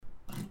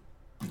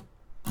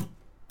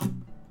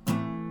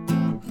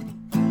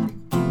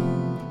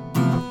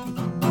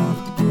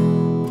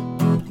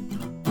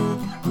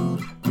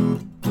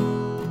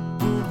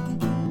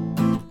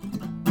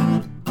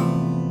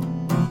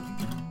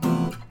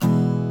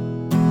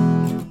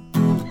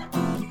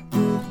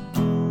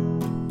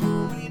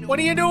What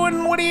are you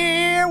doing? What do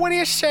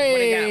you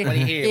say? What do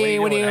you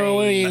hear?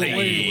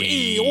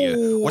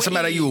 What's the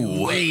matter,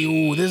 you?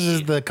 Hey, this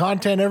is the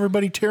content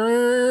everybody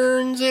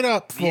turns it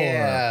up for.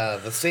 Yeah,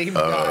 the same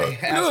guy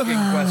asking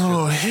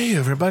Oh, questions. hey,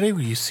 everybody.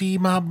 Will you see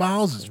my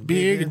balls? It's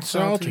big and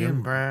salty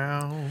and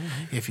brown.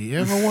 if you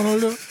ever want to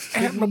look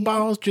at my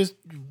balls, just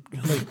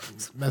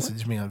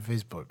message me on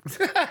Facebook.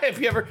 If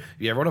you ever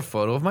want a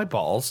photo of my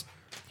balls,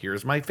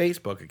 here's my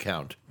Facebook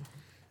account.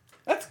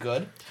 That's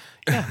good.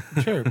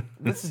 Sure.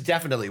 This is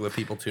definitely what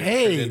people tune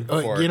Hey, in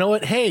for. you know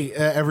what? Hey,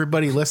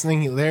 everybody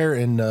listening there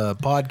in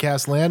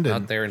podcast land. Out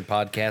And there in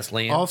podcast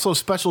land. also,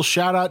 special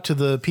shout out to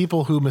the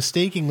people who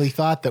mistakenly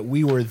thought that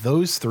we were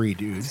those three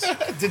dudes.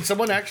 Did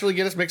someone actually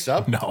get us mixed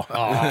up? No.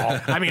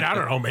 Oh, I mean, I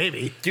don't know,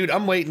 maybe. dude,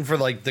 I'm waiting for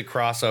like the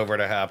crossover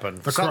to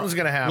happen. Something's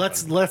gonna happen.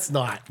 Let's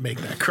not make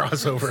that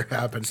crossover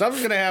happen.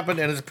 Something's gonna happen,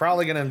 and it's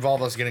probably gonna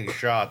involve us getting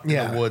shot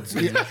in the woods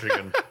in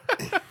Michigan.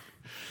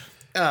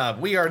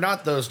 We are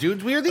not those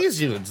dudes. We are these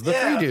dudes. The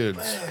three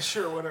dudes.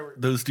 Sure, whatever.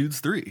 Those dudes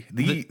three.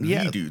 The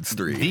dudes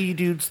three. The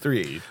dudes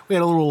three. We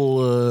had a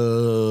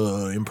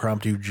little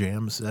impromptu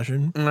jam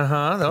session That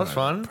was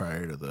fun.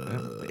 prior to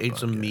the Ate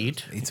some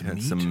meat. ate some Had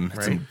meat, some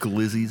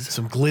glizzies.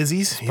 some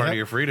glizzies. Part of Yep.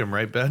 your freedom,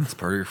 right, Ben?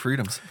 Part of your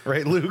freedoms.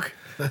 Right, Luke?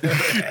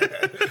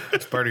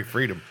 It's part of your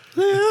freedom.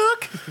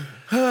 Look.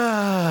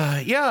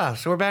 Yeah,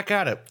 so we're back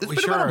at it. It's We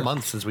been sure about are. a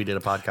month since we did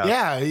a podcast.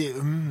 Yeah,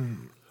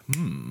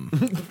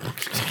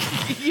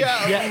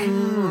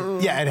 Yeah.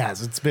 yeah, it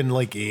has. It's been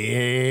like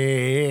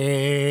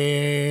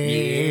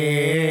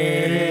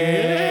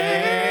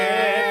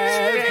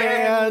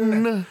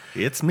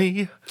It's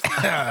me.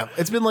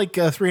 it's been like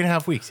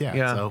 3.5 weeks. Yeah.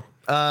 Yeah.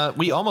 So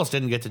We almost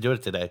didn't get to do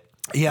it today.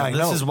 yeah, I This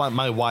know. is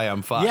why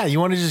I'm fucked. Yeah, you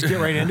want to just get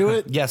right into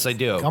it? Yes, I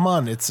do. Come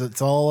on,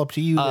 it's all up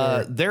to you.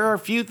 There. There are a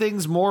few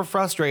things more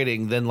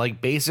frustrating than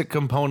like basic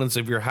components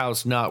of your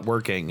house not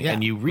working, Yeah.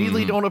 and you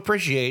really don't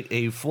appreciate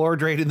a floor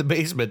drain in the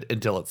basement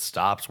until it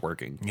stops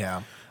working.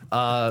 Yeah,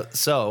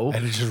 So,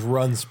 and it just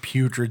runs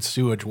putrid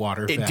sewage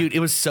water. back. dude, it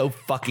was so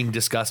fucking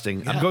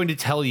disgusting. I'm going to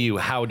tell you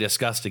how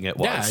disgusting it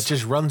was. Yeah, it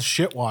just runs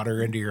shit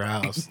water into your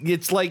house.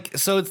 It's like,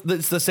 so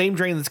it's the same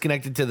drain that's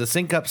connected to the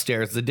sink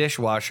upstairs, the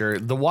dishwasher,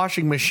 the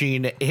washing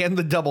machine, and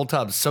the double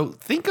tubs. So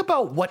think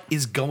about what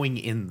is going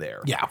in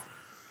there. Yeah,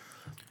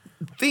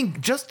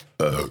 Just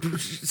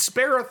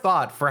spare a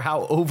thought for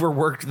how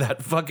overworked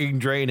that fucking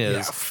drain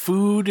is.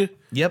 food.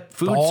 Yep,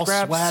 food Ball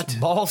scraps,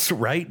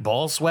 sweat.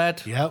 ball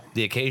sweat. Yep.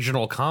 The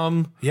occasional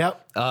cum.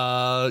 Yep.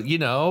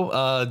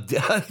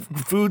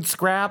 Food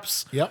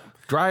scraps. Yep.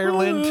 Dryer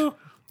lint. Ooh.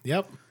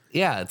 Yep.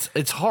 Yeah,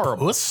 it's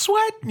horrible. Puss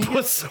sweat. You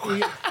Puss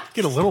get,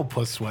 get a little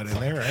puss sweat in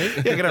there,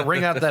 right? You're gonna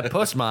wring out that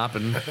puss mop,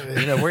 and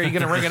where are you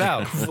gonna wring it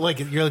out? like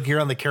you're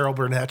on the Carol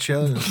Burnett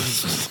show.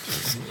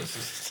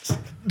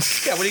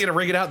 Yeah, what are you gonna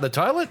wring it out in the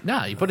toilet?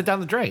 Nah, you put it down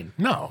the drain.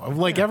 No,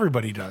 like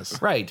everybody does.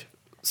 Right.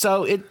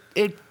 So it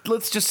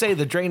let's just say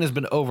the drain has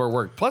been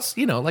overworked. Plus,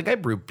 like I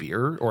brew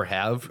beer or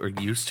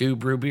used to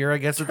brew beer, I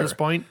guess at this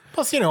point.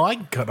 Plus, I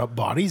can cut up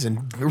bodies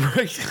and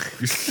Right.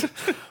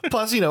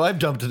 Plus, I've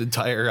dumped an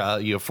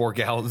entire 4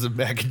 gallons of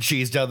mac and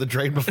cheese down the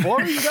drain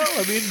before. I mean,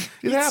 it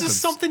it's happens.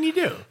 just something you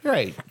do.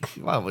 Right.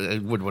 Well, I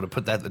wouldn't want to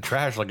put that in the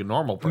trash like a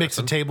normal person. Mix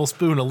a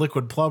tablespoon of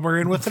liquid plumber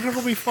in with it,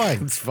 it'll be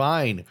fine. It's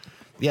fine.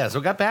 Yeah, so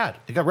it got bad.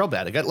 It got real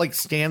bad. It got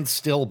stand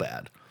still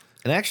bad.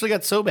 And it actually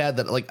got so bad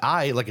that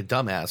I, like a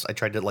dumbass, I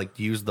tried to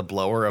use the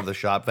blower of the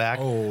shop vac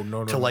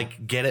to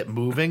get it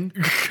moving.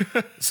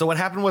 So what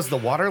happened was the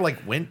water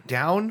went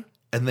down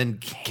and then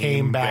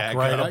Came back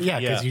right up. up. Yeah,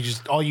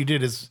 because all you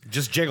did is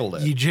just jiggled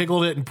it. you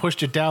jiggled it and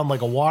pushed it down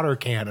like a water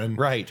cannon.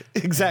 Right.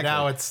 Exactly.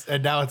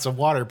 Now it's a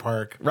water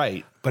park.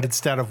 right. But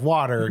instead of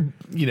water,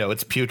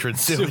 It's putrid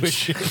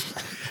sewage.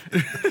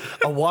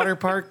 A water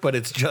park, but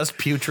it's just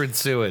putrid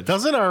sewage.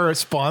 doesn't our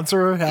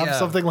sponsor have Yeah.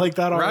 something like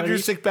that already?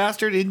 Roger Sick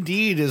Bastard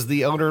indeed is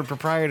the owner and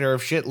proprietor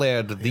of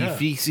Shitland, the Yeah.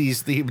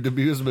 feces themed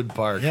amusement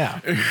park. Yeah,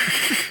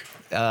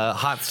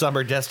 Hot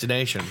summer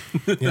destination.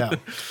 yeah.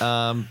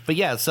 But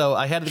yeah, so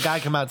I had the guy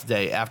come out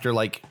today after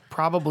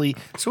probably,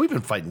 so we've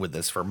been fighting with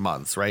this for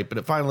months, right? But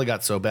it finally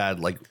got so bad,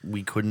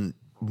 we couldn't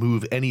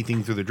move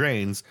anything through the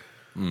drains.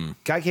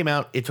 Guy came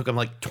out, it took him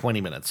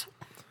 20 minutes.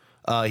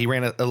 He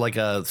ran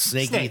a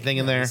snaky Snake, thing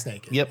in yeah, there.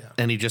 snake, Yep. yeah.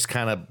 And he just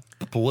kind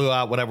of blew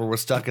out whatever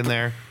was stuck in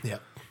there. Yeah.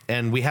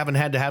 And we haven't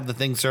had to have the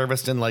thing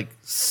serviced in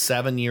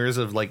 7 years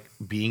of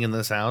being in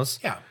this house.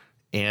 Yeah.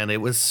 And it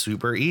was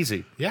super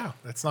easy. Yeah,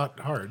 that's not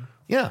hard.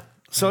 Yeah.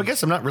 So I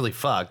guess I'm not really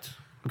fucked.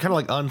 I'm kind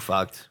of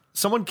unfucked.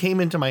 Someone came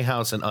into my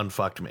house and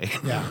unfucked me.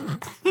 Yeah,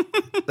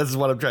 This is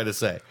what I'm trying to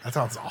say. that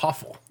sounds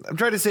awful. I'm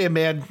trying to say a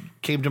man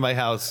came to my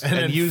house And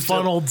and, then used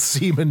funneled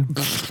semen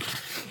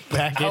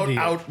back into you.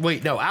 out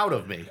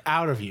of me.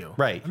 Out of you.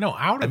 Right. No,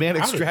 out a of man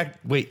out of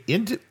you.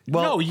 into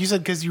well No, you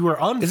said because you were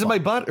unfucked. is it my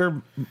butt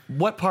or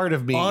what part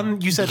of me?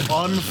 You said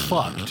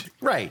unfucked.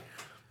 Right.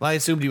 Well, I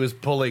assumed he was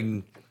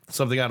pulling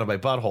something out of my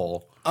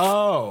butthole.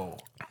 Oh.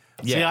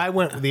 Yeah. See, I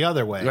went the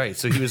other way. Right.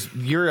 So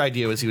your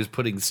idea was he was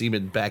putting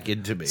semen back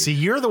into me. See,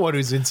 you're the one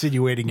who's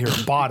insinuating you're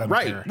a bottom.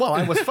 Right. Here. Well,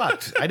 I was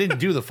fucked. I didn't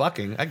do the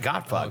fucking. I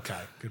got fucked. Okay,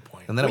 good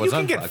point. And then I Well, was you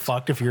can get unfucked.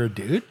 fucked if you're a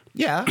dude.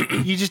 Yeah.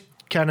 You just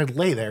kind of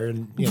lay there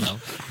and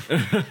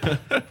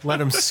let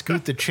him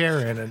scoot the chair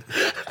in, and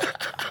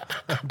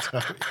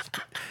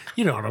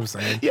you know what I'm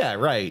saying. Yeah.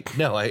 Right.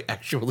 No, I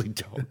actually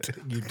don't.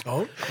 You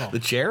don't. Oh, The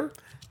chair?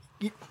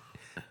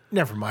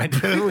 never mind.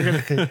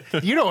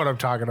 You know what I'm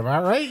talking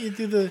about, right?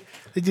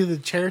 They do the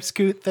chair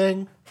scoot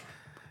thing.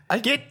 I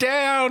get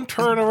down,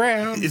 turn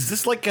around. Is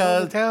this like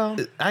Go a?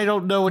 down. I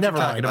don't know what Never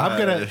you're talking mind.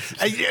 about.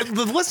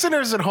 The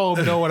listeners at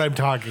home know what I'm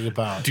talking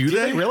about. Do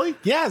they really?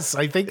 Yes,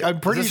 I'm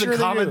pretty Is this sure a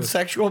they common do.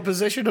 sexual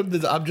position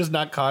that I'm just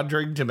not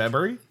conjuring to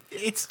memory?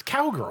 It's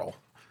cowgirl.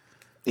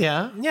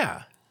 Yeah.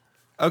 Yeah,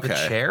 Okay. The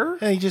chair?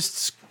 and you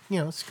just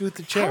scoot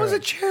the chair. How is in.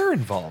 a chair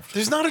involved?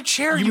 There's not a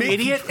chair, you make-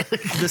 idiot.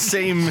 The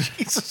same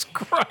Jesus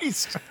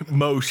Christ.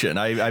 motion.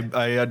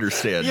 I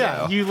understand.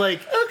 Yeah, now. you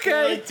like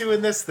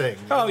doing this thing.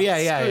 Oh yeah,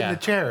 yeah, Scooting yeah. the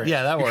chair.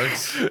 Yeah, that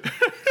works.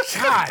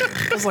 God,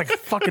 it was like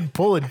fucking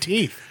pulling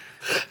teeth.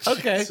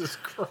 Okay. Jesus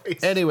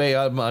Christ. Anyway,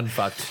 I'm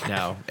unfucked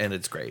now, and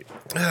it's great.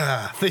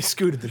 They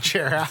scooted the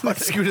chair out.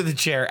 Scooted the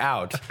chair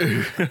out.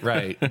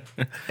 Right.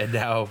 And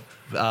now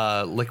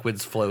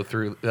liquids flow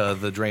through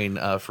the drain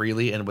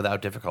freely and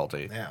without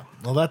difficulty. Yeah.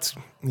 Well, that's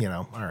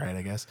all right,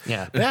 I guess.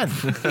 Yeah. Ben,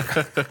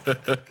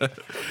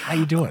 how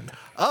you doing?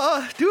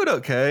 Doing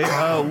okay.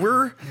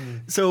 We're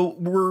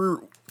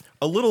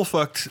a little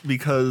fucked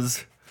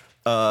because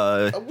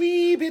A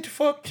wee bit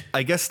fucked.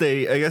 I guess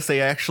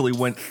they actually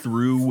went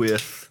through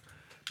with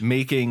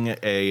making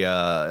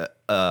an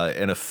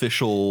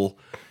official,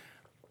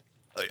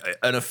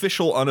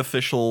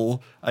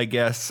 unofficial, I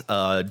guess,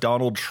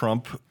 Donald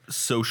Trump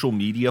social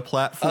media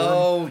platform.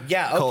 Oh,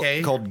 yeah,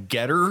 okay. Called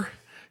Getter,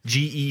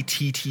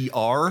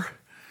 GETTR.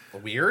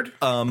 Weird.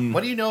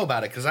 What do you know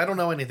about it? Because I don't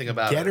know anything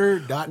about it.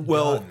 Getter.gun.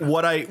 Well,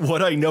 what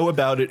I know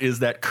about it is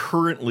that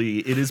currently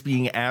it is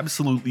being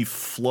absolutely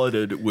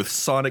flooded with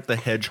Sonic the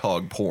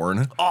Hedgehog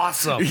porn.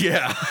 Awesome.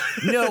 Yeah.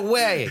 No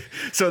way.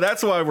 So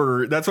that's why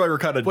we're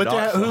kind of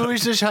who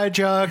is this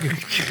hedgehog?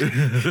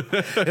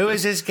 Who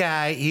is this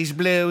guy? He's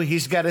blue.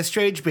 He's got a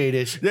strange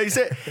penis. They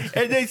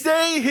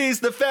say he's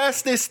the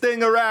fastest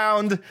thing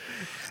around.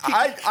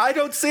 I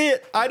don't see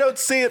it. I don't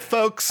see it,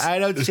 folks. I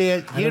don't see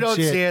it. You don't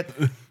see it.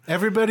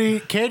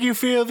 Everybody, can you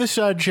feel the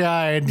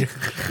sunshine?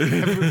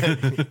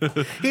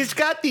 He's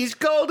got these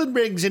golden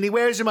rings and he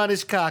wears them on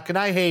his cock, and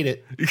I hate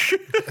it.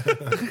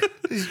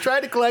 He's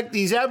trying to collect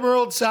these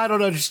emeralds. I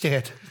don't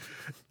understand.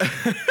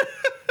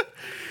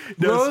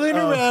 Rolling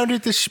around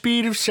at the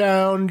speed of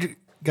sound.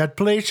 Got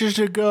places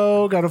to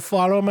go. Got to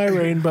follow my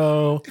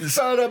rainbow.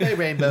 Follow my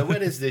rainbow.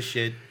 What is this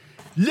shit?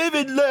 Live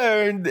and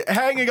learn,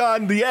 hanging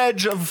on the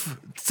edge of.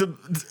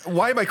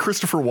 Why am I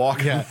Christopher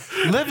Walken? Yeah.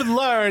 Live and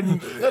learn.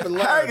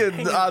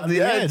 Hanging on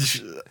the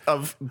edge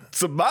of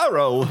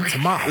tomorrow.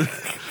 Tomorrow.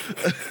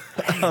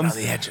 Hanging on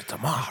the edge of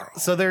tomorrow.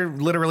 So they're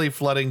literally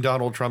flooding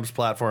Donald Trump's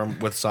platform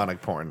with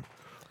Sonic porn.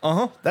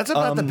 That's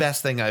about the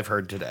best thing I've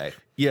heard today.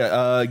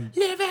 Yeah.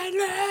 Live and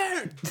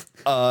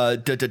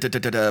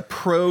learn.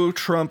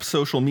 Pro-Trump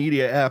social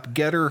media app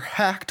Getter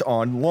hacked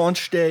on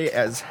launch day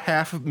as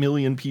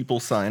 500,000 people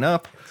sign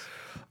up.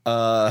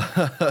 So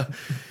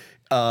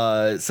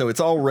it's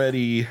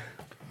already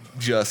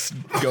just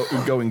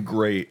going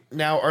great.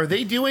 Now, are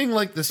they doing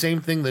like the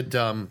same thing that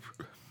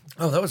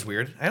oh, that was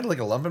weird. I had like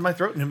a lump in my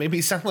throat and it made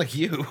me sound like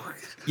you.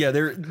 Yeah,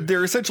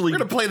 they're essentially We're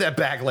gonna play that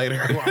back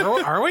later.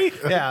 Are we?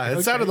 Yeah,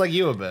 it sounded like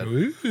you a bit.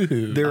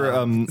 they're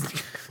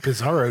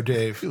Bizarro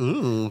Dave.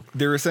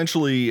 they're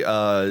essentially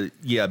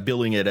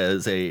billing it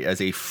as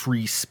a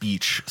free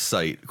speech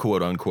site,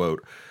 quote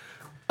unquote.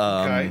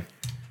 Okay.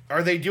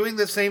 Are they doing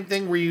the same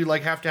thing where you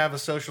like have to have a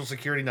social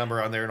security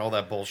number on there and all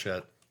that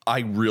bullshit?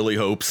 I really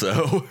hope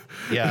so.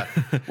 Yeah.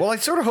 Well, I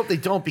sort of hope they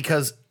don't,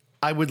 because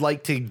I would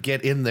like to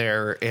get in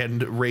there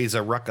and raise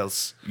a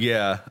ruckus.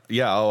 Yeah.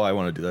 Oh, I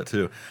want to do that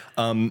too.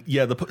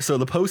 So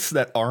the posts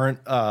that aren't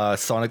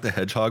Sonic the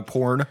Hedgehog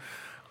porn,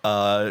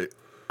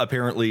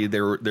 apparently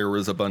there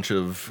was a bunch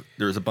over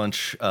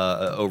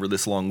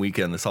this long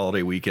weekend, this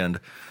holiday weekend,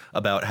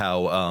 about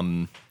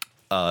how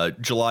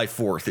July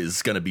 4th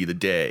is going to be the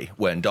day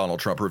when Donald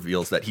Trump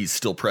reveals that he's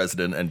still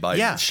president and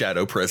Biden's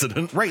shadow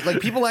president. Right,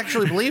 like people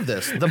actually believe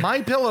this. The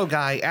My Pillow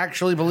guy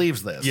actually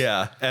believes this.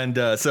 Yeah, and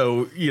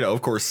so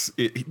of course,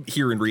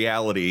 here in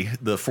reality,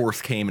 the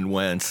 4th came and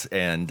went,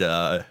 and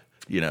Joe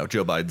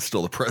Biden's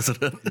still the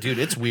president. Dude,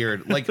 it's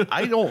weird. Like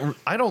I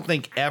don't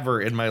think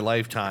ever in my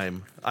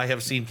lifetime I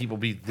have seen people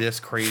be this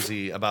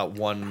crazy about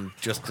one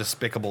just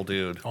despicable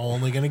dude.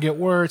 Only gonna get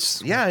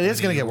worse. Yeah, it is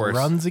going to get worse.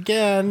 Runs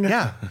again.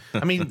 Yeah.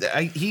 I mean,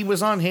 he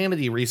was on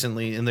Hannity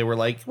recently and they were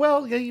like,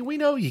 well, yeah, we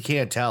know you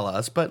can't tell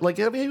us, but like,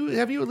 have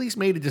you at least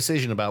made a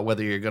decision about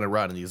whether you're going to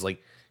run? And he's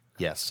like,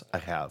 yes, I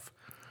have.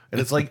 And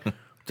it's like,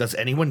 does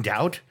anyone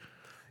doubt?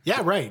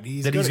 Yeah, right.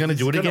 He's gonna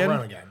do it again?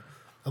 Run again,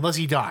 unless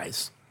he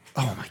dies.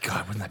 Oh my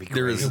God, wouldn't that be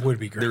great? It would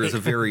be great. There is a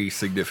very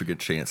significant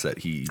chance that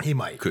he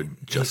might. could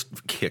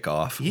just kick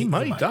off. He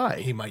might die.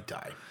 He might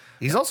die.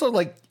 He's also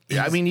like,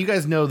 I mean, you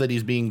guys know that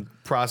he's being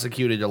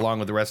prosecuted along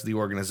with the rest of the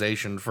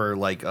organization for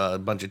like a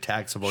bunch of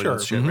tax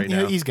avoidance shit right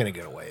now. He's going to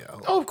get away.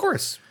 Oh, of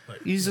course.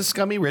 He's a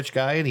scummy rich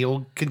guy, and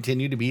he'll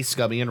continue to be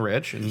scummy and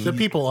rich. And The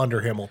people under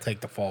him will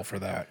take the fall for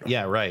that.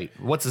 yeah, right.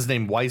 What's his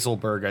name?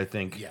 Weiselberg, I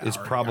think, is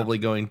probably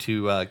going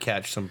to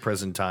catch some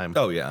prison time.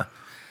 Oh yeah.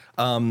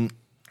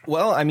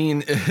 Well, I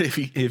mean, if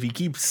he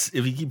keeps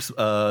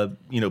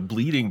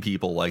bleeding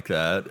people like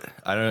that,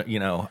 I don't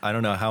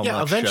know how Yeah,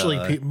 much.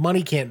 eventually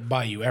money can't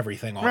buy you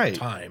everything all Right. the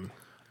time.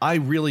 I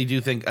really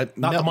do think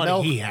Not the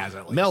money he has,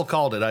 at least. Mel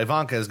called it.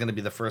 Ivanka is going to be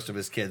the first of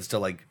his kids to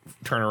like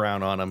turn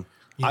around on him.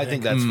 I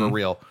think think? that's for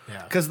real.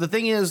 Yeah. Because the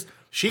thing is,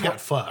 She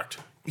got fucked.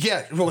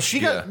 yeah. Well,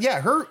 she got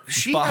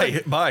she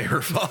got, by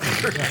her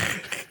father.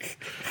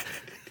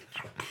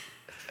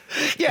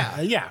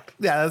 Yeah.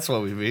 that's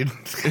what we mean.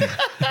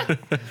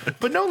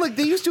 But no, like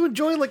they used to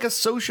enjoy like a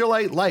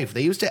socialite life.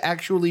 They used to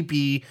actually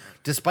be,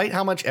 despite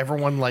how much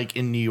everyone like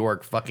in New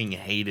York fucking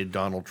hated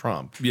Donald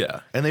Trump. Yeah.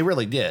 And they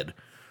really did.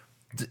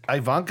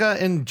 Ivanka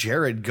and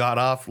Jared got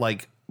off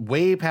like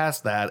way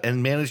past that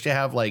and managed to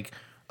have like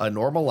a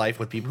normal life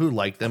with people who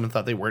liked them and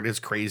thought they weren't as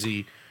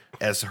crazy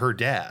as her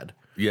dad.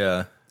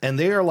 Yeah. And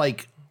they are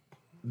like,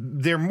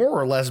 they're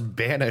more or less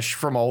banished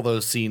from all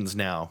those scenes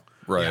now.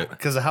 Right.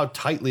 Because of how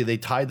tightly they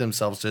tied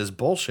themselves to his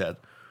bullshit.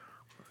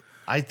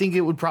 I think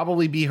it would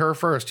probably be her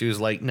first who's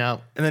like,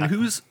 no. And then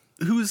who's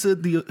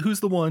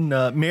the one?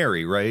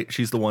 Mary, right?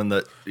 She's the one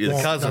that is.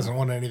 Cousin doesn't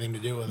want anything to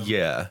do with him.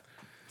 Yeah.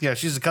 Yeah,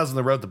 she's the cousin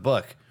that wrote the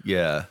book.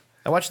 Yeah.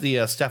 I watched the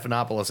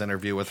Stephanopoulos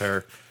interview with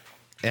her,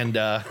 and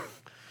I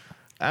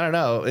don't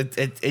know.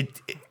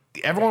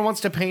 Everyone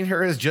wants to paint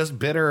her as just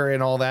bitter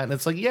and all that, and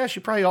it's like, yeah, she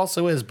probably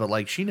also is, but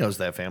like she knows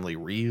that family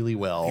really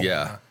well.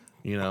 Yeah.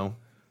 You know.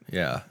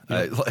 Yeah.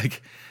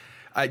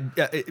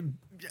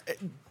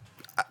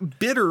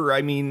 Bitter.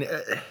 I mean,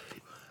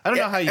 I don't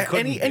know how you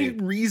could any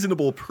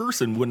reasonable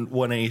person wouldn't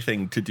want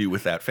anything to do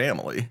with that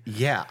family.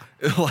 Yeah.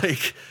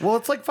 Like, Well,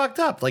 it's like fucked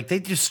up. Like they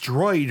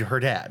destroyed her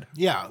dad.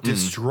 Yeah.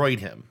 Destroyed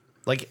him.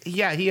 Like,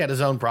 yeah, he had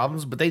his own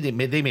problems, but they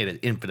made it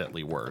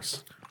infinitely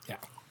worse. Yeah.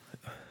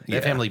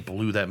 That family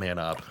blew that man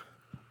up.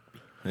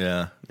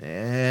 yeah.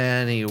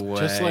 Anyway.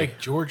 Just like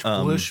George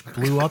Bush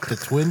blew up the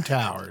Twin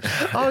Towers.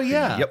 Oh,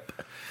 yeah. Yep.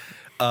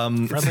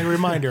 Friendly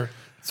reminder.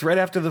 It's right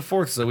after the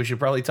 4th, so we should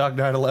probably talk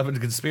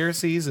 9/11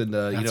 conspiracies and,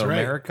 That's right.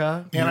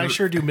 America. And I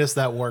sure do miss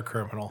that war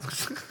criminal.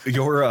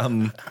 You're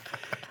so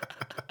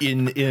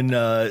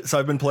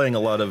I've been playing a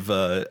lot of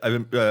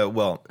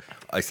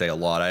I say a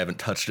lot. I haven't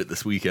touched it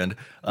this weekend.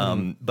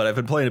 But I've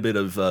been playing a bit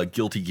of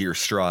Guilty Gear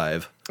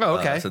Strive. Oh,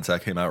 okay. Since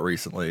that came out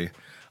recently.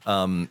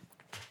 And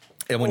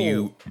when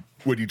you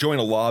join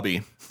a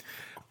lobby,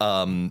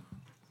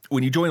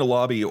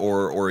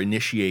 or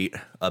initiate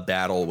a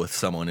battle with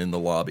someone in the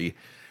lobby,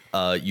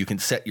 you can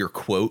set your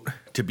quote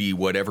to be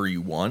whatever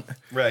you want.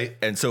 Right.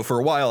 And so for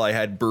a while I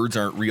had birds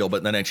aren't real,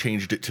 but then I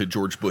changed it to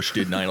George Bush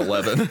did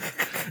 9/11.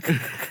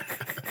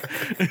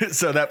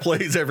 So that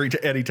plays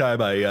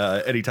anytime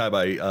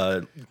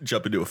I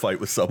jump into a fight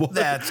with someone.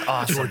 That's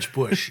awesome. George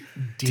Bush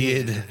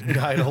did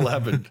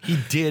 9/11. He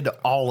did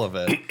all of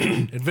it.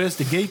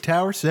 investigate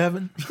Tower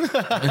 7.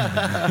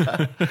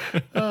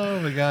 Oh,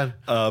 my God.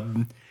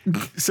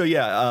 So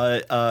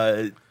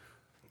I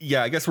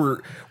guess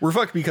we're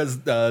fucked because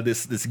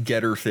this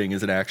getter thing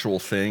is an actual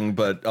thing,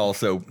 but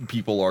also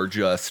people are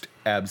just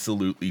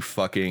absolutely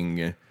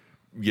fucking,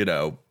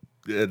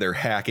 they're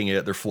hacking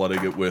it, they're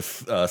flooding it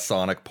with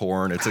Sonic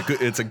porn. It's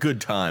a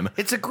good time.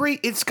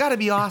 It's got to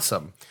be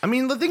awesome. I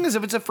mean, the thing is,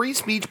 if it's a free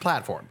speech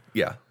platform,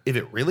 Yeah. if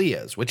it really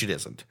is, which it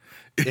isn't,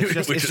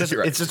 it's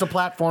Right. just a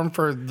platform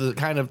for the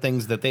kind of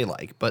things that they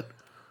like. But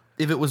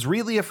if it was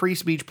really a free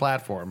speech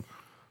platform,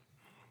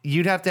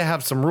 you'd have to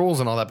have some rules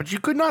and all that. But you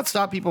could not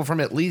stop people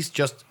from at least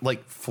just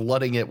like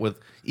flooding it with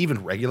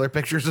even regular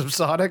pictures of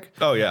Sonic.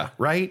 Oh, yeah.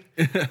 Right?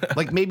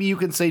 Like maybe you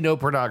can say no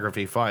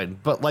pornography, fine.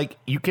 But like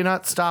you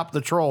cannot stop the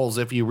trolls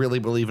if you really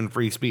believe in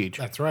free speech.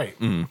 That's right.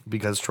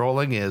 Because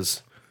trolling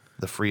is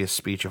the freest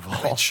speech of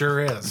all. It sure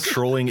is.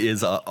 Trolling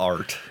is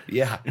art.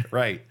 Yeah,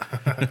 right.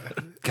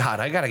 God,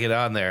 I gotta get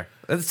on there.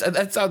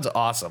 That sounds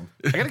awesome.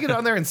 I gotta get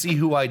on there and see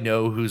who I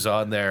know who's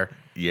on there.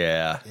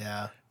 Yeah.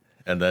 Yeah.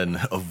 And then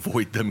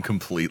avoid them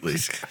completely.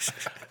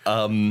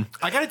 I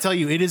got to tell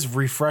you, it is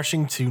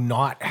refreshing to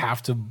not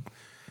have to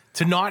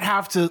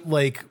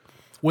like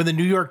when the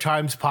New York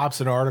Times pops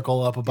an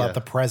article up about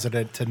the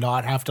president, to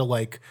not have to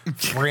like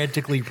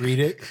frantically read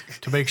it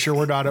to make sure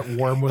we're not at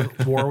war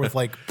with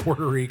like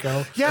Puerto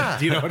Rico. Yeah.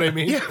 Do you know what I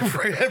mean? Yeah,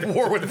 right. At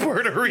war with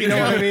Puerto Rico. You know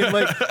what I mean?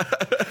 Like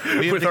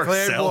we have With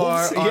declared war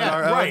ourselves? on Yeah,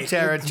 our own right.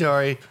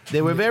 territory.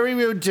 They were very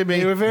rude to me.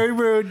 they were very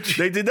rude.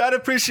 They did not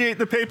appreciate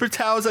the paper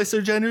towels I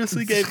so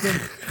generously gave them.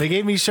 They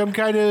gave me some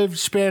kind of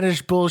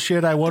Spanish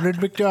bullshit. I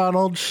wanted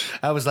McDonald's.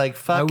 I was like,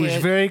 fuck I was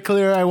it. very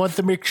clear. I want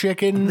the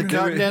McChicken.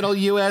 Continental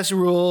U.S.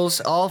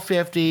 rules, all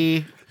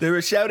 50. They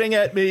were shouting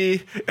at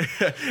me.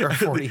 Or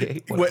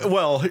 48.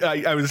 Well,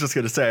 I was just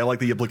going to say, I like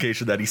the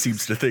implication that he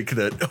seems to think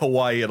that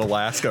Hawaii and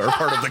Alaska are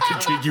part of the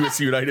contiguous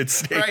United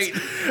States.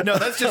 Right. No,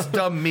 that's just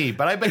dumb me,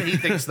 but I bet he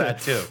thinks that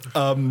too.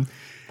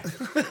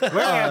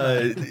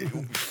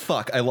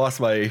 Fuck, I lost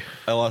my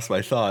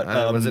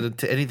thought. Was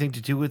it anything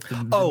to do with the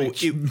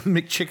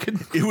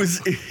McChicken?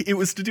 It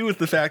was to do with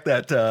the fact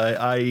that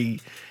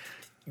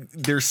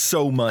there's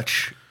so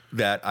much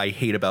that I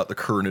hate about the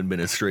current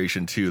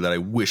administration too that I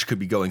wish could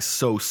be going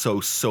so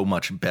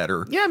much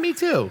better. Yeah, me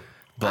too.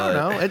 But I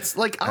don't know. It's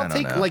like I'll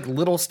take like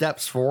little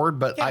steps forward,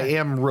 but Yeah. I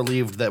am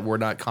relieved that we're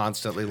not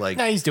constantly like.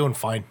 Nah, he's doing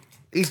fine.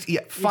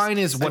 Fine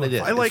is what it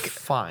is. I like It's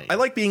fine. I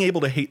like being able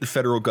to hate the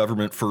federal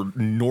government for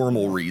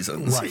normal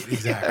reasons. Right,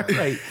 exactly.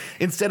 right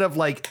instead of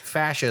like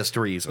fascist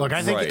reasons. Look,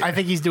 Right. I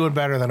think he's doing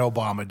better than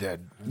Obama did.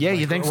 Yeah,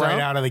 you think so? Right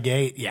out of the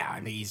gate. Yeah, I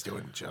think he's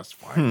doing just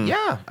fine.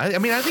 Yeah, I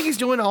mean, I think he's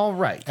doing all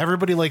right.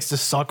 Everybody likes to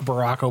suck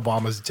Barack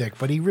Obama's dick,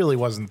 but he really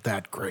wasn't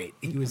that great.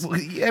 He was.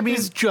 I mean,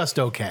 He's just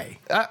okay.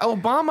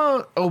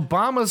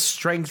 Obama's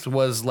strength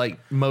was like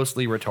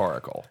mostly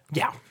rhetorical.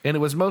 Yeah. And it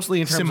was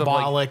mostly in terms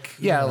Symbolic, of like,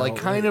 yeah, you know, like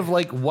kind of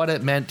like what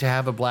it meant to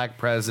have a black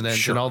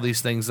president and all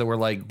these things that were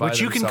like by Which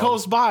you can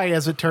themselves. coast by,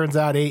 as it turns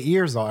out, 8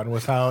 years on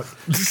without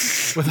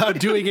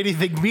doing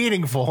anything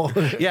meaningful.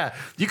 Yeah,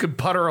 you could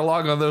putter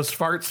along on those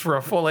farts for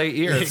a full 8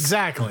 years.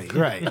 Exactly.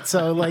 Right.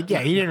 So like,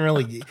 yeah, he didn't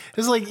really. It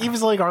was like he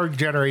was like our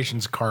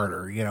generation's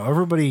Carter. You know,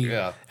 everybody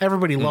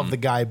loved the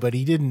guy, but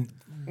he didn't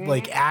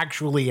like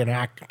actually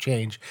enact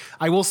change.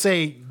 I will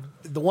say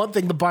the one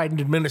thing the Biden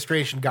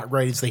administration got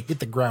right is they hit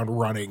the ground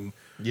running.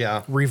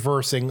 Yeah.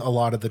 Reversing a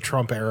lot of the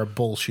Trump era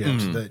bullshit.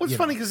 That, What's you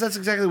funny know. because that's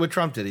exactly what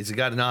Trump did. He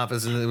got in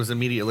office and it was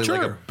immediately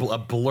Sure. like a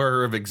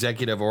blur of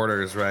executive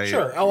orders, right?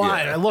 Sure. Oh,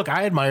 look,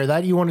 I admire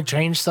that. You want to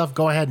change stuff,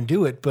 go ahead and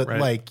do it. But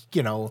Right. like,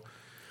 you know,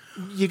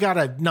 you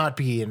gotta not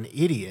be an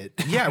idiot.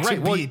 Yeah, to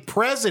right. Well, be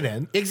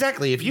president.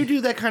 Exactly. If you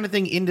do that kind of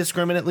thing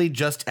indiscriminately,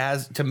 just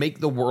as to make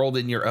the world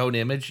in your own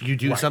image, you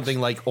do something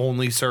like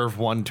only serve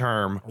one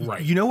term.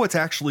 Right. You know what's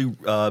actually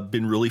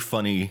been really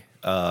funny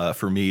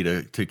for me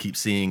to keep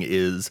seeing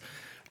is,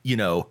 you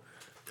know,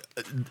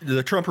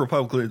 the Trump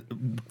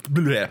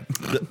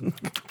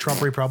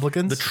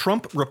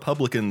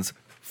Republicans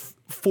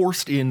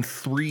forced in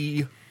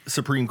 3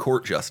 Supreme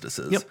Court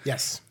justices. Yep.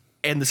 Yes.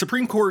 And the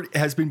Supreme Court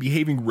has been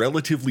behaving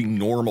relatively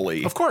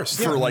normally, Of course,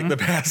 for yeah. like the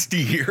past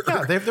year.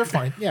 Yeah, they're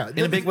fine. Yeah.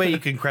 In a big way, you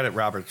can credit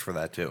Roberts for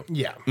that too.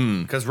 Yeah.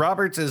 Because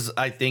Roberts is,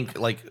 I think,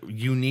 like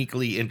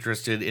uniquely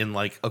interested in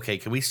like, okay,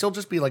 can we still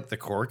just be like the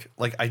court?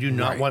 Like, I do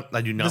not Right. want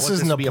This this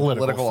isn't to a be a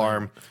political political thing.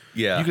 arm.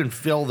 Yeah. You can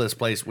fill this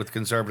place with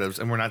conservatives,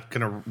 and we're not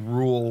going to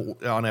rule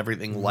on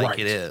everything like Right.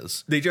 it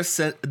is. They just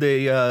set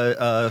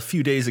a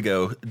few days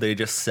ago. They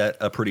just set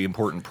a pretty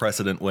important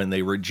precedent when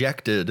they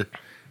rejected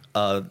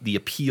the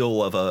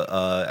appeal of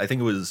I think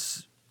it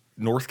was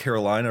North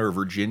Carolina or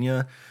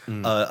Virginia.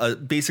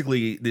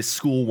 Basically, this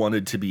school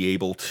wanted to be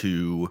able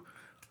to.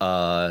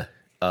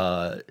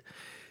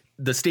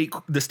 The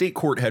state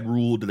court had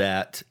ruled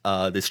that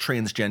this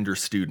transgender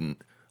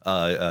student,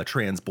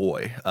 trans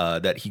boy,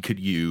 that he could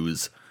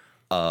use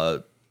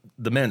the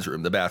men's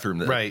room, the bathroom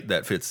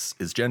that fits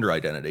his gender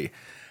identity,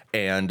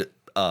 and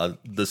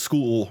the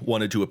school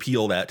wanted to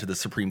appeal that to the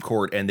Supreme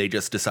Court, and they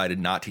just decided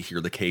not to hear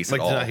the case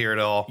Like, at all. to not hear it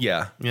all.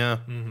 Yeah, Yeah.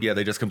 yeah.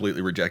 They just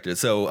completely rejected it.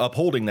 So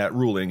upholding that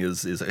ruling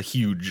is a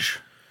huge.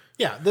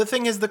 Yeah, the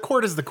thing is, the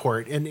court is the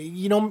court, and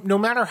you know, no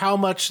matter how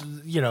much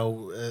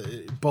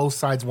both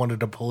sides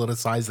wanted to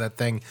politicize that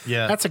thing,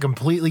 that's a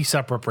completely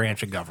separate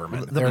branch of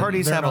government. The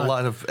parties have a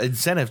lot of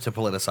incentive to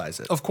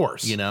politicize it. Of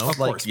course. You know, Of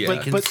like course. they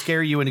But- can but-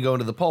 scare you into going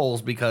to the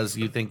polls because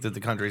you think that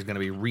the country is going to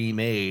be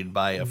remade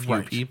by a few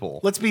Right. people.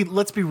 Let's be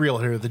real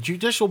here. The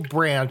judicial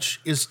branch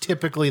is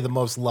typically the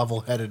most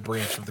level-headed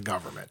branch of the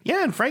government.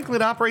 Yeah, and frankly,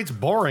 it operates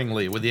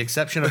boringly, with the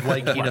exception of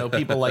like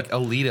people like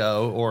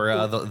Alito or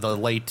the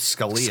late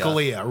Scalia.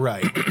 Scalia, right?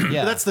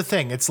 Yeah. But that's the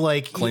thing. It's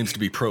like Claims to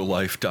be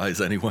pro-life,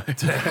 dies anyway.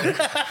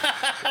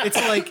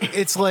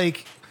 it's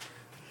like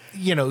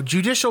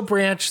judicial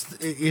branch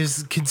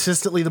is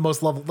consistently the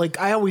most level. Like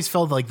I always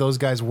felt like those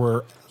guys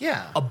were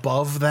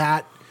above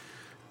that,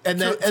 and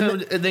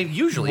then they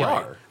usually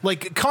right. are.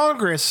 Like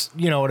Congress,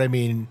 you know what I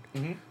mean?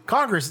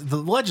 Congress, the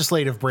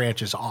legislative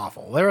branch is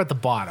awful. They're at the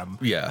bottom.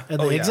 Yeah. And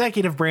the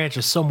executive branch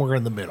is somewhere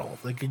in the middle.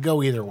 They could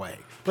go either way.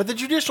 But the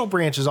judicial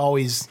branch is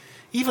always,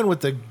 even with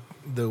the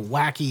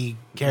wacky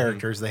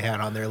characters they had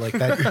on there, like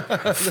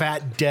that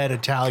fat, dead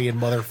Italian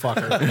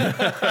motherfucker.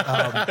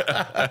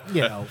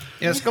 Yeah,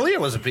 Scalia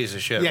was a piece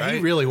of shit. Yeah, right?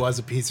 he really was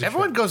a piece of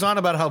Everyone shit. goes on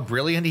about how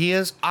brilliant he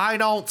is. I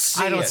don't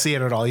see it. I don't see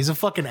it at all. He's a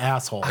fucking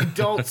asshole.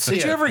 Don't see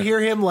Did it. you ever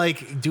hear him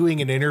like doing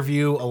an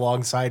interview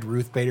alongside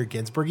Ruth Bader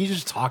Ginsburg? He's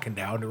just talking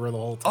down to her the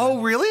whole time.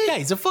 Oh, really? Yeah,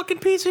 he's a fucking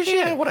piece of shit.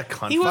 Yeah, what a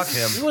cunt. Fuck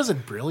him. He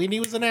wasn't brilliant. He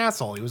was an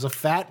asshole. He was a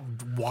fat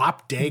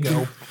wop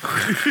dago.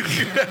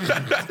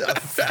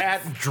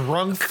 Fat,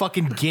 drunk,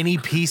 fucking guinea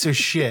piece of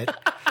shit.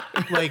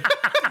 Like,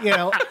 You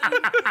know,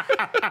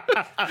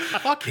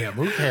 fuck him.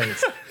 Who cares?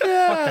 Fuck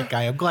that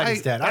guy. I'm glad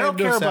he's dead. I don't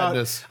care about.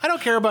 I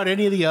don't care about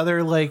any of the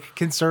other like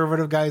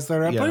conservative guys that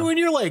are. Yeah. But when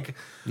you're like,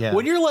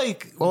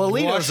 well,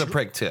 Alito's a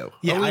prick too.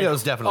 Yeah,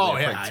 Alito's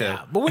definitely a prick too.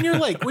 Yeah. But when you're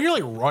like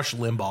Rush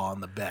Limbaugh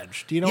on the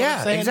bench, do you know what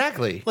I'm saying?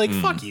 Exactly. Like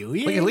fuck you.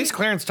 Like at least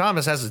Clarence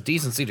Thomas has his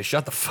decency to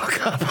shut the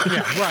fuck up.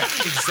 Yeah, right.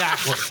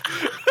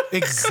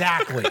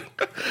 Exactly.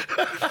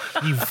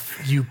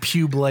 You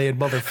pube-laying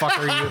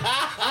motherfucker. You.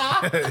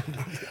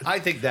 I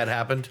think that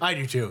happened. I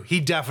do too. He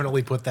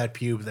definitely put that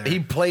pube there. He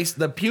placed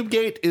the pube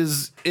gate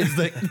is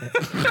the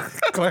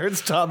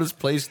Clarence Thomas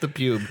placed the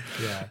pube.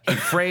 Yeah.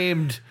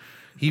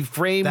 He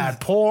framed that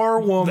poor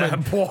woman.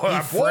 That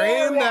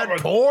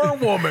poor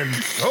woman.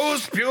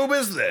 Whose pube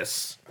is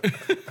this?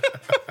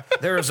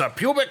 There is a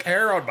pubic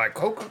hair on my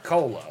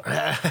Coca-Cola.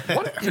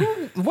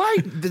 Why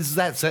does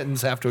that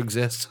sentence have to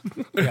exist?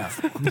 Yeah.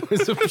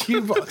 There's a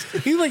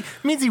pube. He like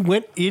means he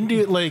went into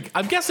it like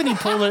I'm guessing he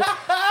pulled it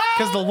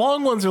because the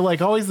long ones are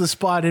like always the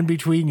spot in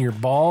between your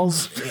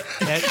balls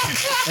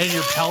and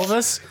your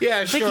pelvis. Yeah,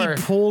 I think sure.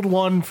 he pulled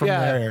one from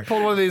there.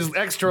 Pulled one of these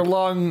extra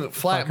long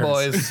flat Fuckers.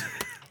 boys.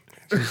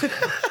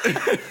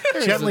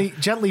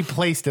 gently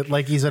placed it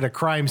like he's at a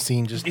crime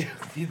scene. Just Do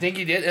you think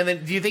he did? And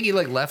then do you think he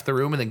like left the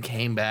room and then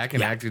came back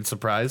and acted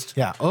surprised?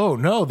 yeah. Oh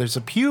no, there's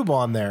a pube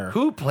on there.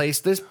 Who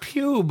placed this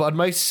pube on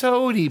my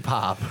sody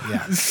pop?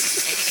 Yeah.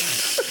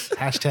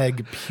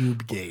 Hashtag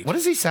pubegate. What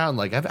does he sound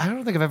like? I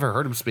don't think I've ever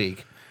heard him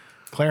speak.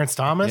 Clarence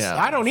Thomas?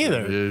 Yeah. I don't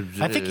either.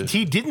 I think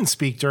he didn't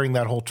speak during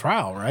that whole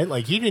trial, right?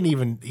 Like he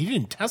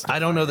didn't testify. I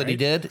don't know that he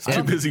did.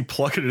 Too busy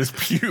plucking at his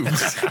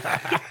pubes.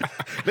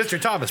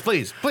 Mr. Thomas,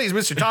 please,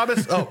 Mr.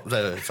 Thomas. Oh,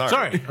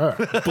 sorry. All right.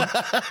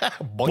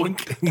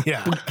 Boink.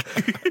 Yeah.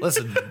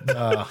 Listen,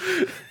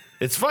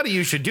 it's funny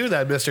you should do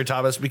that, Mr.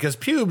 Thomas, because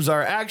pubes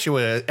are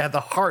actually at the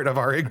heart of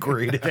our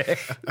inquiry today.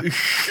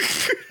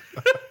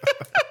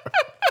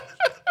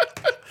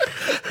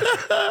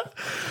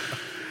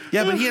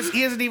 Yeah, but he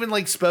hasn't even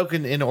like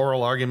spoken in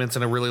oral arguments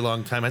in a really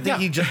long time. I think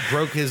he just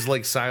broke his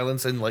like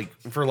silence and like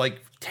for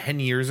like 10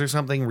 years or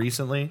something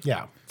recently.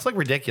 Yeah. It's like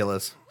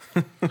ridiculous.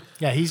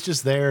 Yeah, he's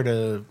just there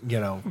to,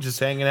 Just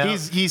hanging out.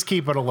 He's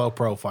keeping a low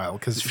profile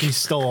because she's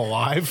still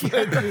alive.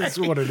 That's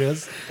what it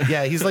is.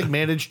 Yeah, he's like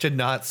managed to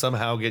not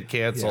somehow get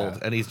canceled, Yeah.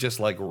 and he's just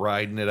like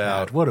riding it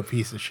out. God, what a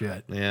piece of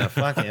shit. Yeah,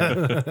 fuck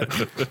him.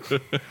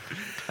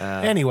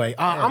 Anyway,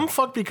 I'm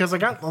fucked because I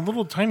got a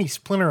little tiny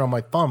splinter on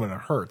my thumb and it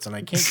hurts and I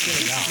can't get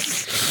it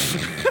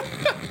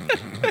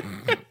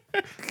out.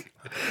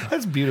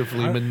 That's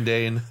beautifully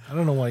mundane. I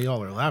don't know why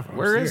y'all are laughing.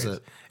 Where is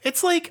it?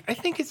 It's like, I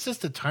think it's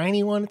just a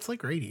tiny one. It's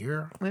like right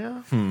here.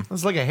 Yeah,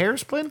 it's like a hair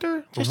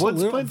splinter, Just a wood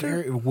little,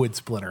 splinter. wood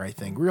splinter, I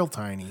think. Real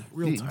tiny.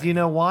 Real tiny. Do you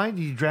know why?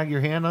 Do you drag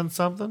your hand on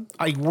something?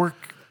 I work.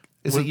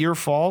 Is it your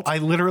fault? I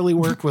literally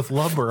work with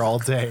lumber all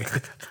day.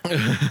 Yeah,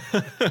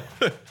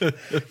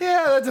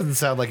 that doesn't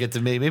sound like it to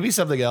me. Maybe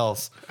something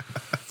else.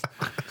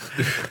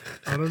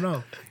 I don't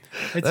know.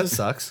 It That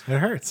sucks. It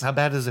hurts. How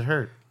bad does it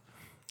hurt?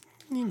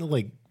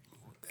 Like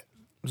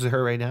Does it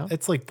hurt right now?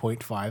 it's like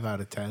 0.5 out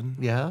of 10.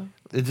 Yeah.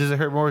 Does it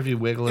hurt more if you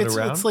wiggle it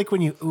around? It's like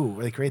when you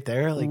like right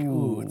there, like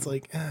it's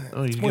like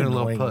Oh, it's you more get a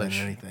little annoying than push.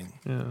 anything.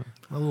 Yeah.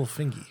 A little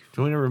fingy. Do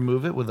you want to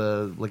remove it with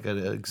an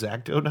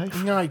X-Acto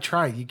knife? No, I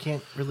tried. You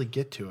can't really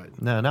get to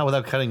it. No, not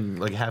without cutting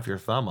like half your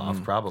thumb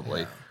off,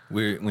 probably.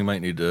 we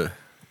might need to.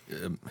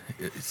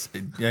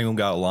 Anyone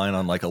got a line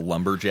on like a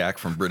lumberjack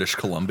from British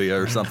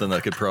Columbia or something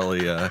that could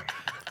probably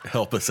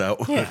help us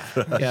out? Yeah,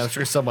 Yeah, I'm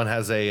sure someone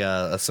has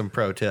some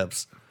pro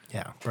tips.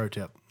 yeah. Pro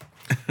tip.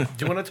 Do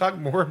you want to talk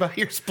more about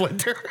your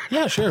splinter?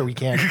 Yeah, sure, we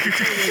can.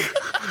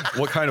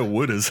 What kind of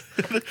wood is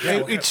it?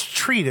 It's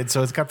treated,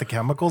 so it's got the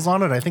chemicals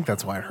on it. I think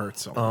that's why it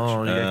hurts so much.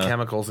 Oh, you got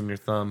chemicals in your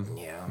thumb.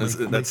 Yeah,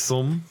 That's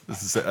Thumb?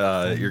 This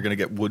is you're gonna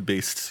get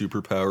wood-based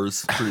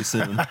superpowers pretty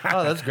soon.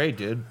 Oh, that's great,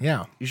 dude.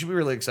 yeah. You should be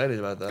really excited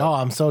about that. Oh,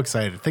 I'm so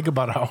excited. Think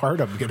about how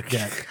hard I'm gonna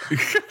get.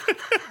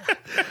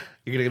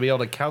 You're going to be able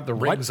to count the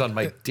rings on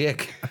my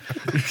dick.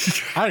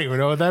 I don't even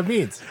know what that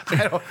means.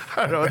 I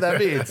don't know what that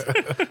means.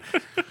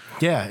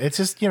 Yeah, it's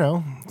just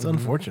it's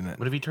unfortunate.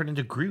 What if you turn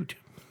into Groot?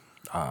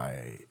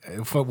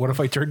 What if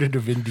I turned into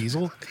Vin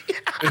Diesel?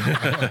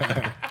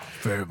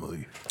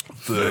 Family.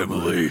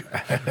 Family.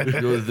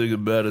 The only thing that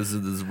matters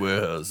in this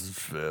warehouse is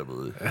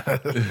family.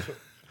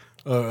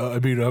 I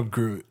mean, I'm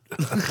Groot.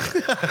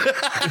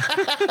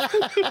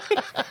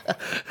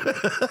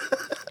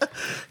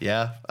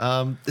 Yeah.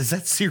 Is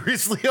that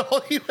seriously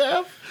all you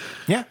have?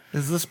 Yeah.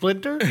 Is the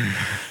splinter?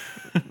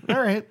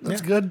 All right,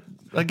 that's good.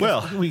 I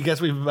guess, we guess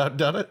we've about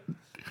done it.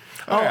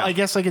 Oh, I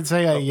guess I could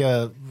say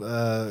I'm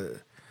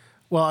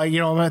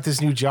at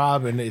this new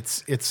job and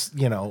it's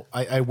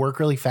I work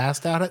really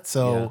fast at it.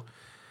 So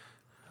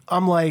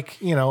I'm like,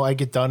 I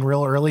get done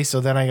real early. So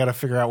then I got to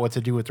figure out what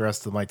to do with the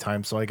rest of my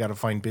time. So I got to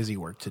find busy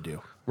work to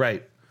do.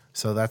 Right.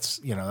 So that's,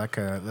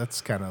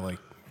 that's kind of like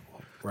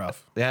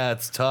rough. Yeah,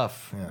 it's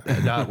tough.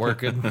 Not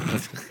working.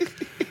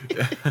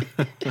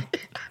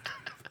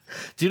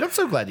 Dude, I'm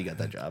so glad you got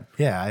that job.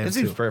 Yeah, I am it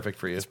seems too. perfect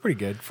for you. It's pretty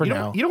good for You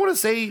now. don't, you don't want to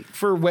say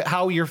for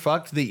how you're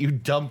fucked that you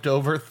dumped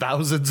over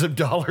thousands of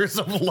dollars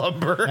of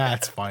lumber.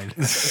 That's fine.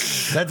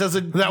 That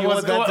doesn't. That you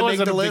want wasn't to make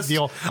the a big list?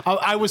 deal.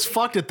 I was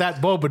fucked at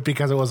that moment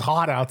because it was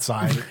hot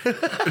outside.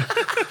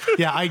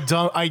 Yeah,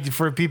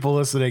 for people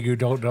listening who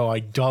don't know, I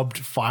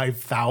dumped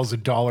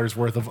 $5,000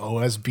 worth of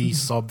OSB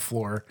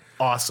subfloor.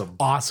 Awesome.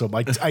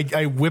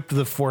 I whipped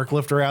the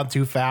forklift around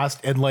too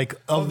fast and like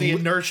The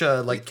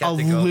inertia like a kept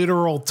it going.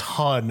 literal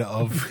ton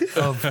of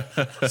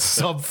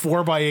sub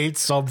 4x8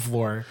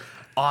 subfloor.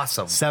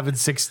 Awesome.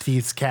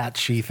 7/16 cat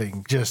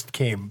sheathing just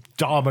came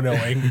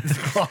dominoing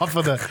off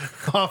of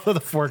the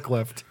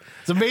forklift.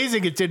 It's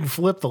amazing it didn't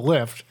flip the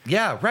lift.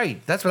 Yeah, right.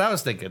 That's what I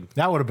was thinking.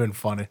 That would have been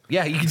funny.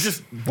 Yeah, you can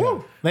just.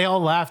 Woo. They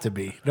all laughed at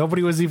me.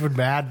 Nobody was even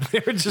mad.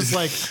 They were just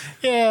like,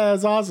 "Yeah,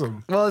 it's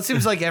awesome." Well, it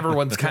seems like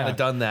everyone's kind of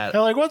done that.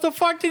 They're like, "What the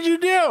fuck did you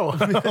do?"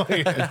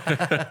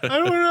 I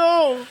don't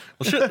know.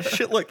 Well,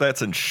 shit like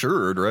that's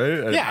insured,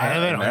 right? Yeah,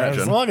 they don't,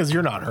 as long as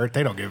you're not hurt,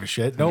 they don't give a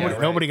shit.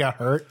 Nobody got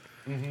hurt.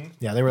 Mm-hmm.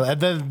 Yeah, they were, and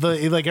then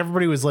like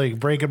everybody was like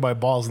breaking my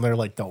balls, and they're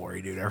like, "Don't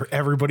worry, dude.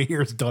 Everybody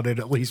here's done it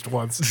at least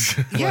once."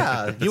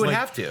 Yeah, you would Like,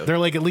 have to. They're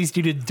like, at least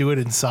you didn't do it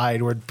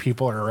inside where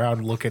people are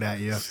around looking at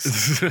you. At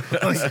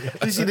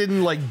least you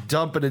didn't like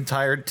dump an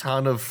entire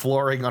ton of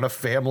flooring on a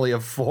family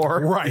of 4.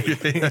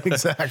 Right,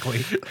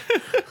 exactly.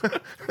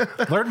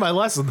 Learned my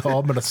lesson though.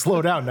 I'm gonna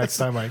slow down next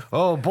time.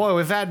 Oh boy,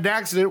 we've had an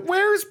accident.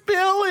 Where's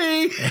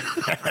Billy?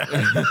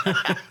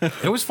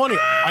 It was funny.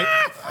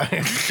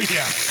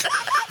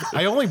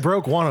 I only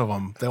broke one of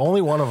them. The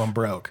only one of them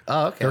broke.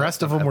 Oh, okay. The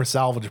rest of them were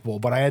salvageable,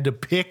 but I had to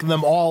pick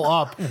them all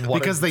up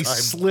because they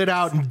slid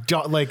out and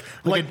like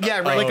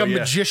a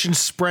magician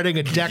spreading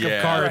a deck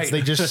of cards. Right.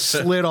 They just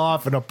slid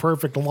off in a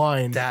perfect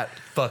line. That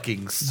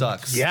fucking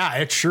sucks. Yeah,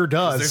 it sure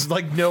does. There's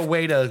like no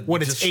way to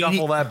when just it's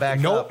shuffle that back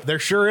Nope, up. there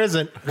sure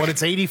isn't. When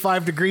it's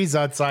 85 degrees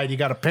outside, you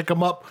got to pick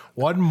them up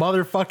one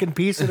motherfucking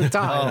piece at a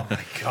time. Oh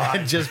my God.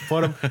 And just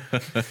put them.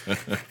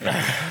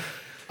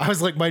 I was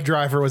like, my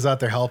driver was out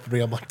there helping me.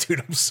 I'm like,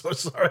 dude, I'm so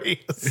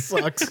sorry. This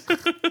sucks.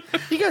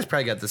 You guys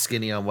probably got the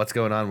skinny on what's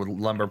going on with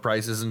lumber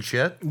prices and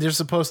shit. They're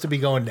supposed to be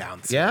going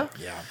down. So, Yeah?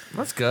 Yeah.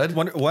 That's good.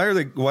 Why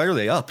are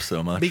they up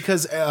so much?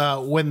 Because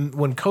when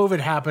COVID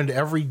happened,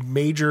 every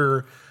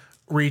major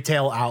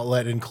retail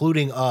outlet,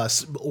 including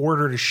us,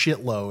 ordered a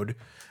shitload.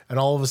 And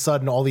all of a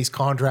sudden, all these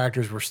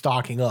contractors were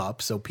stocking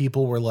up. So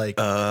people were like,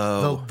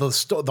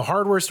 the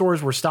hardware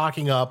stores were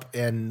stocking up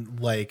and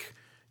like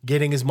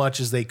getting as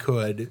much as they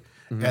could.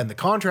 Mm-hmm. And the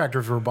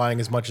contractors were buying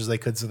as much as they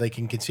could so they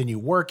can continue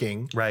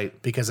working. Right.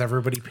 Because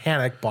everybody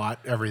panic bought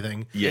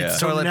everything. Yeah. It's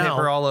toilet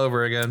paper all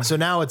over again. So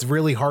now it's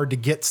really hard to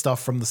get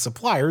stuff from the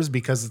suppliers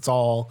because it's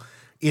all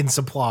in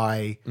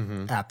supply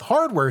at the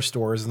hardware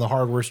stores, and the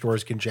hardware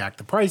stores can jack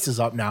the prices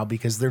up now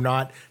because they're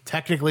not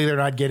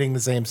getting the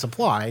same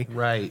supply.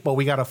 Right. But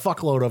we got a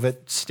fuckload of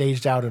it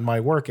staged out in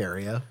my work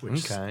area,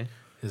 which Okay.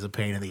 is a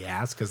pain in the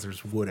ass because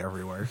there's wood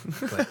everywhere.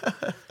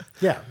 But,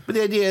 yeah. But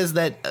the idea is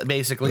that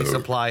basically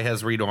supply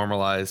has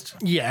renormalized.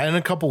 Yeah, in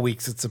a couple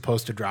weeks it's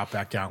supposed to drop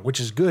back down, which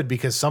is good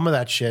because some of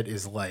that shit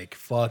is like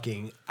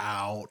fucking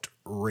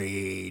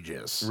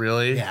outrageous.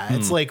 Really? Yeah,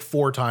 it's like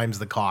 4 times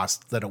the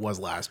cost that it was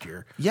last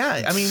year.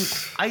 Yeah, I mean,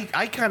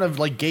 I kind of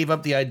like gave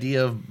up the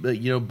idea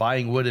of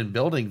buying wood and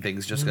building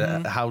things just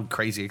how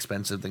crazy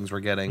expensive things were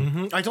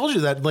getting. I told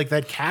you that like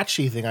that cat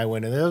sheathing I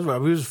went in, it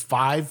was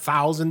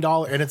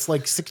 $5,000 and it's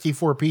like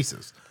 64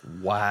 pieces.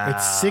 Wow,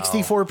 It's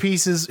 64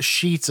 pieces,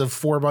 sheets of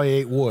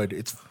 4x8 wood.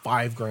 It's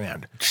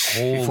 $5,000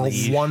 for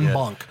Holy one shit.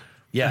 bunk.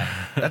 Yeah,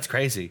 that's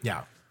crazy.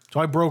 Yeah.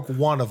 So I broke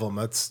one of them.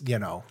 That's,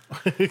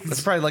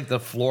 That's probably like the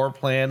floor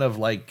plan of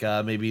like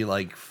maybe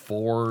like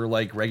 4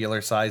 like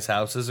regular size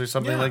houses or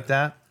something Yeah. like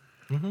that.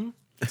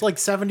 it's like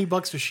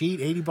 $70 a sheet,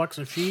 $80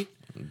 a sheet.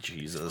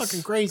 Jesus,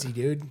 Fucking crazy,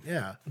 dude.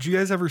 Yeah. Did you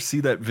guys ever see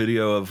that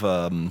video of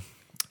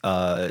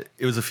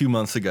it was a few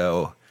months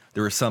ago.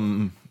 There was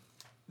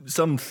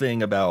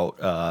something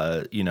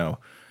about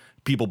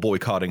people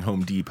boycotting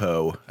Home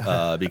Depot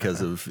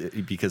because of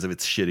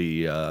its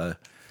shitty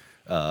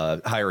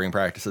hiring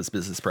practices,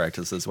 business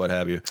practices, what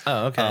have you.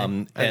 Oh, okay. I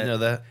didn't know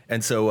that.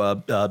 And so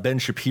Ben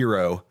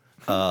Shapiro,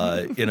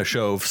 in a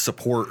show of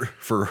support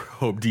for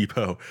Home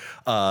Depot,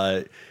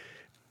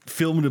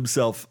 filmed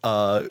himself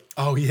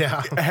Oh,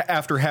 yeah.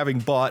 after having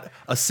bought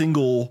a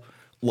single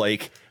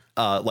like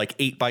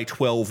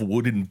 8x12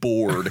 wooden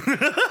board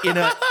in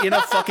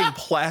a fucking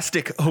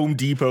plastic Home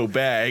Depot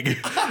bag,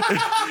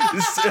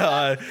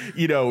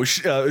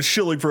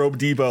 shilling for Home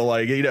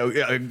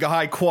Depot,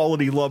 high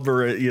quality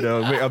lumber,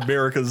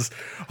 America's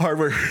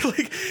hardware.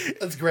 Like,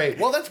 that's great.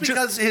 Well, that's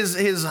because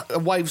his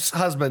wife's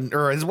husband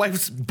or his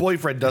wife's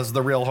boyfriend does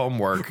the real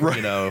homework.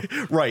 right,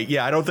 right?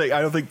 Yeah, I don't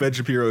think Ben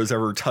Shapiro has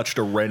ever touched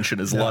a wrench in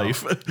his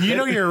life. You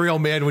know you're a real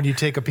man when you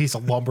take a piece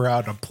of lumber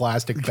out in a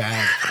plastic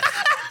bag.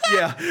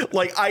 Yeah,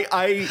 like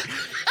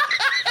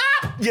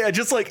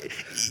just like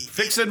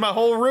Fixing my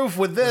whole roof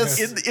with this.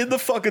 in the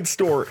fucking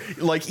store.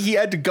 Like he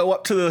had to go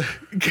up to the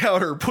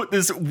counter, put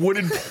this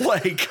wooden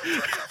plank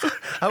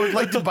I would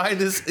like to buy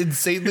this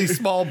insanely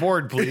small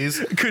board, please.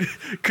 Could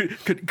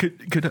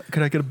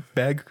I get a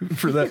bag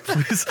for that,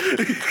 please?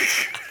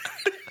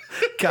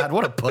 God,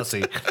 what a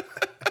pussy.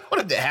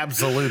 What an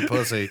absolute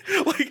pussy.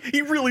 Like,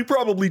 he really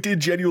probably did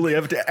genuinely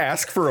have to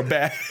ask for a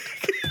bag.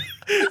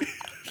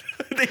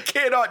 They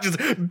cannot just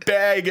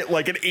bag it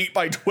like an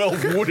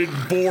 8x12 wooden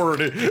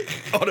board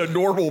on a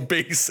normal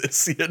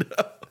basis, you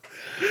know?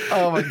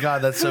 Oh my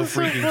God, that's so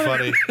freaking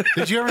funny.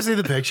 Did you ever see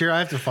the picture? I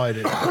have to find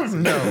it.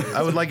 No,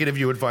 I would like it if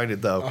you would find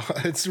it, though.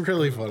 It's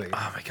really funny.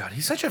 Oh my God,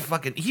 he's such a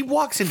fucking. He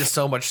walks into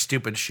so much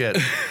stupid shit.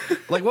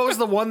 Like, what was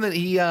the one that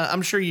he?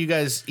 I'm sure you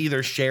guys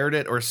either shared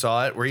it or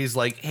saw it, where he's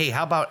like, "Hey,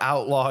 how about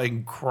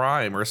outlawing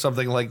crime or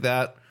something like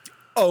that?"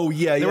 Oh,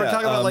 yeah, They were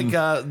talking about like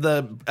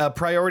the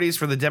priorities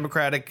for the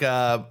Democratic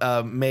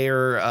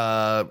mayor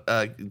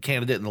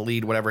candidate in the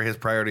lead, whatever his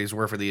priorities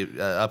were for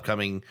the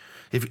upcoming,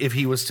 if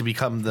he was to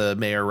become the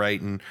mayor, right?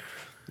 And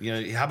you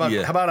know, how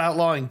about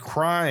outlawing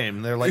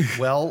crime? They're like,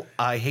 well,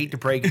 I hate to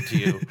break it to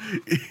you,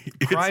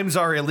 crimes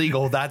are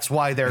illegal. That's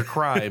why they're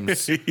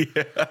crimes.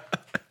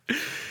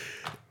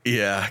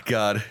 Yeah,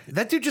 God.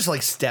 That dude just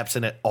like steps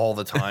in it all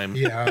the time.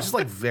 Yeah. It's just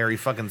like very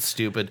fucking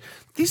stupid.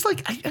 These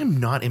like, I am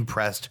not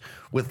impressed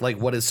with like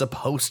what is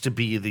supposed to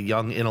be the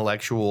young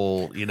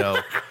intellectual, you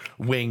know,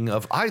 wing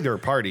of either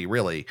party,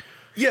 really.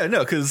 Yeah,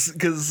 no,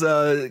 because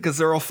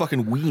they're all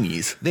fucking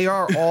weenies. They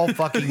are all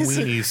fucking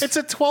weenies. It's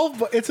a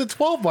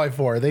 12 by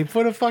 4. They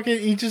put a fucking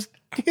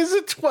he's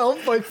a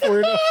 12 by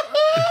 4 in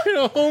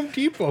a Home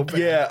Depot bag.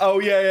 Yeah.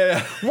 Oh,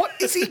 yeah. What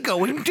is he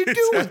going to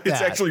do with that?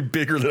 It's actually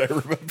bigger than I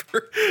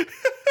remember.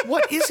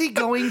 What is he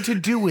going to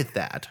do with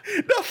that?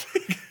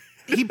 Nothing.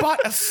 He bought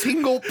a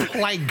single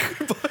plank.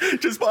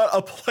 Just bought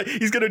a plank.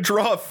 He's going to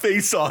draw a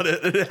face on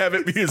it and have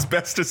it be his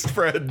bestest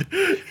friend.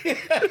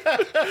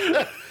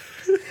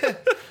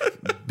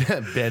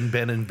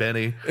 Ben, and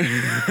Benny.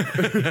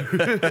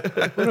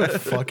 What a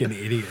fucking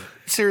idiot.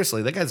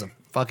 Seriously, that guy's a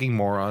fucking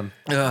moron.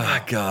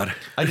 Oh, God.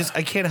 I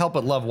can't help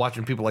but love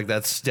watching people like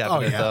that step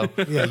Oh, in it, yeah. though.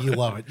 Yeah, you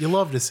love it. You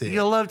love to see it.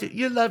 You love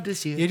to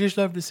see it. You just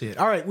love to see it.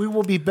 All right, we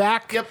will be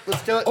back. Yep,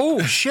 let's do it.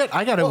 Oh, shit.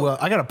 I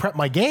gotta prep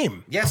my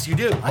game. Yes, you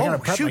do. I gotta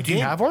prep my shoot, do you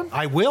game. have one?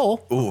 I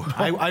will. Ooh.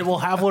 I will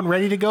have one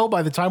ready to go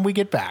by the time we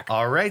get back.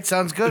 All right,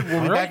 sounds good.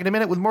 We'll be All right. back in a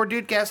minute with more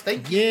Dudecast.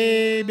 Thank you.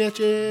 Yay,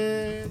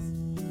 bitches.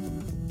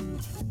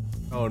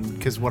 Oh,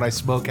 because when I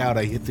smoke out,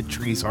 I hit the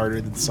trees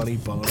harder than Sonny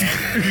Bono.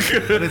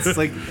 And it's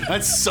like,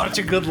 that's such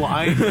a good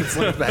line. It's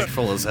like,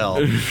 Backful as hell.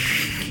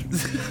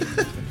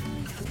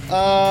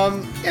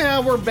 Yeah,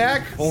 we're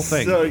back. Whole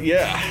thing. So,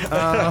 yeah.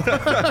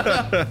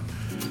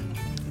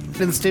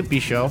 Finn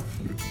Stimpy show.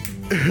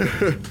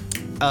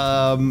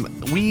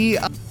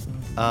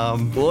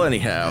 Well,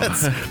 anyhow.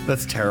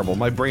 That's terrible.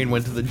 My brain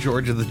went to the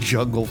George of the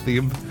Jungle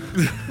theme.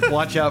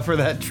 Watch out for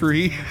that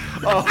tree.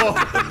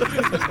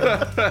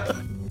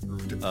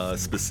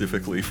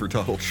 Specifically for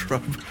Donald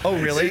Trump. Oh,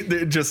 really?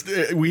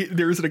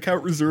 There's an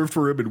account reserved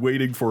for him and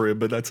waiting for him,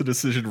 but that's a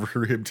decision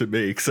for him to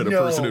make. Said a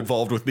person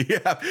involved with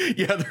the app.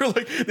 Yeah,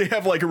 they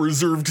have like a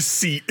reserved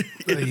seat.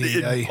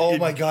 Oh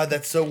my God,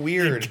 that's so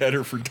weird.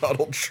 Getter for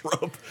Donald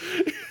Trump.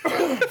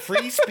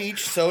 Free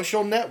speech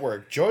social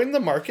network. Join the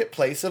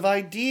marketplace of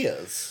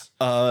ideas.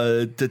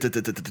 Oh,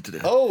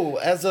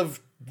 as of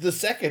the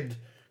second.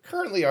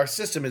 Currently, our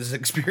system is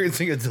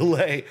experiencing a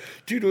delay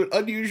due to an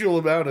unusual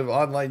amount of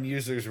online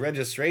users'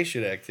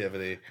 registration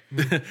activity.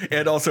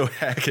 And also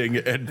hacking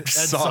and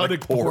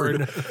sonic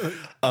porn.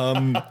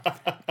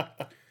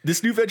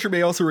 This new venture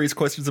may also raise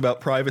questions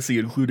about privacy,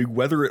 including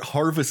whether it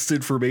harvests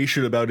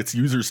information about its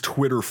users'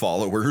 Twitter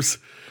followers.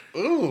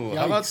 Ooh,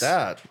 how about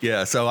that?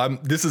 Yeah, so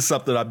this is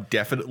something I'm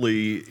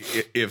definitely,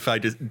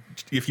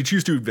 if you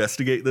choose to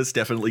investigate this,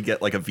 definitely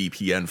get like a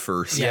VPN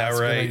first. Yeah,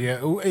 right.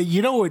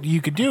 You know what you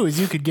could do is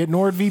you could get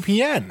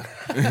NordVPN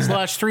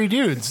 /3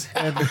 dudes.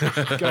 And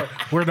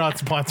we're not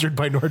sponsored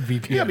by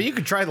NordVPN. Yeah, but you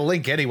could try the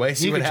link anyway.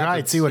 See You what can try it,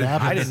 happens. see what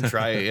happens. I didn't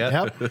try it yet.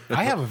 Yep,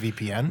 I have a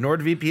VPN.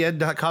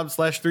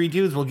 NordVPN.com/3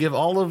 dudes will give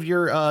all of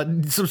your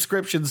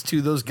subscriptions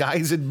to those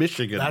guys in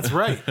Michigan. That's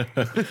right.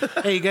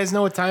 Hey, you guys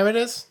know what time it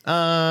is?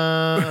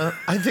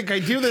 I think I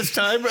do this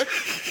time. You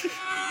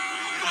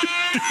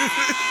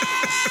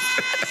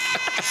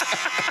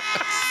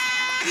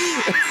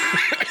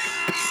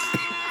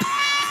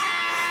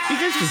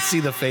guys should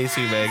see the face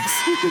he makes.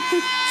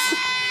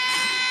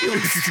 He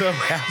looks so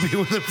happy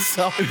with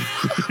himself.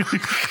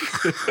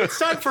 It's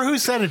time for Who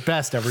Said It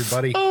Best,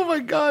 everybody. Oh my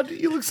God.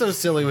 You look so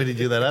silly when you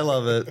do that. I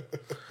love it.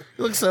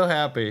 You look so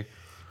happy.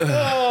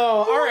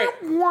 Oh, all right.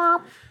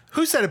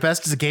 Who Said It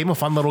Best is a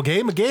fun little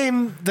game, a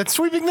game that's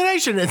sweeping the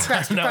nation. It's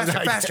faster.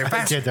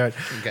 Okay.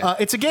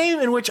 It's a game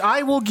in which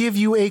I will give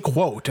you a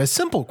quote, a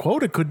simple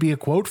quote. It could be a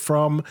quote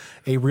from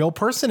a real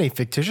person, a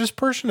fictitious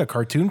person, a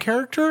cartoon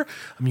character,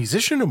 a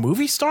musician, a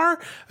movie star,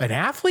 an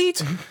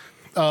athlete,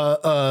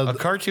 A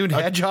cartoon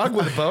hedgehog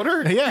with a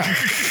boner? Yeah.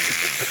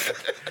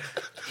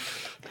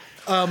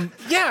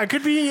 Yeah, it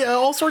could be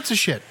all sorts of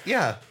shit.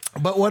 Yeah.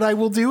 But what I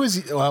will do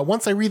is,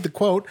 once I read the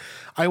quote,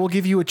 I will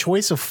give you a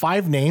choice of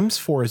 5 names.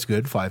 4 is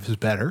good, 5 is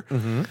better.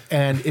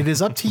 And it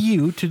is up to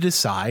you to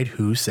decide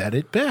who said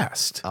it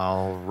best.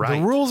 All right.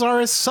 The rules are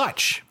as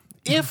such.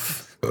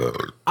 If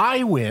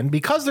I win,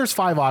 because there's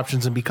 5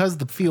 options and because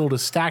the field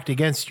is stacked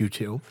against you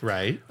two,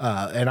 Right.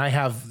 and I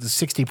have the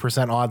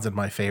 60% odds in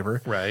my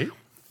favor, Right.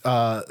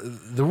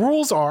 the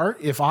rules are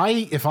if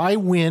I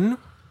win,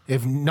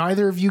 if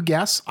neither of you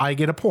guess, I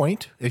get a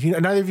point. If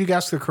neither of you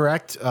guess the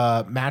correct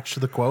match to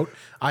the quote,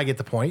 I get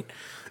the point.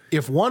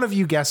 If one of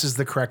you guesses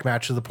the correct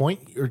match to the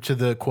point or to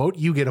the quote,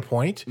 you get a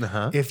point.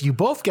 If you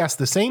both guess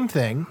the same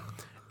thing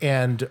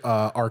and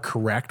are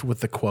correct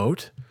with the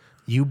quote,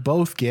 you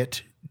both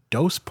get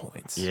dose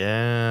points.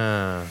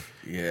 Yeah.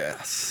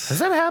 Yes. Has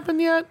that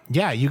happened yet?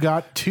 Yeah, you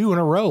got 2 in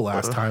a row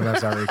last time,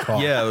 as I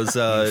recall. Yeah, it was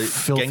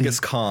filthy- Genghis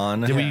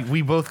Khan. Did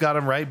we both got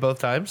them right both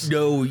times?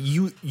 No,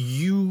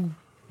 you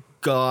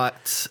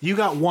got. You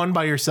got 1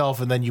 by yourself,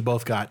 and then you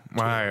both got.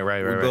 Right.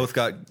 We both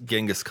got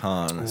Genghis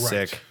Khan.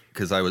 Sick.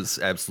 Because I was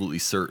absolutely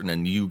certain,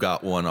 and you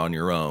got one on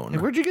your own. Hey,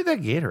 where'd you get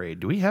that Gatorade?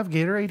 Do we have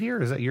Gatorade here?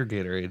 Or is that your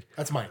Gatorade?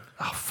 That's mine.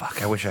 Oh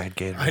fuck! I wish I had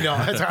Gatorade. I know.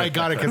 I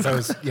got it because I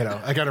was,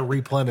 I got to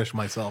replenish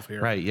myself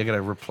here. Right, you got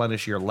to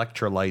replenish your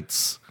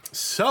electrolytes.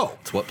 So,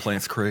 It's what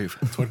plants crave.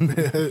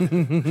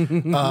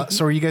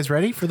 so are you guys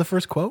ready for the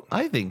first quote?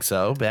 I think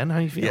so. Ben, how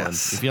you feeling?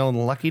 Yes. You feeling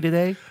lucky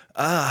today?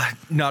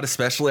 Not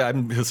especially.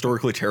 I'm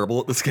historically terrible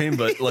at this game,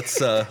 but let's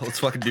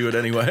fucking do it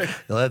anyway.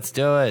 Let's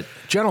do it.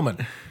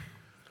 Gentlemen,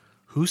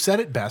 who said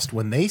it best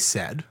when they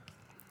said,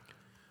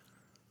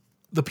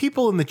 "The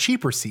people in the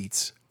cheaper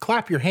seats,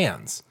 clap your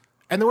hands,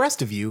 and the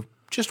rest of you,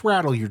 just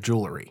rattle your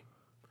jewelry"?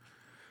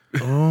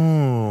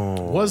 Oh.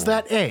 Was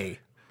that A,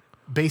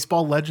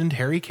 baseball legend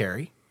Harry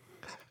Carey?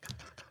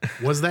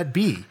 Was that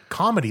B,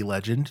 comedy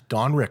legend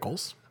Don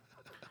Rickles?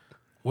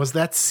 Was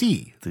that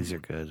C, These are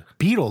good.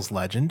 Beatles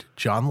legend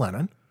John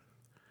Lennon?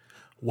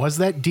 Was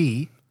that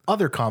D,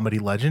 other comedy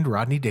legend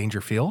Rodney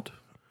Dangerfield?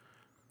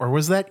 Or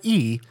was that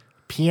E,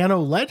 piano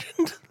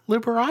legend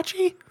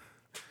Liberace?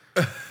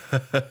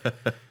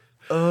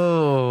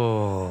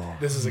 Oh,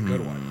 This is a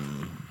good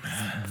one.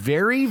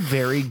 very,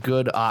 very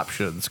good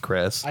options,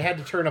 Chris. I had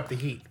to turn up the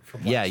heat.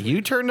 Yeah,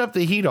 you turned up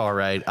the heat all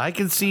right. I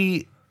can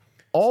see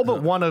all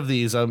but one of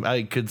these.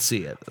 I could see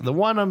it.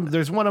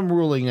 There's one I'm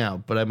ruling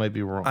out, but I might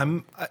be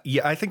wrong.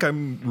 I think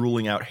I'm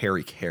ruling out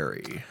Harry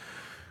Carey.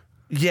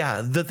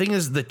 Yeah, the thing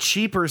is, the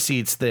cheaper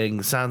seats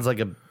thing sounds like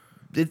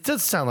it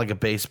does sound like a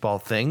baseball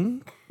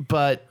thing,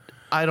 but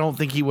I don't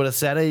think he would have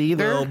said it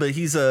either. Well, but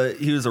he was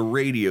a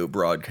radio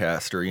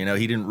broadcaster. He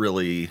didn't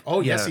really.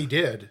 Oh, yes, Yeah. he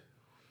did.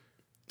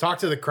 Talk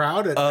to the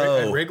crowd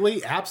at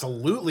Wrigley?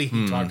 Absolutely,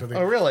 he talked to the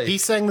Oh, really? He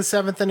sang the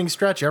 7th inning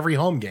stretch every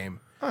home game.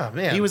 Oh,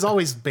 man. He was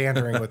always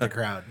bantering with the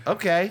crowd.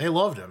 Okay. They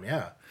loved him,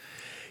 yeah.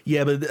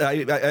 Yeah, but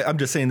I'm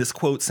just saying this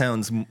quote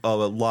sounds a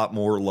lot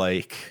more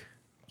like,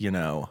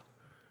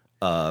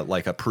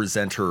 like a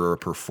presenter or a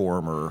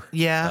performer.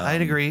 Yeah,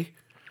 I'd agree.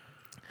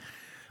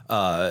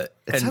 It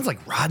sounds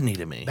like Rodney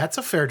to me. That's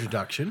a fair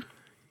deduction.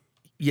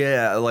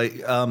 Yeah, like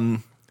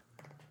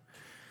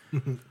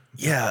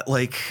yeah,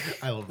 like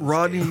I love this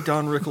Rodney,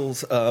 Don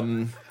Rickles,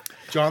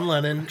 John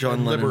Lennon, John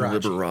and Lennon,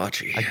 Liberace.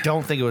 Liberace. I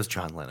don't think it was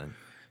John Lennon.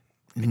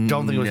 I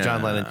don't think it was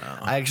John Lennon.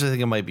 I actually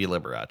think it might be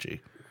Liberace.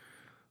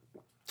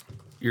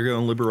 You're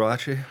going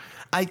Liberace?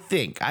 I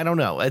think. I don't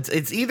know.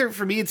 It's either,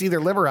 for me, it's either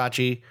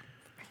Liberace.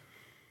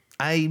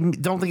 I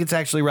don't think it's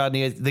actually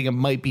Rodney. I think it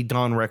might be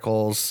Don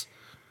Rickles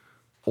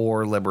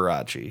or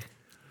Liberace.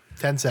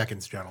 10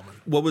 seconds, gentlemen.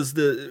 What was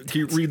can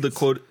you read the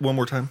quote one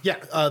more time? Yeah,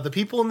 the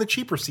people in the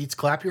cheaper seats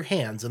clap your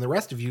hands, and the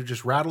rest of you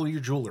just rattle your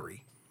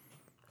jewelry.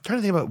 I'm trying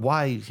to think about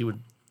why he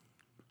would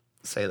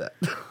say that.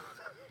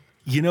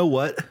 You know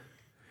what?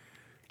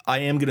 I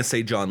am going to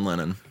say John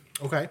Lennon.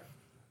 Okay.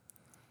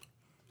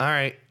 All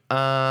right.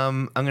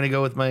 I'm going to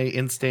go with my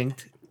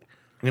instinct.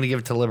 I'm going to give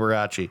it to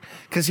Liberace.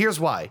 Because here's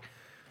why.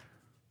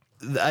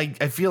 I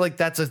feel like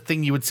that's a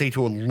thing you would say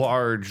to a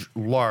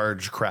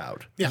large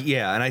crowd.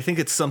 Yeah, and I think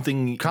it's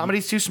something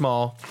Comedy's too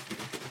small.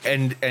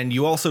 and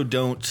you also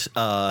don't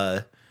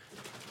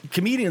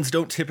comedians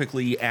don't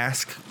typically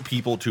ask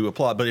people to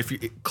applaud, but if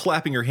you're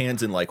clapping your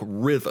hands in like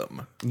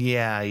rhythm.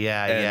 Yeah.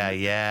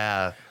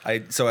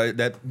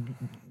 That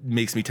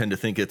makes me tend to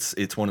think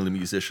it's one of the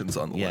musicians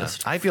on the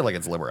list. I feel like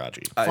it's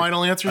Liberace.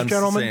 Final answers, I'm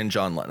gentlemen? saying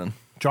John Lennon.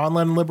 John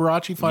Lennon,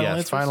 Liberace, final Yes,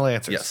 answers? final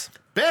answers. Yes.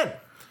 Ben,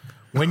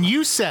 when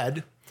you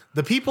said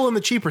the people in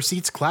the cheaper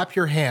seats clap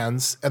your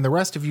hands and the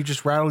rest of you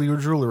just rattle your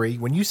jewelry,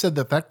 when you said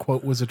that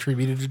quote was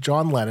attributed to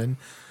John Lennon,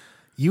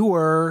 you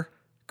were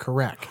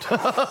correct.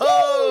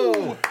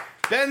 Oh!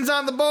 Ben's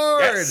on the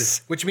board.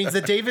 Which means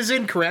that Dave is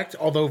incorrect,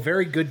 although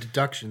very good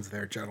deductions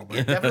there,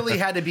 gentlemen. Definitely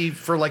had to be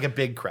for like a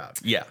big crowd.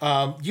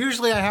 Yeah.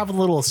 Usually I have a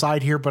little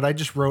aside here, but I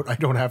just wrote, I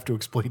don't have to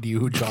explain to you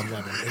who John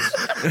Lennon is.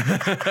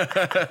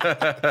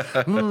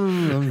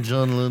 I'm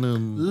John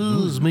Lennon.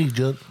 Who's me,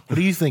 John? What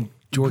do you think,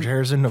 George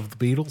Harrison of the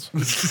Beatles.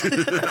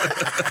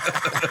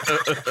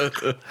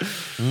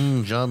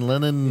 John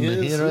Lennon,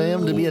 here I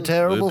am to be a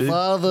terrible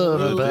father.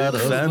 And a bad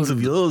husband.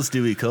 of yours,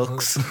 Dewey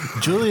Cox.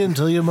 Julian,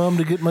 tell your mom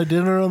to get my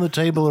dinner on the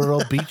table or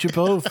I'll beat you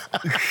both.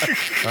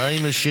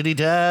 I'm a shitty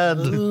dad,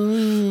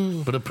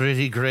 but a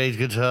pretty great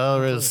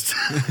guitarist.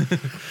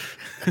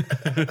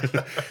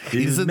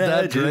 Isn't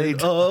that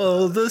great?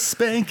 All the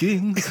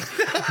spankings.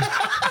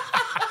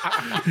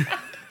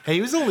 Hey,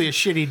 he was only a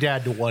shitty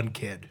dad to one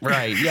kid.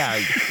 Right,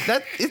 yeah.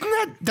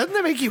 Doesn't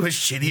that make you a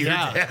shittier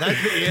dad?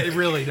 It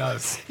really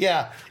does.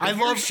 Yeah. I If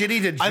you're love-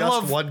 shitty to I just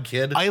love- one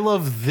kid. I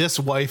love this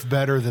wife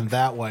better than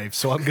that wife,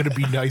 so I'm going to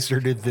be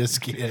nicer to this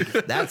kid.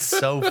 That's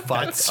so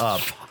fucked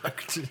up.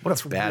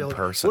 What a bad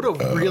person.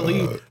 What a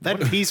really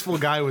that peaceful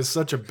guy was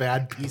such a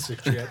bad piece of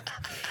shit.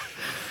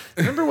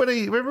 Remember when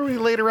he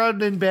laid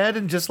around in bed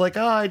and just like,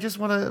 I'm here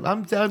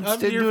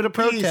doing a for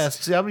protest.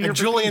 peace. I'm here And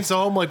for Julian's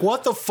home like,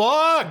 what the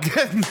fuck?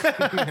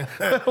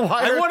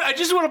 Why, I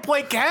just want to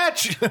play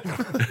catch.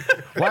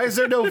 why is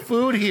there no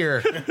food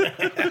here?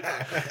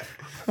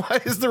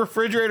 Why is the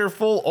refrigerator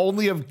full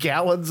only of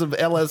gallons of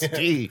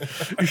LSD?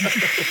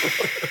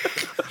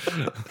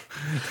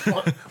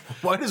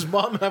 Why does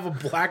mom have a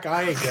black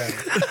eye again?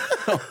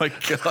 Oh my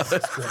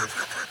god.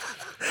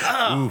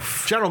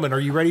 Gentlemen, are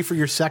you ready for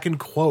your second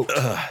quote?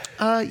 Yeah.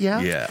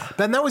 Yeah.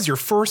 Ben, that was your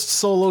first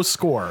solo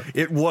score.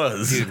 It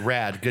was. Dude,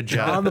 rad. Good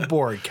On job. the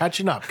board,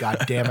 catching up,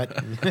 god damn it.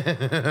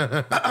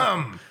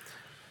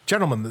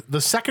 Gentlemen,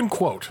 the second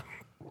quote.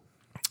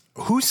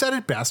 Who said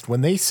it best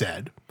when they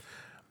said,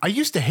 I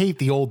used to hate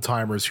the old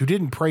timers who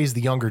didn't praise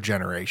the younger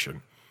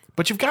generation,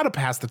 but you've got to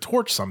pass the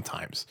torch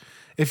sometimes.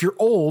 If you're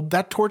old,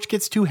 that torch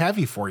gets too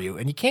heavy for you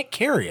and you can't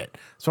carry it,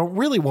 so it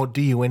really won't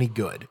do you any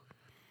good.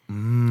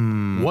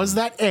 Was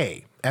that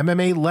A,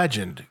 MMA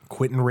legend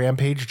Quentin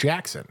Rampage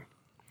Jackson?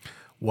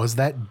 Was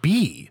that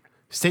B,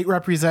 state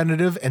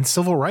representative and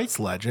civil rights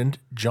legend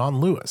John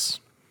Lewis?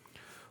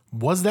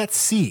 Was that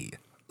C,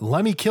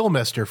 Lemmy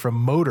Kilmister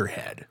from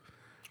Motorhead?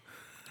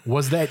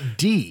 Was that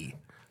D,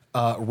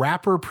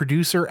 rapper,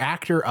 producer,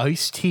 actor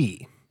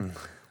Ice-T?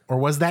 Or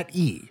was that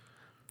E,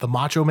 the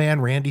Macho Man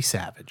Randy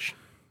Savage?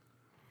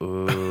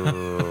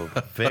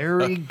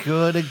 Very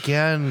good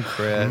again,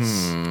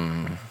 Chris.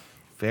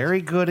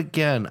 Very good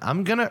again.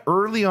 I'm gonna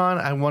early on.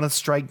 I want to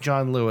strike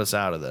John Lewis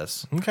out of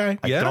this. Okay.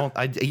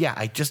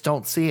 I just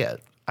don't see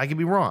it. I could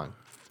be wrong.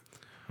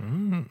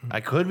 I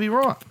could be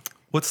wrong.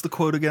 What's the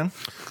quote again?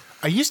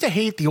 I used to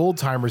hate the old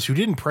timers who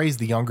didn't praise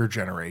the younger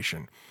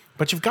generation,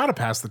 but you've got to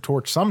pass the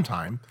torch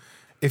sometime.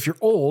 If you're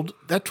old,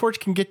 that torch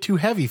can get too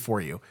heavy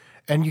for you,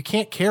 and you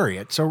can't carry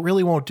it, so it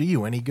really won't do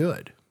you any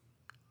good.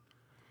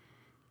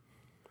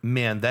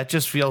 Man, that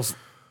feels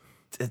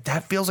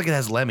like it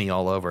has Lemmy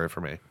all over it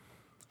for me.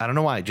 I don't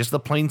know why. Just the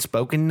plain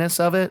spokenness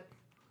of it.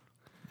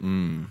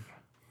 And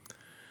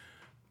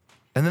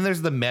then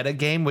there's the meta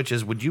game, which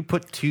is, would you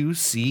put two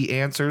C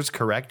answers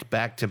correct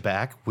back to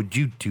back? Would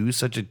you do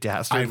such a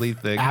dastardly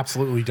thing?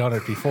 Absolutely done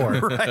it before.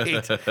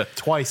 Right.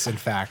 Twice, in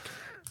fact.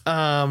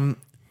 I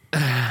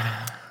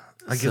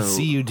can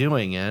see you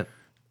doing it.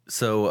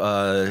 So,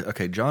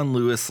 okay, John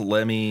Lewis,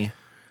 Lemmy,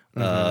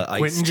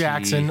 Quentin Ice-T.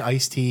 Jackson,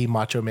 Ice-T,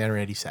 Macho Man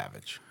Randy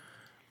Savage.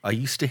 I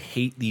used to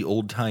hate the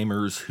old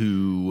timers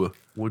who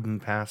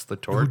Wouldn't pass the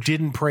Who torch.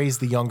 didn't praise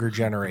the younger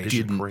generation.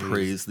 didn't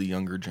praise the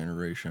younger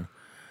generation.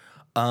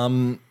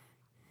 I'm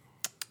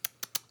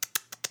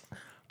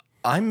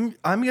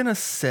gonna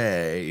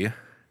say,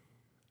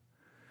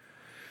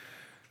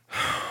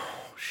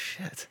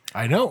 shit.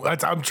 I know.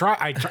 I'm trying.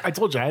 I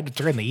told you I had to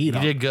turn the heat You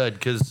on. did good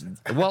because,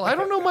 well, I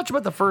don't know much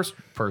about the first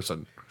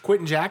person.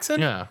 Quentin Jackson?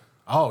 Yeah.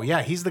 Oh,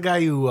 yeah. He's the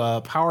guy who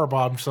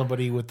powerbombed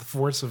somebody with the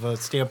force of a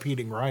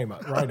stampeding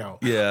rhino.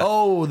 Yeah.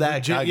 Oh,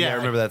 that guy. yeah. Yeah, I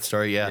remember that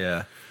story.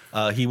 Yeah.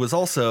 Yeah. He was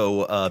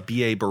also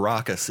B.A.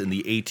 Baracus in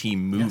the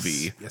A-Team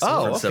movie Yes,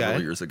 Oh, from okay.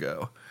 several years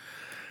ago.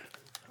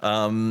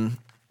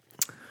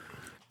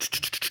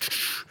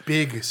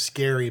 Big,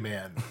 scary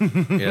man.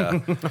 Yeah.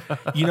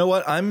 You know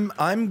what? I'm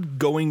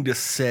going to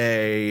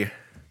say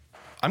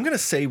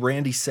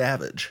Randy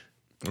Savage.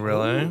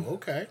 Really? Ooh,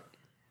 okay.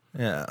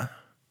 Yeah.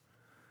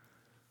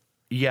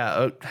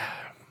 Yeah.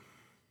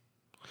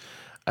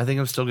 I think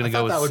I'm still gonna I go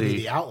thought with that would C.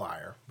 be the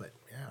outlier, but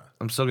yeah.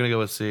 I'm still gonna go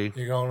with C.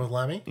 You're going with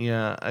Lemmy?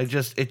 Yeah. It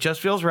just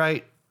feels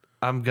right.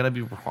 I'm gonna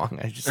be wrong.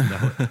 I just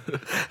know it.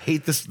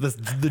 Hate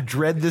the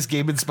dread this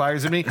game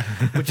inspires in me,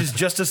 which is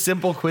just a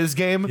simple quiz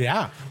game.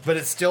 Yeah. But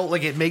it's still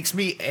like it makes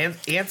me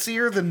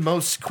antsier than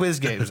most quiz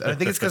games. And I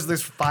think it's because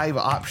there's 5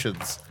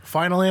 options.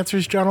 Final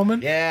answers,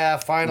 gentlemen? Yeah,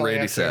 final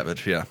Randy answer.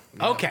 Savage, yeah.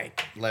 Okay.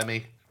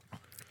 Lemmy.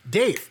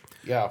 Dave.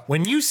 Yeah.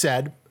 When you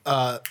said,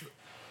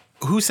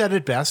 who said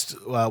it best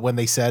when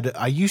they said,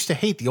 I used to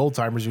hate the old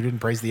timers who didn't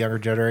praise the younger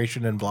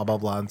generation and blah, blah,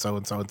 blah, and so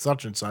and so and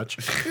such and such.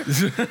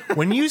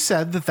 When you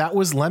said that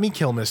was Lemmy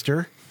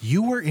Kilmister,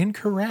 you were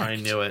incorrect. I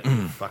knew it.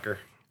 Fucker.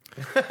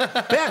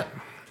 Ben.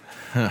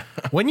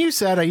 When you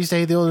said, I used to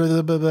hate the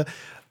older,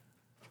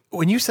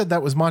 when you said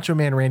that was Macho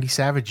Man Randy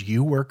Savage,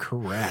 you were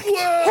correct.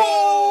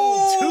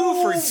 Whoa!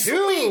 2 for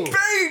 2.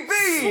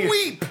 Baby!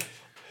 Sweep!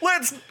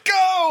 Let's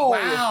go!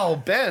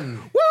 Wow, Ben.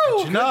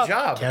 Woo! Good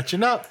job.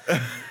 Catching up.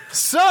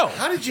 So,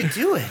 How did you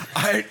do it?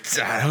 I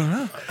don't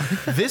know.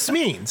 this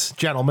means,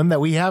 gentlemen, that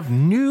we have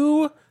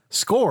new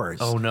scores.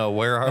 Oh no,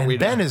 where are and we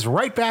Ben now? is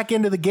right back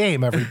into the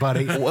game,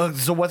 everybody. Well,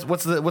 so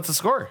what's the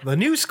score? The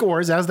new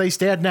scores, as they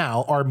stand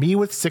now, are me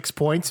with 6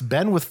 points,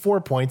 Ben with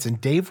 4 points,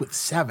 and Dave with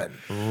 7.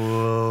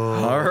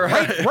 All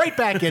right. Right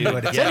back into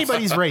it. It's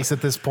anybody's race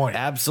at this point.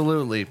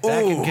 Absolutely.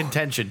 Back in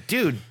contention.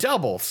 Dude,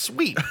 double.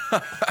 Sweet.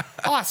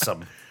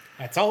 Awesome.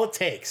 That's all it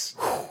takes.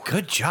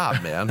 Good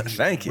job, man.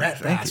 Thank you. Rat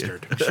Thank you.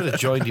 bastard. I should have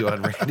joined you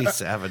on Randy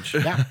Savage.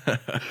 Yeah.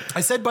 I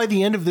said by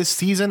the end of this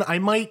season, I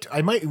might,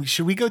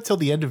 should we go till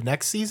the end of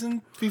next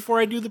season before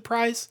I do the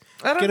prize?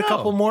 I don't Get a know.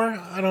 couple more?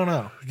 I don't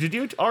know. Did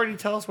you already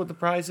tell us what the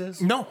prize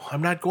is? No,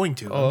 I'm not going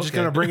to. I'm just okay.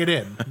 going to bring it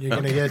in. You're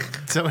going to get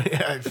somebody.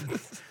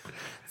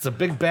 It's a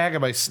big bag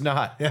of my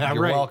snot. Yeah,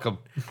 You're right. welcome.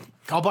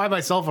 I'll buy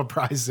myself a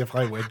prize if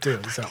I win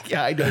too. So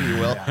Yeah, I know you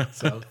will. yeah,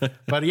 so,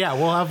 but yeah,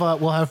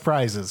 we'll have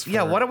prizes.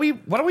 Yeah, for-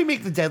 why don't we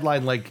make the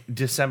deadline like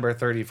December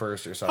 31st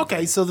or something?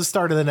 Okay, so the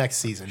start of the next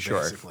season,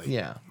 basically.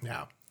 Yeah.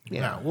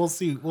 Yeah. We'll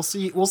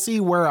see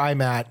where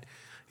I'm at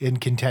in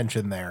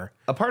contention there.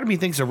 A part of me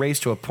thinks a race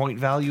to a point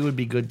value would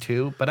be good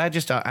too, but I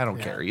don't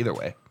care either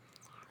way.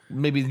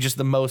 Maybe just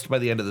the most by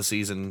the end of the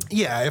season.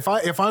 Yeah,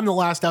 if I'm the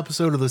last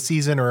episode of the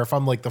season, or if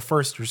I'm like the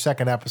first or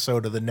second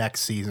episode of the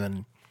next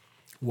season,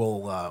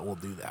 we'll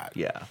do that.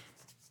 Yeah.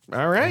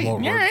 All right.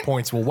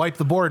 Points. We'll wipe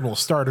the board and we'll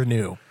start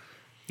anew.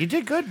 You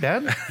did good,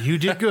 Ben. You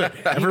did good.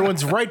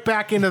 Everyone's right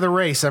back into the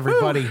race,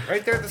 everybody.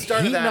 Right there at the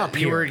start Heating of that, up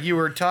you here.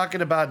 were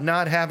talking about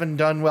not having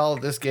done well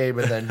at this game,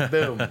 and then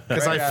boom.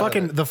 Because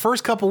the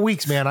first couple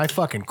weeks, man, I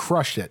fucking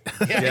crushed it.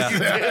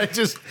 I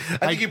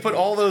think you put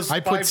all those.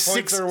 I put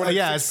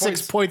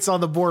 6 points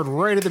on the board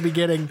right at the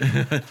beginning,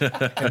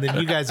 and then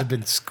you guys have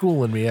been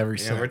schooling me ever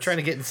since. We're trying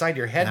to get inside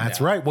your head. That's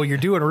now. right. Well, you're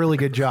doing a really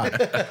good job.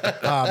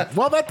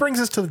 Well, that brings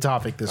us to the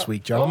topic this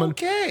week, gentlemen.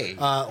 Okay.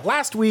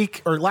 Last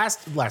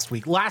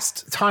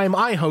time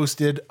I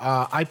hosted,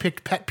 I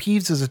picked pet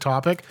peeves as a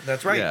topic.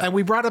 That's right. Yeah. And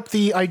we brought up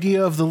the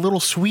idea of the little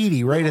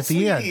sweetie right at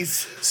the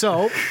sweeties. end.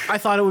 So I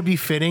thought it would be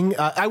fitting.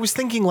 I was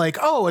thinking like,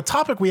 a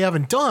topic we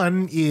haven't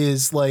done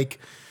is like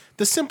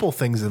the simple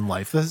things in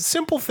life, the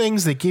simple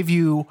things that give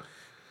you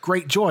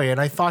great joy. And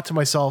I thought to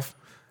myself,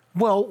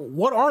 well,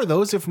 what are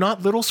those if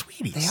not little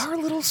sweeties? They are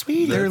little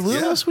sweeties. They're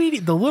little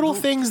sweeties. The little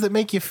things that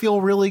make you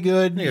feel really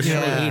good.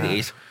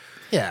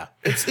 Yeah.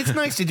 It's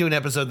nice to do an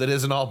episode that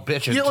isn't all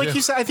bitching. Yeah, like too.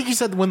 you said, I think you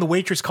said when the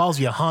waitress calls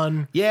you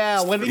hun.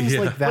 Yeah, when things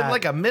like that. When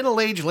like a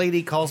middle-aged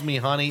lady calls me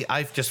honey,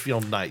 I just feel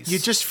nice. You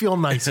just feel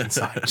nice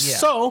inside. Yeah.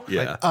 So,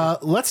 Yeah.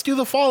 let's do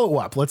the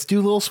follow-up. Let's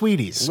do little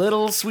sweeties.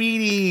 Little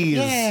sweeties.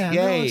 Yeah,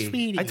 Yay. little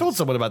sweeties. I told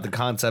someone about the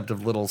concept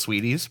of little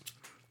sweeties.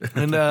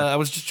 And I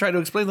was just trying to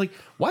explain, like,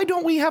 why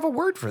don't we have a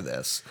word for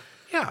this?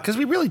 Yeah. Because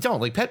we really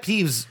don't. Like, pet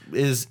peeves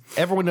is,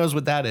 everyone knows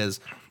what that is.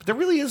 But there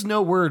really is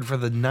no word for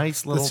the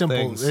nice The little simple.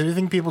 things. I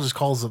think people just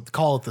call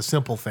it the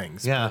simple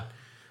things. Yeah.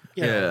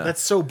 You know, Yeah.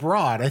 that's so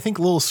broad. I think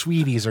little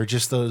sweeties are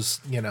just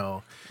those,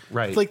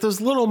 Right. like those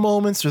little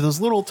moments or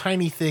those little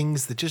tiny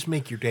things that just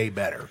make your day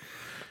better.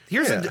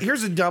 Here's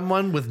a dumb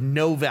one with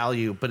no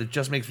value, but it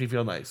just makes me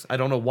feel nice. I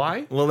don't know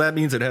why. Well, that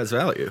means it has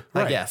value.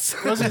 I guess.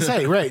 I was gonna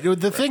say, right.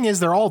 The thing is,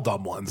 they're all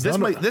dumb ones.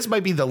 This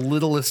might be the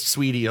littlest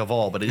sweetie of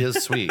all, but it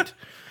is sweet.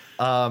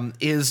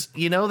 Is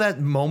that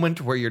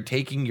moment where you're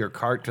taking your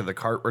cart to the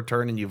cart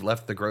return and you've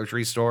left the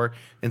grocery store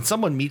and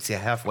someone meets you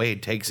halfway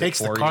and takes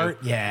takes it for the cart.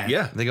 you? Yeah.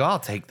 Yeah. They go, I'll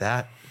take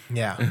that.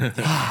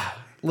 Yeah.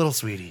 Little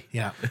sweetie.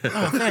 Yeah.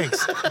 Oh,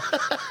 thanks.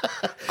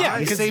 Yeah,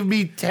 you saved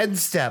me 10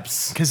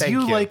 steps. Because Thank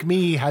you, like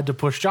me, had to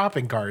push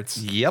shopping carts.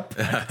 Yep.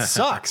 It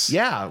sucks.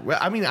 Yeah. Well,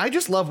 I mean, I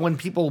just love when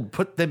people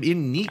put them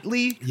in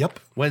neatly. Yep.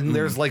 When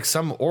there's like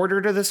some order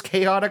to this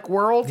chaotic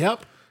world.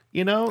 Yep.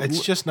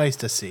 It's just nice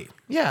to see.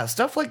 Yeah,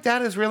 stuff like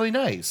that is really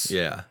nice.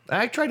 Yeah.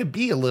 I try to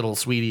be a little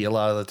sweetie a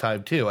lot of the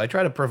time too. I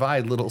try to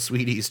provide little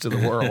sweeties to the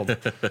world.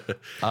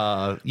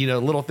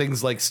 Little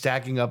things like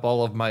stacking up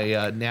all of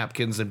my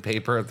napkins and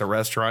paper at the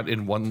restaurant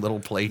in one little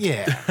plate.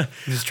 Yeah.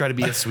 Just try to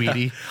be a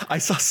sweetie. I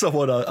saw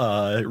someone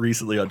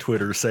recently on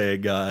Twitter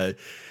saying to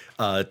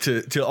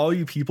all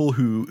you people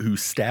who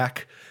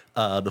stack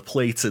the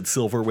plates and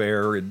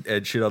silverware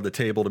and shit on the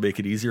table to make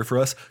it easier for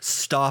us,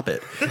 stop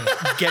it.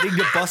 Getting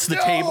to bust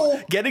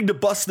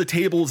the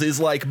tables is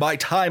like my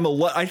time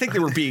alone. I think they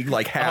were being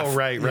like half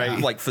right.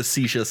 like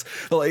facetious.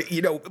 Like,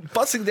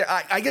 busting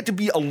I get to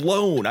be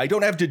alone. I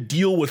don't have to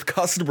deal with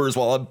customers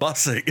while I'm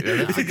bussing.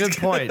 That's a good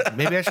point.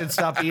 Maybe I should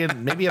stop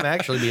being. Maybe I'm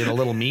actually being a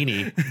little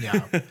meanie.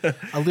 Yeah.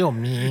 A little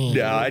mean.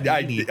 Yeah, I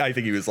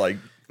think he was like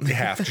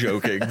half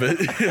joking, but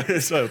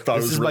so I thought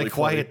it was This is really my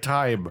quiet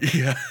time.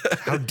 Yeah.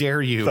 How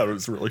dare you? I thought it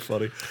was really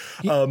funny.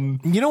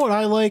 You know what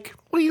I like?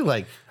 What do you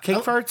like? Cake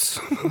farts?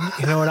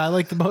 You know what I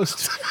like the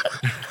most?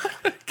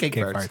 Cake Cake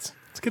farts. farts.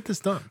 Let's get this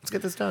done. Let's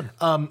get this done.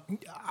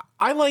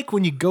 I like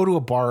when you go to a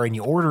bar and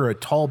you order a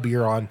tall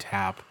beer on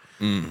tap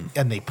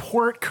and they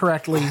pour it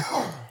correctly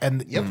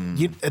and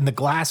and the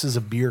glass is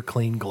a beer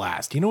clean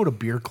glass. Do you know what a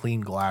beer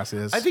clean glass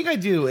is? I think I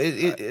do.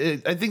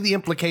 I think the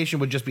implication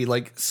would just be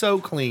like so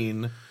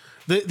clean.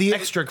 The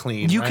extra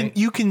clean.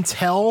 You can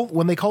tell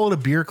when they call it a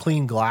beer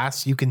clean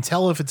glass. You can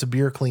tell if it's a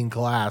beer clean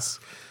glass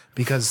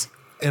because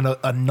in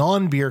a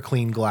non-beer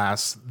clean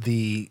glass,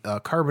 the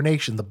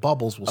carbonation, the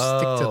bubbles will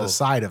stick to the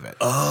side of it.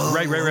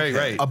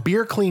 Right. A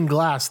beer clean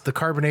glass, the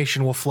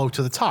carbonation will flow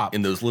to the top.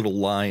 In those little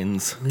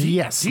lines.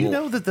 Yes. Do you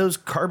know that those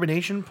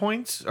carbonation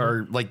points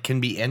are like can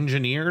be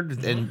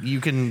engineered and you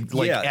can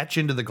like etch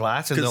into the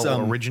glass and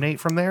they'll originate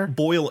from there?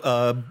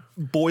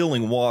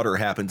 Boiling water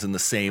happens in the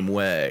same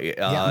way.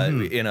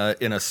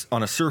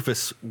 On a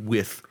surface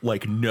with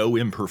like no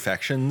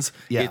imperfections,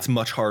 it's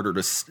much harder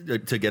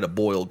to get a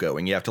boil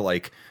going. You have to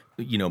like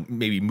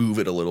maybe move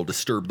it a little,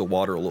 disturb the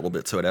water a little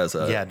bit so it has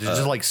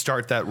just like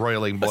start that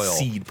roiling boil. A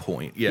seed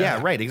point.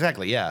 Yeah, right,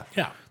 exactly. Yeah.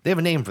 They have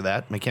a name for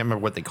that. I can't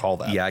remember what they call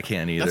that. Yeah, I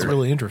can't either. That's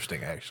really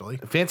interesting, actually.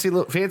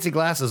 Fancy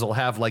glasses will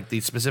have like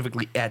these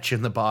specifically etch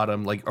in the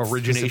bottom, like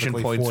origination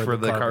points for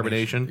the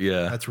carbonation.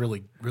 Yeah, that's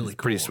really cool,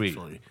 pretty sweet.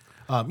 Actually.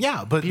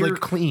 But beer like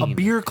clean. A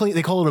beer clean,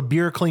 they call it a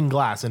beer clean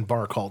glass in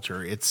bar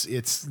culture. It's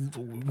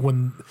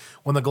when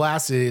the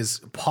glass is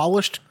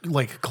polished,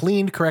 like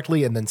cleaned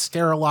correctly, and then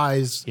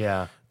sterilized.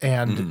 Yeah.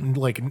 And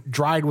like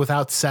dried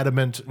without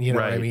sediment, you know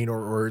what I Right. mean,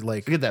 or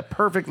like You get that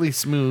perfectly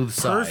smooth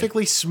side.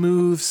 perfectly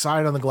smooth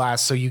side on the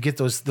glass, so you get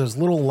those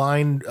little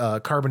line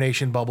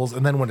carbonation bubbles,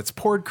 and then when it's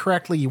poured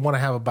correctly, you want to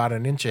have about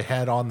an inch of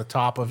head on the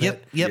top of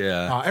it. Yep.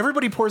 Yeah.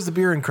 Everybody pours the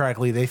beer in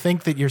correctly. They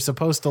think that you're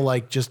supposed to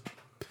like just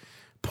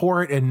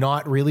pour it and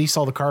not release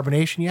all the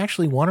carbonation. You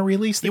actually want to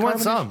release the You want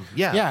carbonation. some,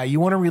 yeah. Yeah,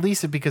 you want to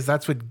release it because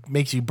that's what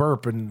makes you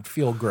burp and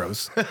feel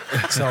gross.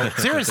 So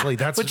seriously,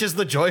 that's Which is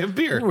the joy of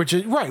beer. which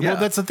is right. Yeah.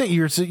 Well, that's the thing.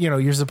 You're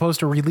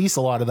supposed to release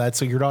a lot of that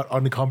so you're not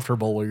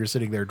uncomfortable while you're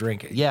sitting there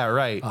drinking. Yeah,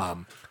 right.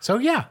 So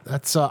yeah,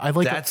 that's I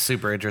like That's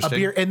super a interesting.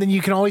 beer, and then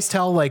you can always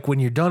tell like when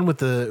you're done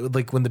with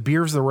when the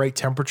beer's the right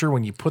temperature.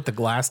 When you put the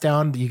glass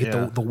down, you get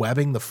Yeah. the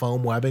webbing, the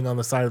foam webbing on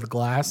the side of the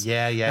glass.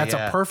 Yeah, That's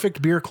yeah. a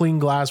perfect beer clean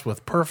glass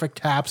with perfect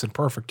taps and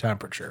perfect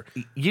temperature.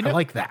 You know, I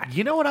like that.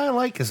 You know what I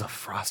like is a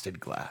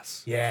frosted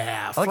glass.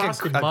 Yeah, I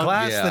like a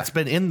glass Yeah. that's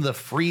been in the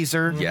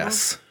freezer.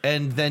 Yes.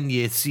 And then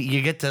you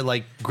get to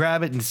like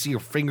grab it and see your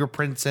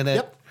fingerprints in it.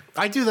 Yep,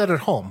 I do that at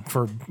home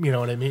for you know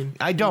what I mean.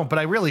 I don't, but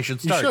I really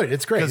should start. should.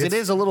 It's great. Because it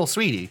It's- is a little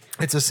sweetie.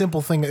 It's a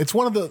simple thing. It's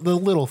one of the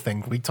little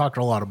things. We talked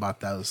a lot about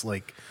those,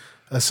 like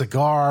a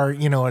cigar,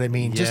 you know what I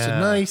mean? Just a Yeah.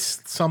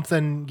 nice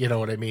something, you know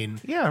what I mean?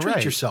 Yeah, Treat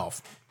right.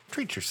 yourself.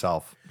 Treat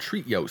yourself.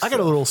 Treat yourself. I got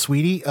a little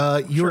sweetie.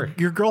 Sure.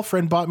 Your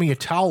girlfriend bought me a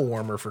towel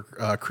warmer for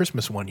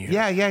Christmas one year.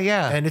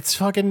 Yeah. And it's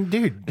fucking,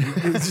 dude,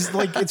 it's just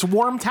like, it's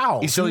warm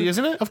towels. You still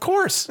using it? Of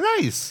course.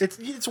 Nice.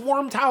 It's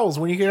warm towels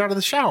when you get out of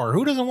the shower.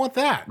 Who doesn't want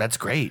that? That's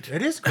great.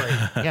 It is great.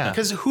 Yeah.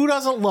 Because who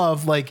doesn't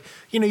love, like,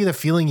 the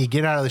feeling you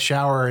get out of the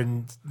shower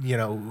and,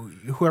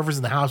 whoever's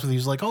in the house with you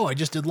is like, oh, I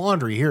just did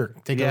laundry. Here,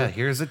 take Yeah, a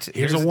here's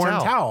a warm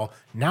towel.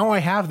 Now I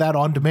have that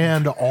on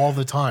demand all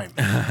the time.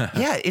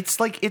 Yeah,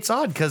 it's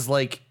odd because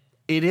like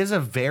it is a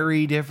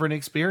very different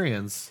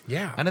experience.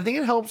 Yeah. And I think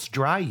it helps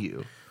dry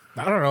you.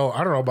 I don't know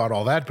about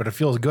all that, but it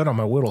feels good on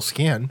my whittle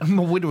skin. I'm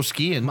a widow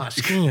skiing. My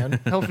skin.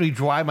 Helps me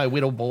dry my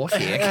widow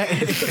bullshit.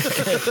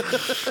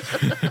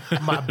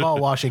 My ball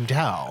washing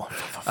towel.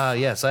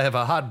 Yes, I have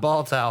a hot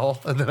ball towel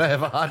and then I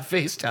have a hot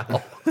face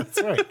towel.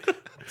 That's right.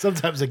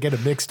 Sometimes I get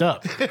it mixed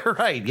up.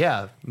 Right,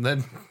 yeah. And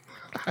then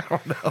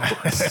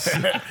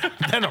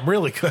Then I'm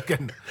really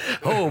cooking.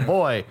 oh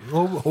boy.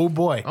 Oh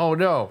boy. Oh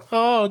no.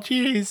 Oh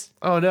jeez.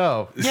 Oh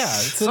no. Yeah,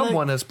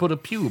 Someone has put a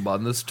pube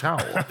on this towel.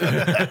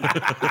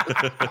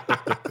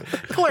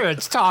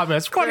 Clarence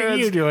Thomas, what are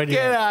you doing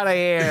Get here? out of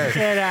here.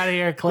 Get out of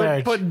here,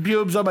 Clarence. Putting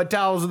pubes on my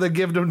towels and then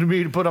giving them to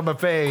me to put on my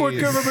face. Quit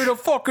giving me the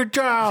fucking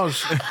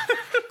towels.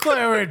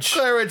 Clarence.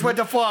 Clarence, what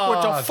the fuck?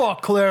 What the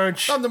fuck,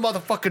 Clarence? I'm the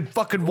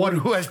fucking one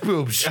who has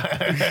boobs.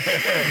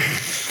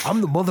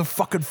 I'm the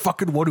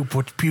motherfucking one who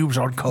puts pubes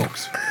on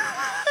cokes.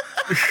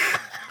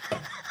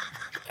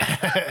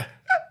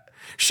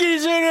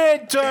 She's an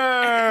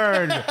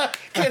intern.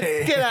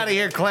 Get out of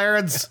here,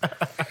 Clarence.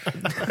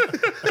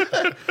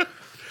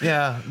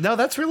 Yeah, no,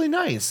 that's really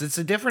nice. It's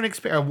a different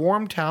experience. A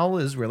warm towel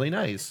is really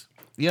nice.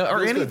 Yeah,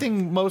 or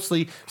anything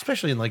mostly,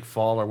 especially in like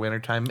fall or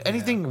wintertime,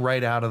 anything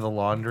right out of the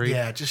laundry.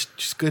 Yeah,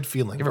 just good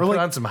feeling. You ever put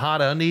on some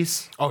hot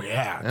undies? Oh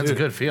yeah, That's a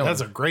good feeling.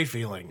 That's a great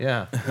feeling.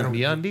 Yeah.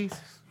 Me undies?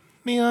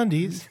 Me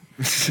undies.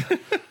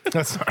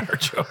 That's not our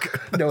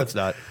joke. No, it's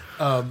not.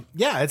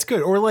 Yeah, it's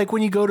good. Or like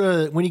when you go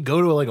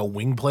to like a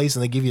wing place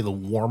and they give you the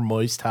warm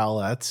moist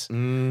towelettes.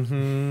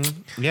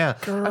 Yeah.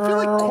 I feel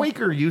like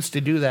Quaker used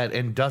to do that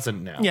and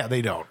doesn't now. Yeah,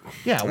 they don't.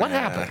 Yeah, what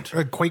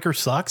happened? Quaker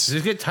sucks. Did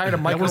you get tired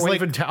of That was microwaving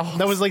like towels?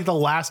 that was like the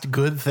last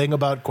good thing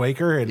about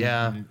Quaker, and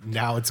Yeah.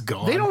 now it's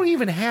gone. They don't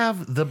even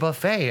have the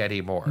buffet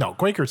anymore. No,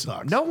 Quaker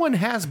sucks. No one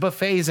has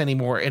buffets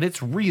anymore, and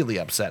it's really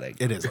upsetting.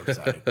 It is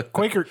upsetting.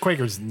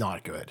 Quaker's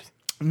not good.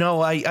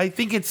 No, I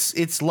think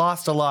it's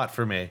lost a lot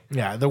for me.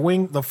 Yeah,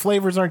 the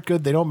flavors aren't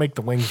good. They don't make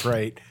the wings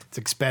right. It's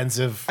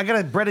expensive. I got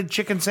a breaded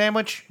chicken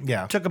sandwich.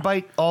 Yeah. Took a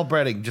bite, all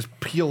breading, just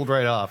peeled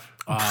right off.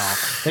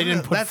 They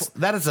didn't put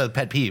that is a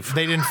pet peeve.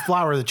 they didn't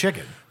flour the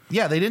chicken.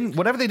 Yeah, they didn't.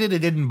 Whatever they did, it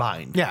didn't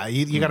bind. Yeah,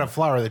 you got to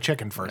flour the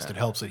chicken first. It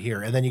helps it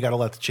here, and then you got to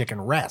let the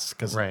chicken rest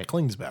because Right. it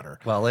clings better.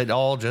 Well, it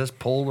all just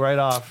pulled right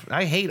off.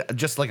 I hate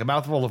just like a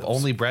mouthful of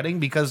only breading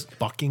because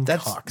fucking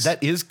cocks.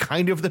 that is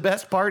kind of the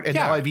best part, and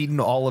Yeah. now I've eaten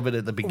all of it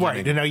at the beginning.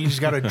 Right, and now you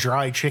just got a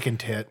dry chicken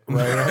tit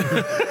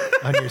right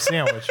on your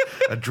sandwich.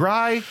 A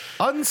dry,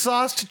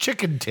 unsauced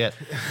chicken tit.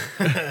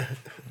 I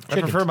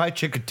prefer my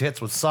chicken tits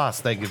with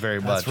sauce. Thank you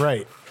very much. That's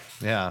right.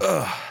 Yeah.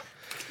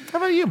 How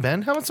about you,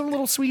 Ben? How about some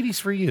little sweeties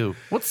for you?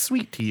 What's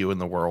sweet to you in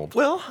the world?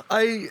 Well,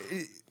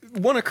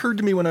 one occurred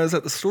to me when I was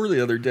at the store the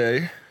other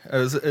day. I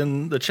was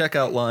in the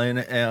checkout line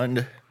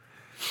and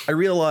I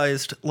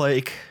realized,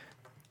 like,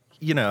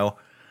 you know,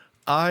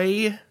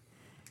 I'm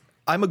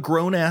a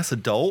grown ass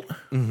adult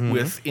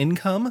with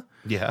income,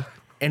 Yeah.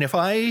 and if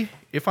I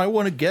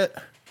want to get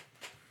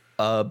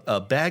a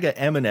bag of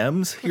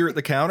M&Ms here at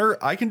the counter,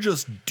 I can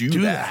just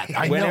do that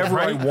I know, whenever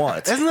right? I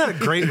want. Isn't that a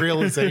great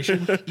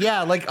realization?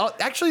 Yeah, like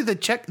actually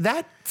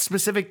that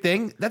specific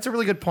thing, that's a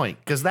really good point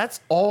because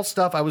that's all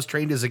stuff I was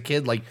trained as a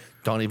kid, like,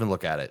 don't even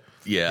look at it.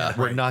 Yeah.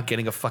 We're not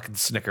getting a fucking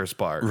Snickers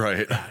bar.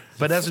 Right.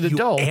 But as an You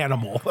adult,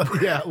 animal.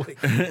 Yeah.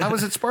 Like, I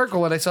was at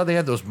Sparkle and I saw they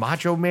had those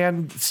Macho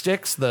Man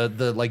sticks, the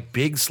like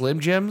big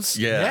Slim Jims.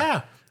 Yeah.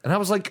 yeah. And I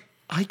was like,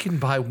 I can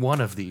buy one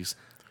of these.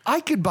 I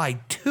could buy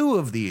two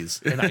of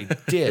these. And I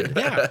did.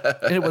 Yeah.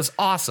 And it was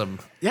awesome.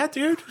 Yeah,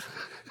 dude.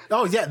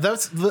 Oh, yeah.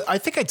 I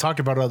think I talked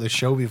about it on the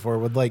show before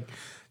with like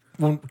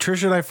when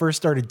Trisha and I first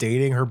started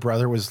dating, her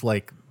brother was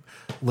like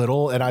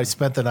little and I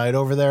spent the night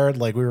over there.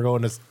 Like we were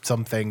going to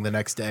something the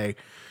next day.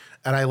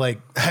 And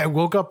I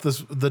woke up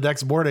the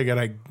next morning and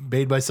I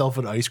made myself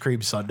an ice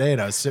cream sundae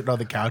and I was sitting on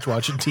the couch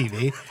watching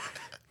TV.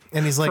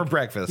 And he's like, For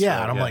breakfast, Yeah.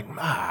 right, And I'm yeah.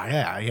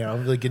 like, yeah,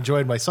 like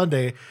enjoying my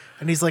sundae.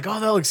 And he's like, oh,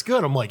 that looks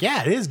good. I'm like,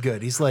 yeah, it is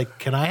good. He's like,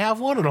 can I have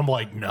one? And I'm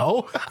like,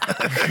 no.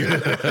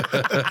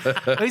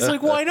 And he's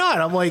like, why not?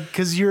 I'm like,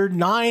 because you're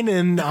 9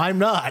 and I'm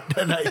not.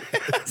 And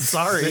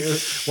sorry.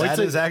 That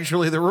is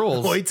actually the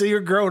rules. Wait till you're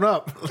grown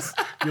up.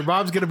 Your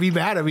mom's going to be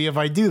mad at me if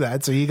I do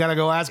that. So you got to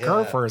go ask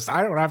her first.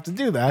 I don't have to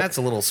do that. That's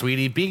a little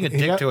sweetie. Being a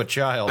dick Yeah. to a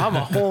child. I'm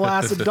a whole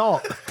ass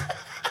adult.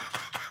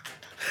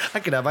 I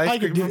could have ice I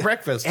cream can do for that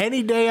breakfast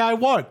any day I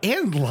want.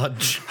 and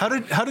lunch. How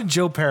did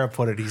Joe Pera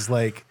put it? He's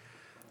like,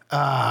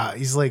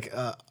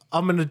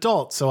 I'm an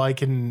adult, so I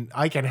can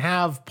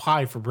have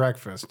pie for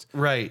breakfast.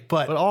 Right.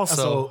 But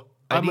also,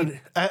 I'm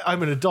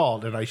an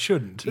adult and I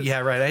shouldn't. yeah,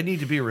 right. I need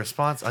to be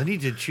responsible. I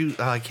need to choose.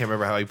 I can't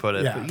remember how he put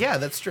it. Yeah. But yeah,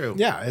 that's true.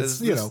 Yeah, it's,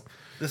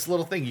 this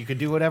little thing. You can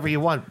do whatever you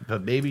want,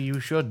 but maybe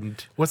you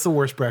shouldn't. What's the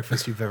worst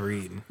breakfast you've ever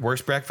eaten?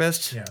 Worst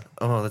breakfast? Yeah.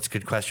 Oh, that's a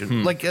good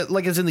question. Like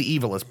as in the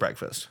evilest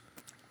breakfast.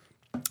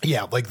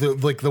 Yeah, like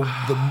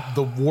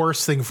the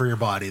worst thing for your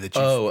body that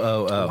you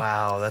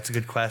Wow, that's a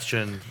good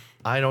question.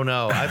 I don't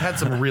know. I've had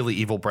some really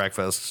evil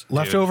breakfasts. dude.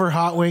 leftover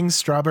hot wings,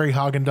 strawberry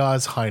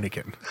Haagen-Dazs,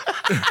 Heineken.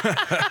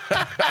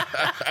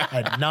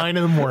 At 9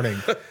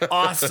 a.m.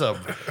 Awesome.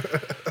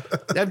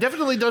 I've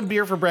definitely done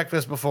beer for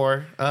breakfast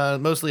before,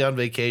 mostly on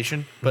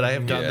vacation, but I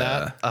have done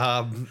Yeah.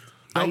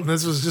 that.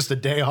 This was just a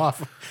day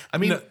off. I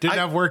mean, didn't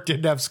have work,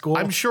 didn't have school.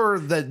 I'm sure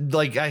that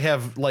like I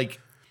have like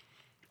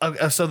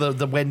so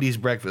the Wendy's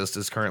breakfast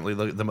is currently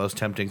the most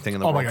tempting thing in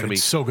the Oh my world God, to me.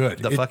 it's so good.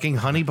 The It- fucking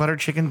honey butter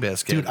chicken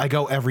biscuit. Dude, I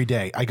go every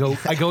day. I'm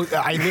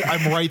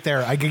right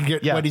there. I can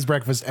get Yeah. Wendy's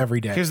breakfast every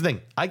day. Here's the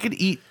thing. I could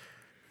eat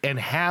and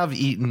have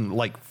eaten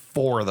like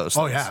 4 of those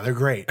things. Oh yeah, they're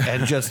great.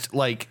 And just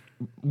like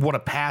want to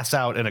pass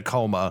out in a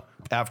coma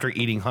after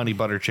eating honey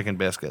butter chicken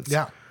biscuits.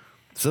 Yeah.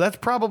 So that's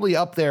probably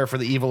up there for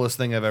the evilest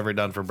thing I've ever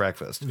done for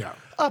breakfast. Yeah.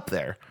 Up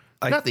there.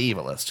 Not the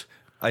evilest.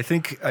 I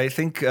think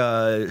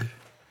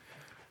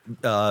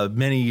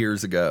many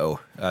years ago,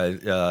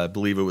 I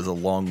believe it was a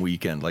long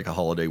weekend, like a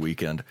holiday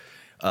weekend.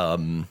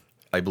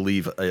 I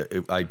believe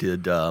I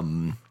did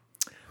that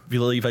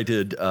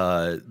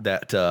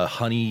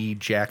honey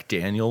Jack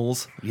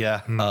Daniels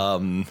Yeah.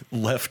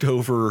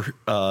 leftover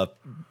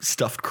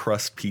stuffed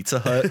crust Pizza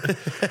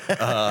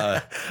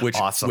Hut,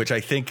 Awesome. which I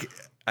think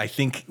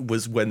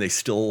was when they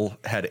still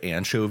had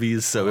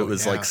anchovies. So it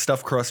was yeah. like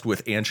stuffed crust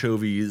with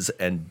anchovies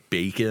and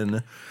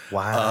bacon.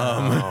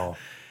 Wow.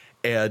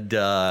 And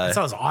That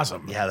sounds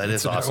awesome. Yeah, that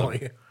is awesome.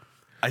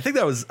 I think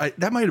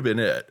that might have been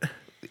it.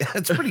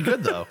 It's pretty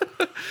good though.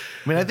 I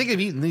mean, I think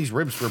I've eaten these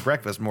ribs for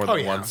breakfast more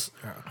than once.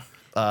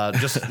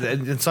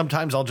 And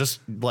sometimes I'll just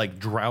like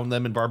drown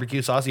them in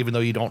barbecue sauce, even though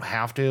you don't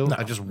have to.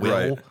 I just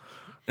will.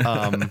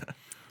 Right.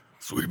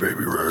 Sweet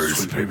baby Ray's.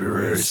 Sweet baby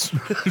Ray's.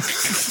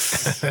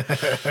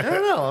 I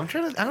don't know. I'm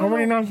trying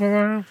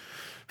to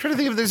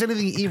think if there's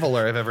anything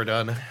eviler I've ever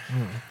done.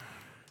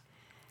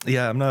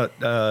 Yeah, I'm not.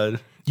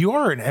 You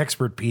are an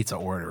expert pizza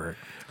orderer.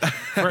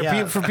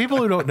 For people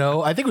who don't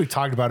know, I think we've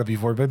talked about it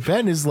before, but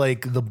Ben is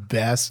like the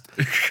best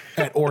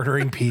at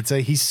ordering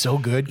pizza. He's so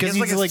good He has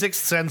because like he's a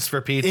sixth sense for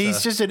pizza.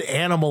 he's just an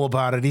animal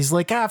about it. He's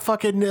like,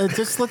 fucking,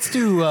 just let's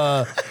do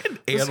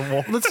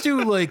animal. Let's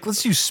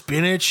do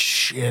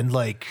spinach and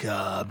like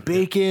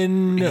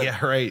bacon.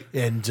 Yeah, right.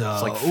 And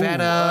like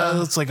feta.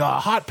 it's like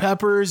hot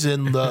peppers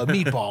and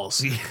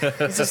meatballs.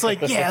 It's just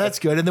like, yeah, that's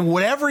good. And then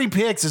whatever he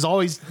picks is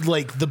always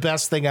like the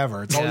best thing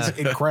ever. It's always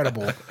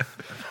incredible.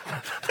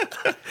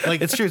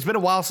 Like it's true. It's been a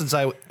while since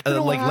I let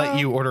while.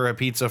 you order a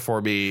pizza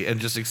for me and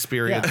just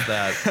experience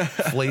that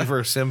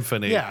flavor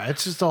symphony. Yeah,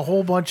 it's just a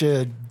whole bunch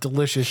of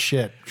delicious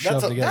shit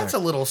shoved together. That's a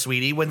little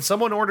sweetie. When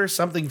someone orders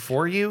something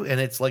for you and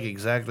it's like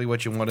exactly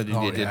what you wanted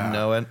and you didn't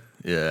know it.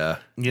 Yeah.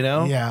 You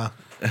know? Yeah.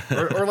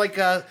 or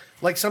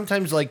like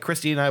sometimes like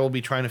Christy and I will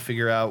be trying to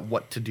figure out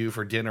what to do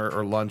for dinner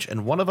or lunch,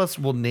 and one of us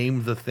will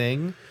name the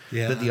thing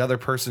that the other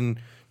person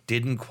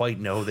didn't quite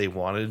know they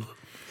wanted.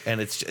 And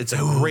it's a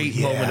great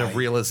moment of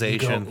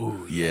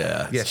realization.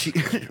 Yeah. Yeah, she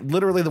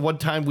literally the one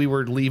time we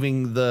were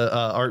leaving the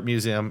art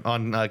museum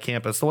on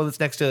campus, the one that's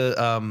next to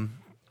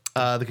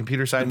the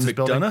computer science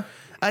building. McDonough?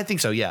 I think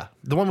so. Yeah,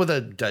 the one with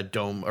a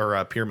dome or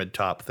a pyramid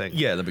top thing.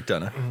 Yeah, the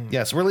McDonough.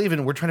 Yeah, so we're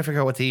leaving. We're trying to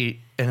figure out what to eat,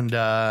 and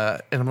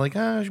I'm like,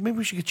 maybe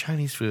we should get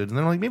Chinese food, and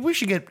then I'm like, maybe we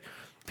should get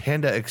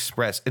Panda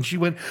Express. And she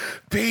went,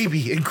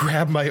 baby, and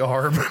grabbed my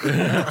arm.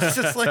 It's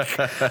just like,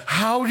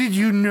 how did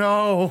you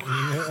know?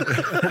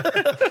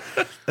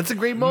 That's a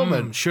great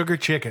moment. Sugar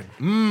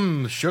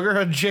chicken. Sugar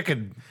and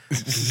chicken.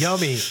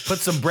 Yummy. Put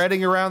some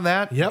breading around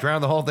that. Yep.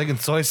 Drown the whole thing in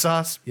soy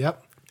sauce.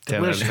 Yep.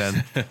 10 out of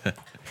 10.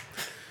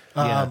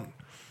 Yeah.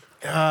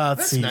 Let's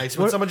That's see. nice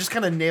when someone just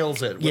kind of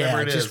nails it, whatever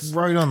Yeah, it just is.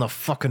 right on the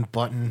fucking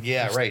button.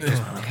 Yeah, right.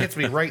 Just hits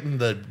me right in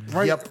the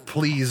yep,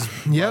 please.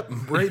 Yep,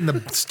 right in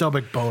the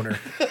stomach boner.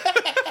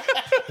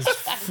 Just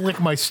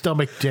flick my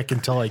stomach dick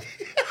until I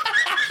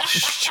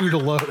shoot a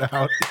load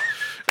out.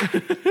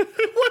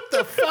 What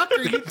the fuck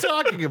are you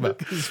talking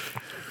about?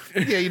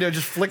 Yeah,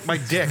 just flick my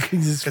dick.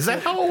 Is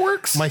that how it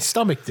works? My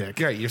stomach dick.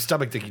 Yeah, your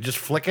stomach dick. You just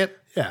flick it?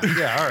 Yeah.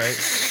 Yeah, all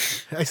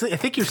right. I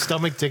think your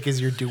stomach dick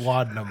is your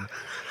duodenum.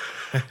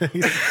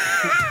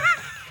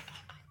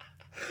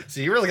 So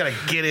you really got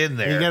to get in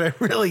there. You gotta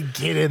really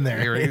get in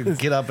there. You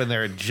get up in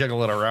there and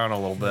jiggle it around a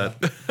little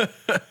bit.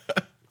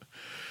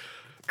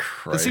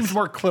 It seems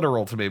more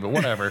clitoral to me, but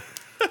whatever.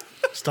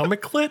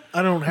 Stomach clit?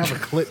 I don't have a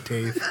clit,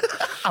 Dave.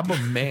 I'm a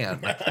man.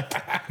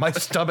 My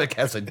stomach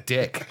has a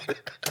dick.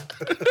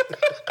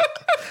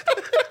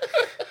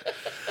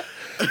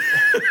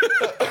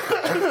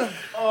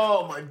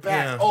 Oh, my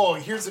back. Yeah. Oh,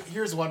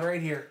 here's one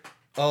right here.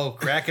 Oh,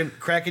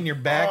 cracking your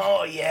back.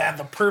 Oh, yeah,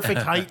 the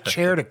perfect height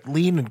chair to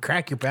lean and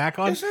crack your back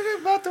on. Is that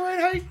about the right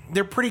height?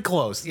 They're pretty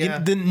close. Yeah.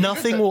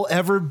 Nothing will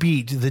ever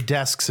beat the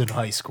desks in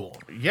high school.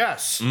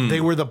 Yes. They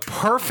were the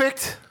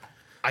perfect.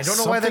 I don't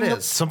know why that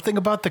is. Something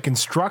about the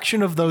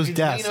construction of those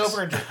desks. Lean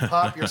over and just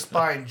pop your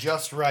spine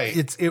just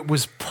right. It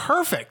was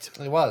perfect.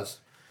 It was.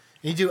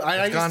 You do. I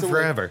It's used gone to,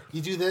 forever.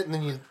 you do that, and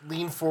then you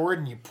lean forward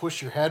and you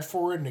push your head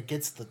forward, and it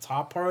gets the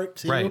top part.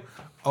 Too. Right.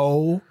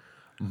 Oh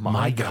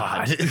my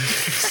god,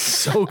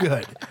 so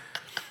good.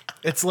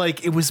 It's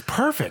like it was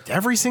perfect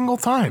every single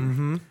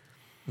time.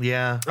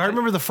 Yeah. I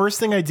remember the first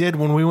thing I did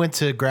when we went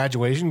to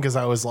graduation because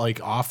I was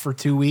like off for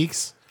 2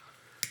 weeks.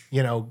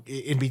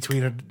 In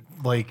between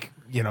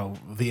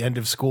the end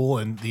of school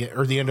and the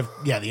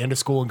end of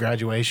school and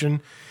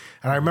graduation.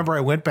 And I remember I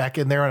went back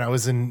in there and I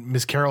was in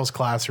Miss Carroll's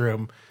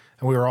classroom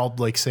and we were all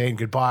like saying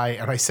goodbye.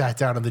 And I sat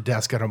down at the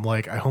desk and I'm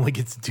like, I only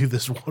get to do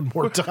this one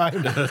more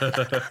time.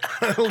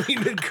 I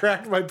leaned and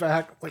cracked my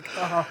back like,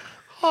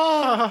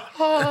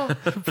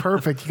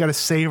 perfect. You got to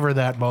savor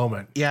that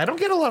moment. Yeah, I don't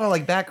get a lot of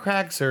like back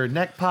cracks or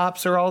neck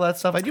pops or all that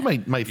stuff. I do my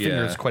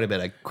fingers quite a bit.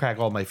 I crack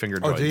all my finger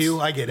joints. Oh, do you?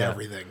 I get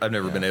everything. I've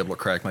never been able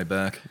to crack my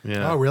back.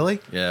 Yeah. Oh, really?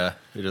 Yeah,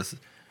 it just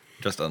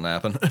doesn't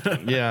happen.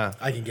 Yeah.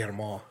 I can get them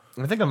all.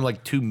 I think I'm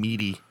like too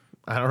meaty.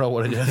 I don't know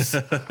what it is.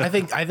 I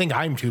think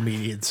I'm too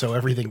median, so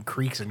everything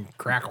creaks and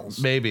crackles.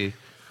 Maybe.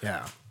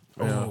 Yeah.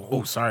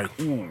 Oh, sorry.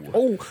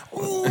 Oh,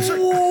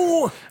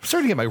 I'm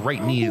starting to get my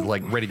right knee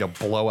like ready to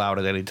blow out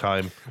at any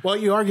time. well,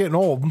 you are getting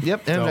old.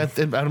 Yep, so-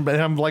 and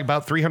I'm like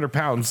about 300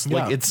 pounds.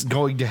 Yeah. Like it's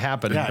going to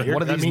happen. Yeah,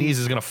 One of these knees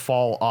is going to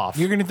fall off.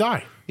 You're gonna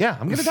die. Yeah,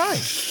 I'm going to die.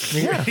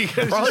 Yeah,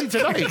 probably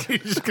tonight. You're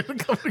just gonna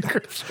come to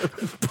grips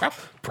with it.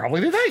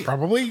 Probably tonight.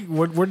 Probably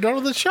we're done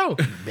with the show,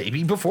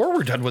 Maybe before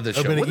we're done with the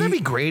show. gonna Wouldn't that eat-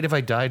 be great if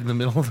I died in the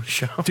middle of the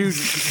show? dude.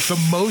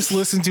 The most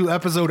listened to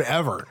episode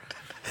ever,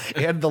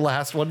 And the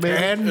last one, maybe.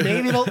 and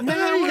maybe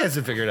you guys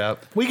have figured out.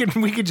 we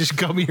could just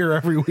come here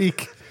every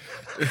week.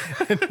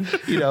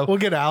 We'll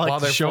get Alec while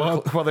to they're show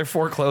up. while they're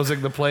foreclosing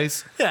the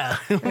place. Yeah,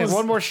 Hey,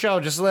 one more show.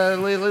 Just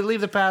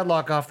leave the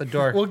padlock off the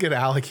door. we'll get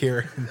Alec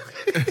here.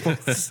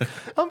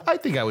 I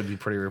think I would be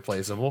pretty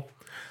replaceable.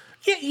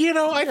 Yeah,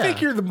 I think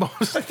you're the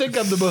most. I think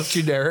I'm the most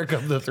generic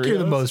of the three. You're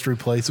the of us. most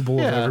replaceable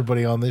of Yeah.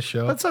 everybody on this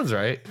show. That sounds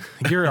right.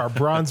 You're our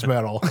bronze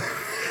medal.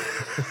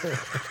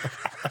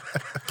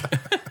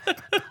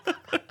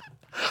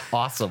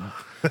 Awesome.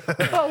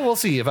 Oh, we'll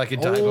see if I can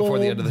die before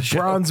the end of the show.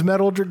 Bronze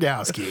medal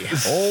Dragowski.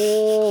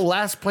 Oh,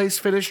 last place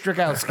finish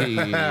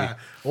Strakowski.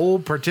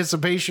 Old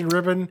participation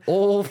ribbon.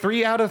 Oh,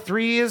 3 out of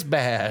 3 is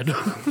bad.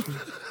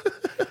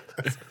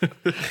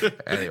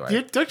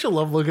 Anyway. Don't you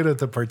love looking at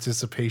the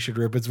participation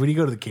ribbons when you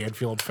go to the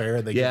Canfield Fair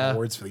and they Yeah. give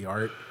awards for the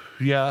art?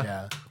 Yeah.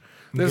 Yeah.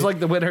 There's like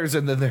the winners,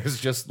 and then there's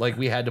just like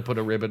we had to put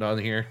a ribbon on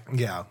here.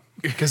 Yeah.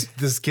 Because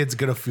this kid's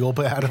going to feel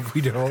bad if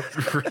we don't.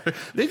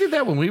 They did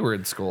that when we were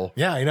in school.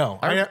 Yeah, I know.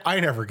 I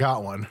never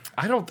got one.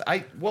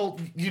 Well,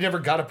 you never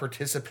got a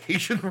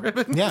participation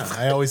ribbon? Yeah,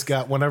 I always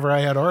got, whenever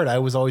I had art, I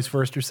was always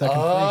first or second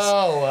place.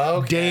 Oh,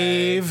 okay.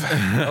 Dave,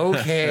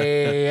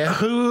 Okay.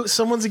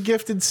 someone's a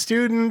gifted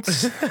student.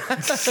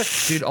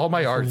 Dude, all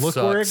my art Look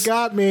sucks. where it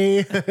got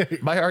me.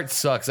 My art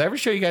sucks. I ever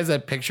show you guys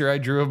that picture I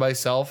drew of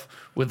myself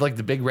with like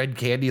the big red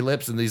candy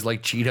lips and these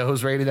like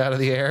Cheetos raining out of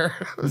the air?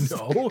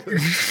 No.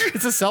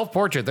 It's a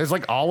self-portrait. There's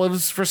like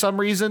olives for some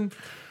reason.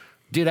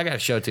 Dude, I gotta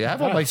show it to you. I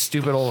have all my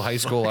stupid old high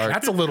school art.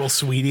 That's a little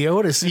sweetie. I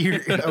want to see your.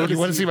 You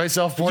want to see my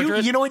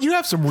self-portrait? You know what? You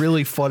have some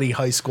really funny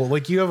high school.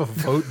 Like you have a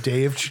vote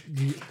Dave.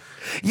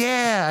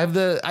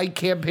 Yeah, I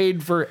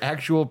campaigned for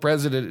actual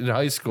president in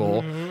high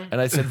school,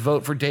 and I said,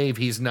 vote for Dave.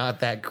 He's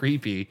not that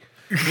creepy.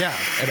 Yeah.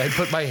 And I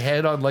put my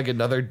head on like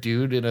another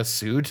dude in a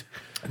suit.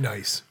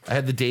 Nice. I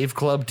had the Dave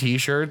Club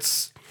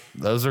t-shirts.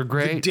 Those are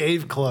great.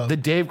 Dave Club. The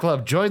Dave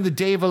Club. Join the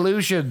Dave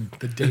Illusion.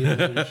 The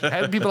Dave. I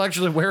had people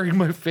actually wearing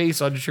my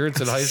face on shirts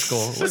in high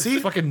school. What's See?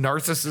 fucking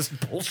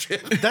narcissist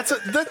bullshit? That's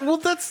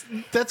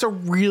a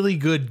really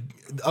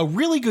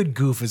good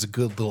goof is a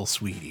good little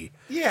sweetie.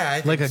 Yeah,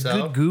 I think Like a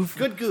good goof.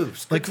 Good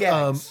goofs. Like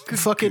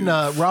fucking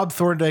Rob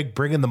Thorndike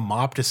bringing the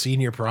mop to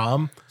senior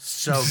prom.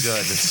 So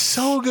good.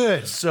 So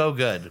good. So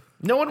good.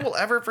 No one will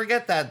ever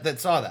forget that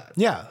saw that.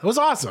 Yeah, it was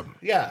awesome.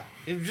 Yeah.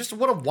 It was just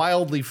what a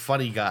wildly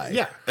funny guy.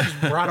 Yeah, just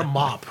brought a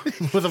mop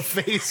with a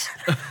face.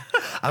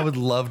 I would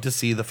love to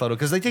see the photo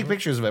because they take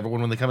pictures of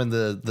everyone when they come in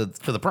to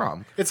the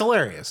prom. It's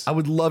hilarious. I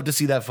would love to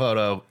see that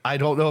photo. I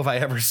don't know if I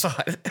ever saw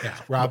it. Yeah,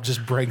 Rob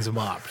just brings a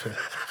mop.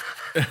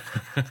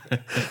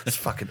 It's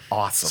fucking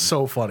awesome.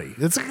 So funny.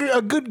 It's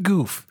a good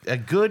goof. A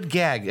good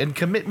gag and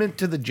commitment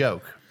to the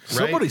joke. Right?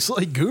 Somebody's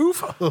like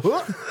goof. The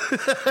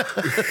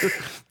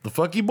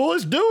fuck you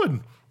boys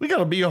doing? We got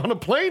to be on a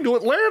plane to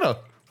Atlanta.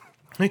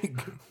 We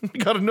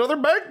got another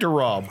bank to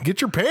rob.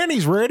 Get your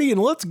panties ready and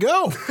let's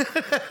go.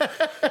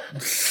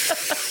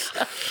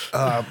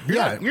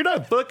 You're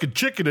not fucking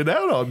chickening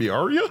out on me,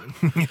 are you?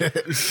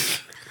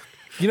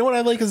 You know what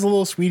I like is a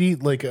little sweetie,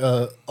 like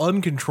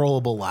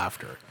uncontrollable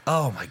laughter.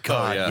 Oh my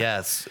god, yeah.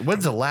 yes.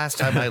 When's the last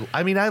time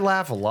I mean, I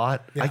laugh a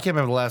lot. I can't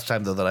remember the last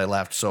time though that I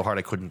laughed so hard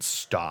I couldn't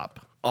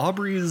stop.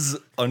 Aubrey's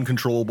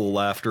uncontrollable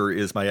laughter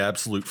is my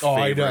absolute Oh,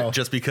 I favorite. know.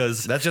 Just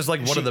because That's just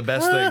like one of the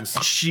best things.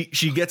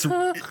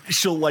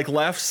 she'll like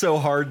laugh so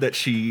hard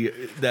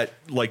that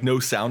like no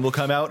sound will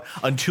come out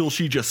until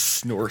she just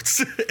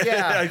snorts.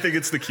 Yeah. I think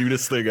it's the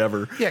cutest thing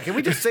ever. Yeah, can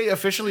we just say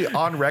officially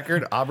on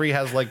record, Aubrey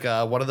has like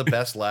one of the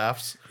best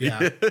laughs.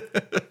 Yeah.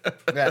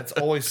 Yeah, it's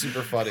always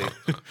super funny.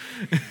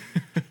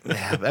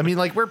 Yeah, I mean,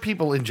 like we're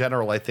people in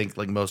general. I think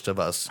like most of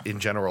us in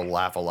general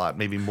laugh a lot,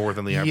 maybe more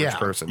than the average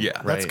person. Yeah.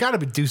 right? That's got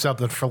to do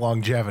something for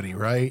longevity,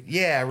 right?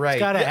 yeah, right.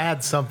 Got to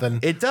add something.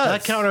 It does.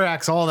 That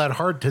counteracts all that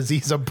heart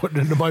disease I'm putting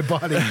into my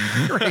body.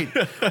 Right.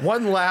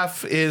 One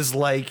laugh is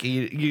like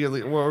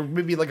or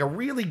maybe like a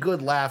really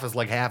good laugh is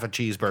like half a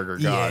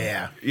cheeseburger gone.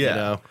 Yeah. Yeah. You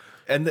know?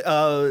 And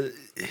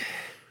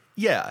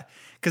yeah,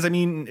 because I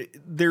mean,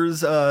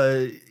 there's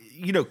cortisol,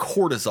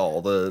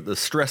 the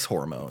stress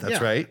hormone. That's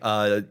Yeah. right.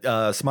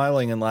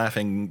 Smiling and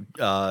laughing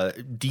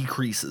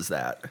decreases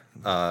that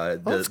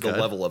the good.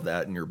 level of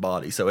that in your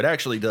body. So it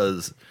actually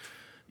does,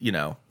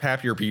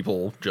 happier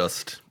people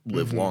just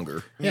live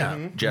longer.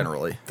 Yeah.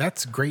 Generally.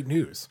 That's great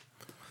news.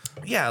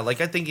 Yeah,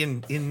 like I think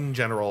in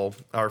general,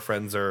 our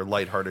friends are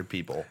lighthearted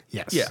people.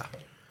 Yes. Yeah.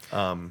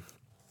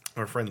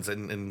 Our friends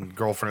and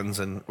girlfriends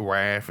and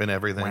wife and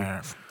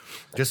everything.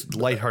 Just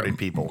lighthearted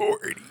people.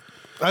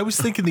 I was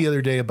thinking the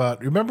other day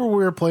about, remember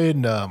we were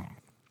playing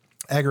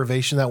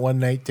Aggravation that one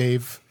night,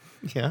 Dave?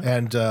 Yeah.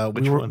 And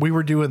one? we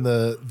were doing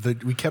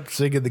we kept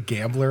singing The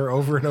Gambler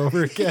over and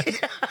over again.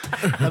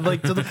 And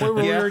like to the point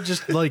where Yeah. we were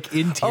just like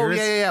in tears.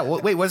 Oh, yeah.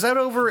 Wait, was that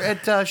over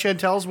at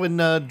Chantel's when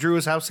Drew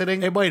was house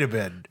sitting? It might have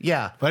been.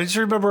 Yeah. But I just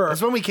remember.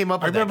 That's when we came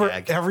up I with that remember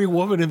gag. every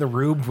woman in the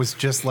room was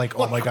just like,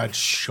 oh my God,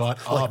 shut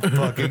up,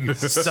 fucking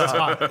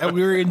stop. And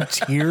we were in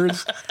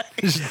tears.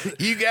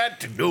 You got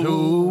to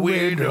know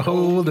when to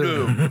hold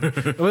them.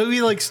 When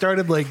we like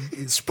started like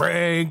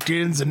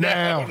Sprankton's a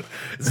noun.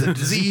 It's a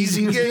disease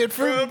you get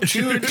from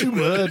chewing too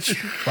much.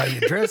 Why you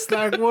dressed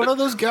like one of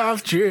those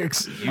goth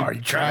chicks? Are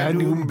you trying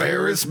to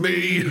embarrass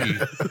me? And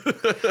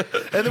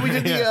then we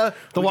did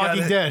The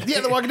Walking Dead.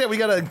 Yeah, The Walking Dead. We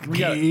gotta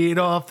Get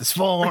off this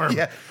farm.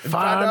 Yeah.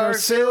 Find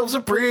ourselves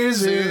a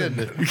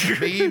prison.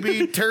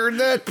 Maybe turn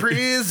that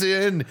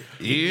prison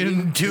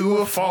into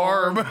a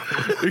farm.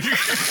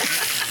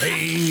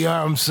 Hey,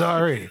 I'm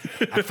sorry.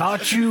 I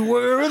thought you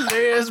were a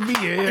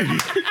lesbian.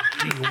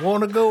 You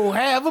want to go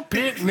have a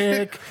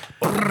picnic?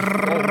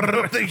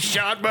 They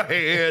shot my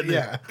head.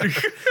 Yeah.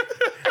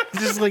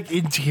 Just like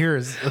in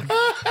tears.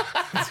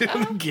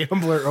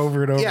 Gambler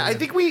over and over. Yeah, I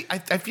again. think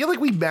I feel like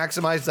we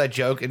maximized that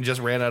joke and just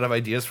ran out of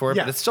ideas for it,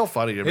 Yeah. but it's still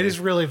funny to me. It is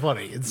really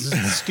funny. It's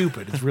just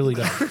stupid. It's really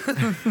dumb.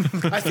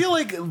 I feel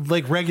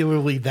like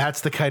regularly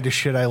that's the kind of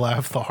shit I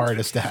laugh the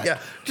hardest at. Yeah,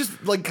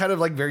 just like kind of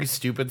like very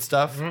stupid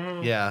stuff.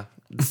 Yeah.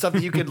 Stuff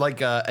that you could like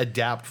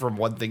adapt from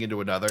one thing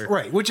into another.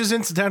 Right, which is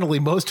incidentally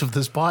most of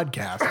this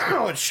podcast.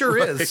 Oh, it sure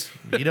is.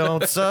 You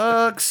don't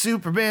suck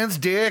Superman's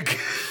dick.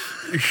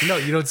 No,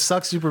 you don't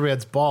suck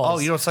Superman's balls. Oh,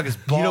 you don't suck his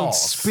balls. You don't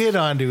spit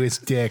onto his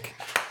dick.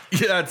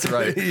 Yeah, that's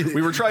right.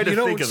 We were trying to You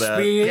think don't of that.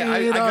 spit Yeah,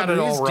 I got onto it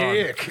all his wrong.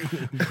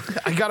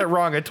 dick. I got it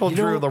wrong. I told You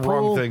Drew don't the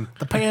wrong pull thing.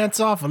 the pants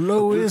off of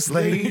Lois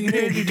Lane,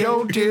 and you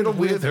don't diddle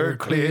with her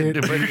clit.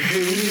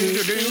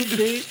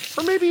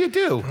 Or maybe you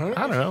do.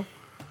 I don't know.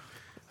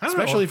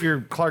 Especially if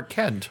you're Clark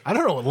Kent. I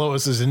don't know what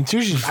Lois is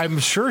into. I'm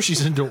sure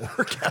she's into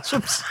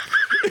orgasms.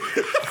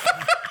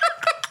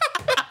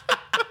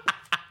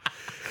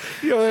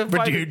 You know,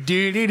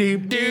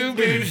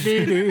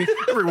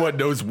 Everyone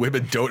knows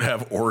women don't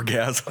have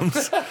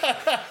orgasms.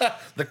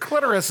 the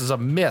clitoris is a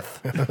myth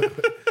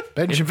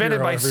Ben invented Shapiro,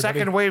 by everybody.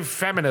 second wave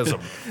feminism.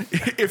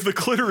 If the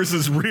clitoris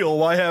is real,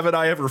 why haven't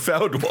I ever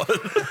found one?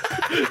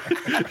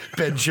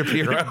 Ben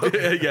Shapiro.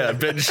 Yeah,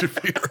 Ben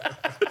Shapiro.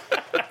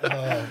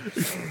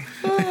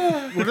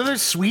 What other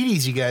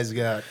sweeties you guys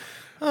got?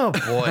 Oh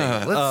boy.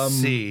 Let's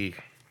see.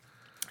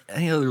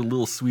 Any other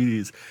little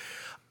sweeties?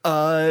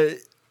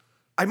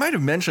 I might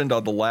have mentioned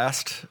on the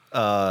last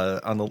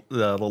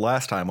the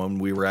last time when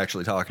we were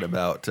actually talking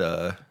about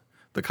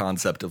the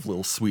concept of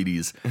little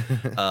sweeties,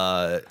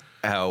 how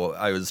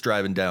I was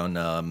driving down.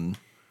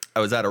 I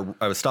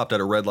was stopped at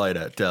a red light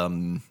at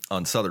on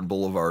Southern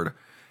Boulevard,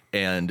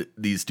 and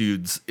these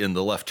dudes in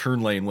the left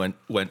turn lane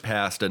went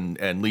past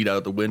and leaned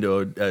out the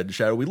window and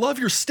shouted, "We love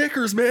your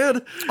stickers,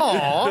 man!"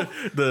 Aw.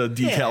 The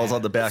decals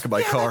on the back of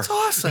my car. That's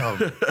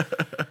awesome.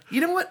 You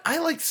know what? I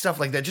like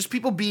stuff like that. Just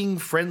people being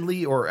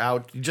friendly or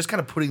out, just kind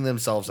of putting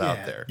themselves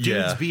out there. Dudes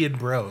Yeah. being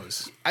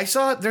bros. I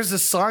saw there's a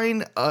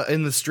sign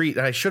in the street,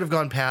 and I should have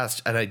gone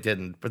past, and I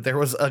didn't. But there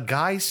was a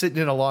guy sitting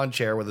in a lawn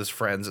chair with his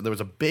friends, and there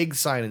was a big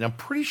sign, and I'm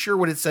pretty sure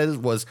what it says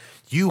was,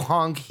 "You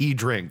honk, he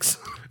drinks."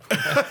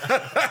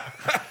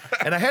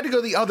 And I had to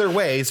go the other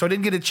way, so I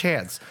didn't get a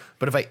chance.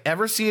 But if I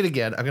ever see it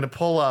again, I'm going to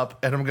pull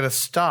up, and I'm going to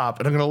stop,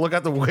 and I'm going to look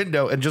out the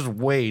window and just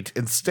wait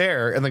and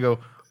stare, and then go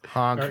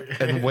honk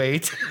and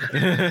wait.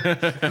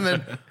 And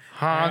then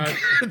honk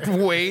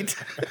and wait.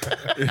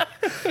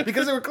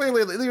 Because they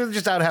were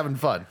just out having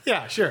fun.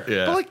 Yeah, sure.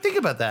 Yeah. But like, think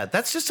about that.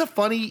 That's just a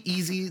funny,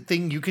 easy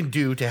thing you can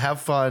do to have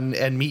fun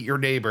and meet your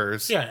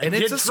neighbors. Yeah, and and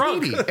it's get a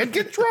drunk. sweetie. And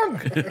get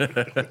drunk.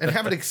 And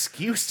have an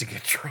excuse to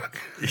get drunk.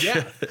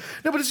 Yeah.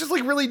 No, but it's just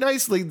like really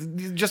nicely,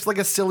 just like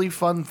a silly,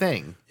 fun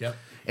thing. Yep.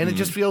 And it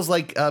just feels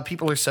like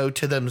people are so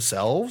to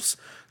themselves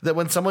that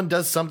when someone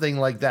does something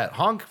like that,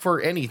 honk for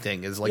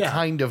anything is like Yeah.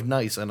 kind of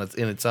nice in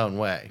its own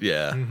way.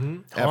 Yeah.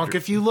 Honk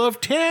if you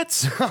love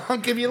tits.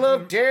 Honk if you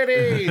love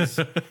titties.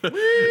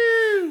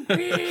 Woo!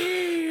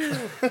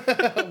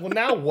 Well,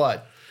 now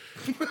what?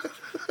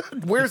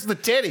 Where's the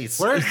titties?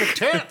 Where's the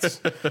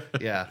tits?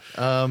 Yeah.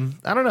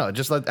 I don't know.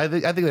 Just like I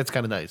think that's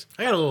kind of nice.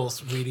 I got a little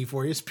sweetie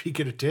for you.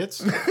 Speaking of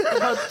tits,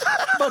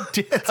 about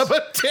tits.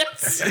 But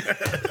tits.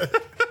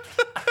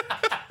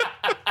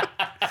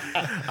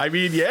 I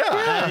mean, yeah.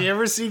 Have you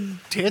ever seen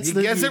tits? You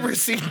that guys ever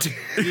seen?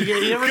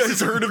 you ever You guys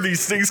heard of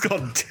these things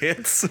called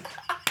tits?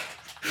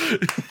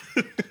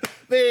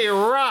 They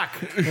rock.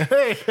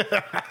 Hey.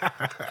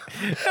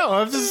 No,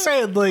 I'm just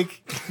saying,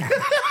 like,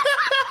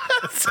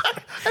 I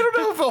don't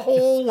know if a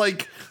whole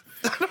like.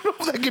 I don't know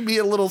if that could be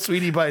a little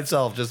sweetie by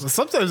itself. Just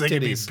sometimes they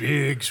can be Titties.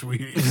 big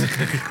sweeties.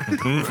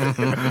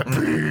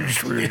 Big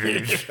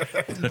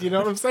sweeties. You know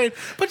what I'm saying?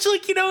 But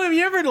like, have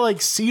you ever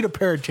like seen a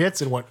pair of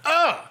tits and went,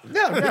 oh,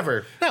 no,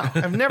 never. No,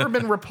 I've never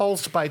been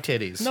repulsed by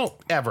titties. No.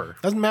 ever.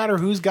 doesn't matter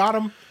who's got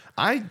them.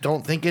 I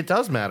don't think it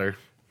does matter.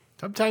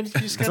 Sometimes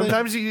you just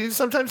gotta,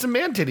 Sometimes the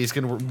man titties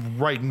can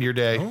brighten your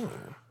day.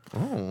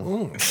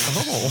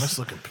 let's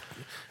look at.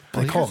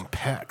 They call them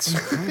pecs.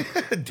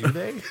 Do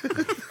they?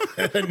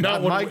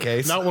 Not in my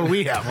case. Not when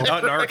we have them.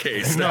 Not in our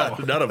case. No.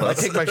 None of I us.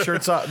 take my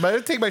shirts off. I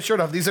take my shirt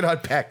off. These are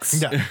not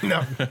pecs.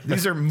 No.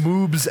 These are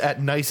moobs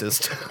at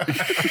nicest.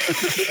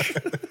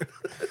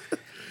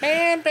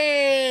 Man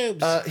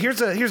boobs. Here's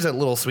a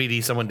little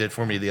sweetie someone did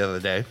for me the other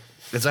day.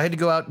 Is I had to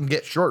go out and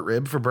get short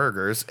rib for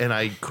burgers, and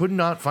I could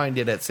not find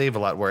it at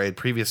Save-A-Lot where I had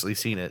previously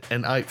seen it.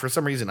 And for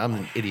some reason, I'm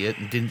an idiot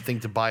and didn't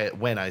think to buy it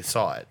when I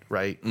saw it,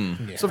 right?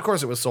 Yeah. So, of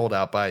course, it was sold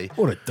out by...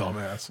 What a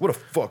dumbass. What a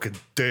fucking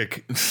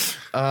dick.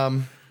 So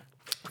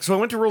I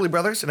went to Rowley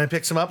Brothers, and I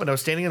picked some up, and I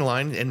was standing in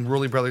line, and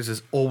Rowley Brothers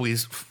is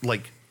always,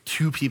 like,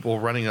 two people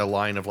running a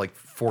line of, like,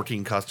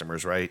 14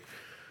 customers, right?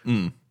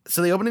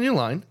 So they open a new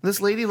line.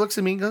 This lady looks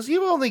at me and goes,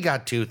 "You only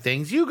got 2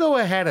 things. You go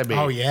ahead of me."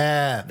 Oh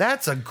yeah.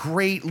 That's a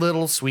great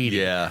little sweetie.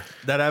 Yeah,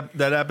 that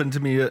happened to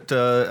me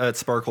at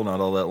Sparkle not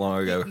all that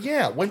long ago.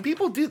 Yeah, when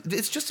people do,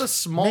 it's just a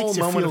small Makes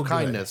you moment feel of good.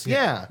 kindness.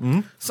 Yeah.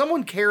 Yeah.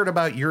 Someone cared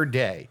about your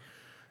day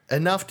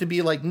enough to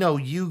be like, "No,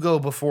 you go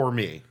before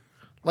me."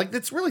 Like,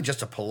 it's really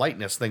just a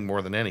politeness thing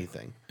more than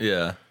anything.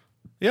 Yeah,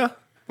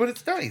 But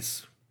it's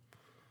nice.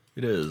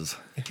 it is.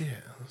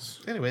 Yes.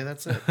 Anyway,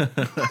 that's it.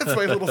 That's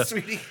my little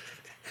sweetie.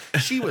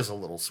 She was a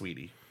little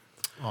sweetie.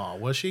 Oh,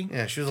 was she?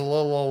 Yeah, she was a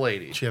little old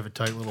lady. Did she have a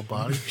tight little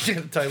body? She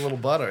had a tight little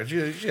butt on her. She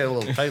had a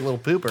little tight little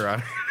pooper on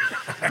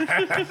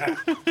her.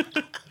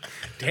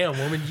 Damn,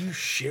 woman, you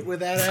shit with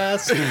that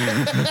ass.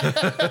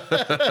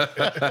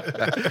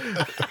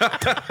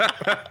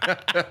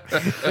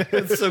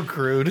 It's so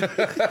crude.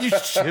 You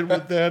shit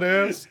with that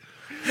ass.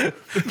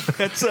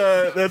 That's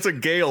a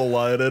Gale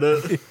line,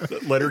 isn't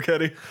it?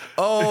 Letterkenny.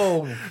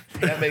 Oh,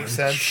 that makes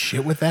sense.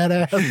 Shit with that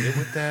ass. Shit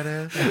with that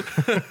ass.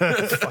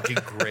 That's fucking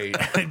great.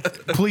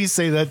 Please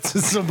say that to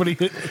somebody,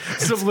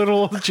 some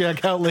little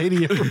checkout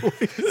lady.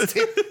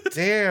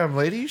 Damn,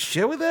 lady, you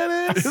shit with that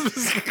ass?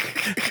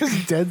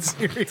 Because dead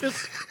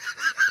serious.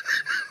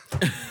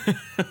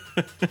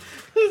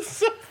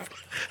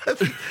 I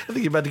think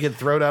you're about to get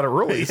thrown out of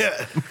Roy's.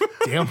 Yeah.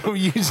 Damn,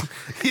 you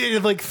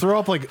like throw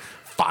up like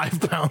 5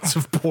 pounds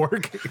of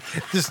pork.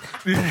 Just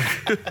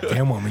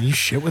damn, woman, you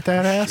shit with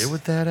that ass. Shit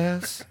with that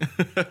ass?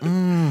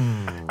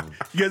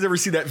 You guys ever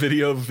see that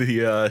video of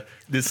the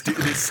this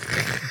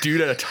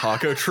dude at a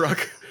taco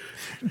truck?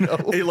 No.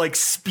 It like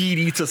speed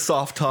eats a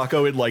soft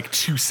taco in like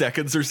 2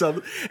 seconds or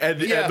something, and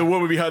the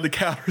woman behind the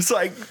counter is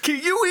like, "Can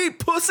you eat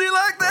pussy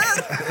like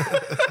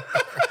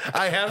that?"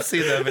 I have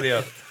seen that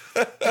video.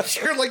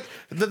 Sure, like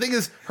the thing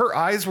is, her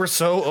eyes were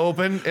so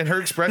open and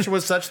her expression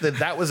was such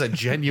that was a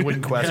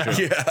genuine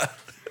question. Yeah.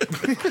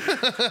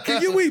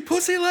 Can you eat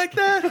pussy like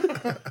that?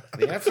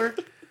 The answer?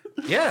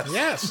 Yes.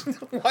 Yes.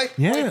 Why?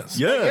 Yes.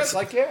 Yes.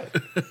 I can.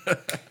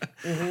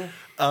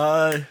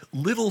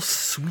 Little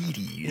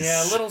sweeties.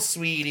 Yeah, little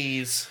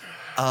sweeties.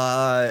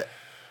 I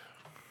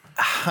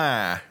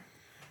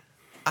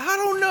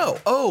don't know.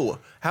 Oh,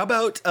 how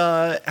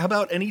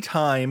about any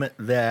time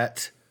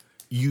that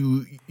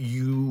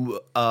you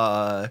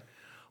are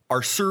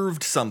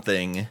served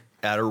something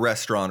at a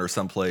restaurant or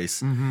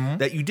someplace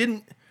that you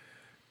didn't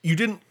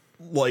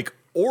like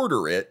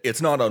order it.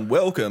 It's not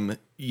unwelcome.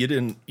 You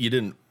didn't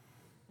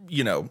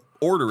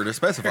order it or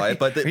specify it.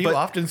 But Are you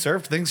often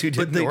served things you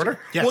didn't order?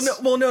 Yes.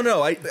 Well, no.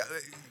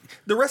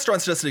 The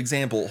restaurant's just an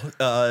example.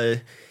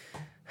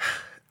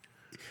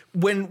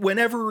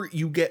 Whenever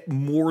you get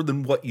more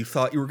than what you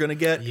thought you were going to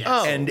get,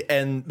 Yes.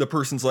 and the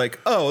person's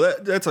like, "Oh,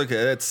 that's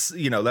okay. That's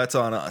that's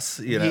on us."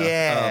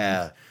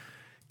 Yeah.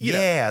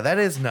 Yeah, that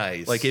is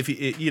nice. Like if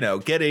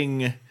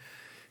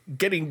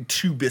getting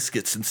 2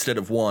 biscuits instead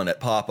of 1 at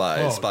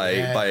Popeyes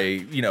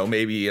by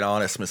maybe an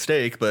honest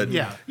mistake, but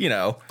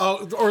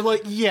Oh, or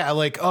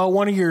like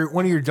one of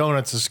your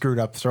donuts is screwed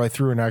up, so I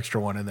threw an extra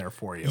one in there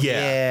for you.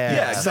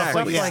 Yeah,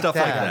 exactly. stuff like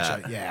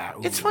that. Yeah,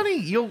 It's funny,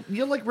 you'll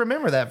like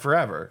remember that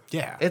forever.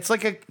 Yeah. It's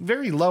like a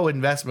very low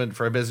investment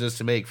for a business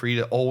to make for you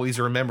to always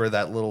remember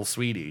that little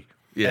sweetie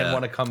and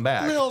want to come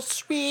back. Little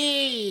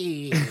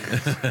sweet.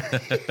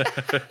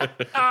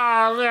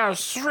 Oh, little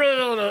sweet.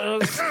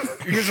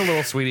 Here's a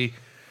little sweetie.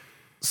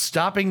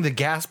 Stopping the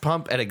gas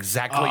pump at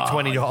exactly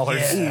 $20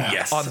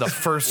 yes. on the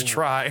first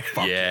try.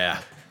 Yeah.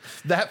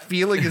 That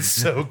feeling is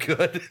so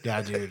good.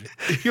 Yeah, dude.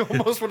 You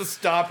almost want to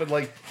stop and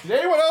like, did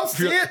anyone else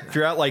see it? If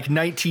you're at like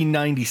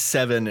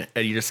 1997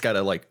 and you just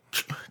gotta like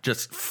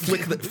just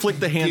flick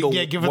the handle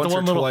Give it once the or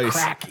one little twice,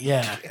 crack.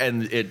 Yeah.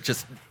 and it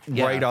just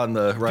Yeah. right on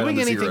the Doing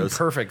anything zeros.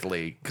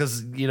 perfectly,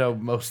 because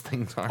most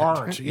things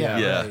aren't. Yeah.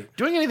 Yeah. Right.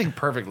 Doing anything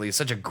perfectly is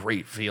such a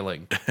great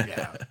feeling.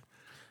 Yeah.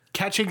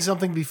 Catching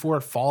something before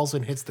it falls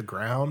and hits the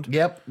ground.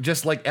 Yep,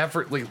 just like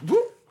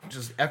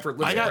just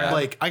effortless.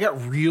 I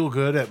got real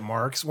good at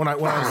marks when I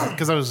was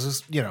because I was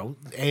just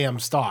AM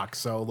stock,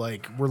 so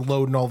like we're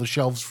loading all the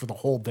shelves for the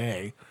whole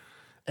day,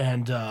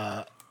 and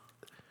the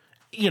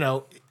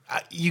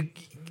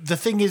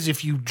thing is,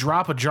 if you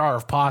drop a jar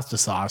of pasta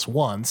sauce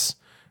once,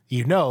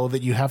 you know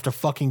that you have to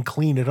fucking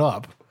clean it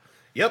up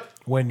Yep.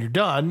 when you're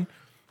done,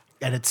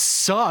 and it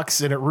sucks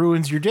and it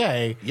ruins your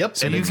day. Yep,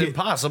 So and you it's get-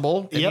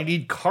 impossible. And you Yep.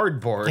 need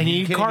cardboard. And you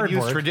need can't even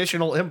cardboard. use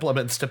traditional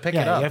implements to pick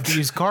it Yeah, up. you have to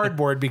use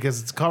cardboard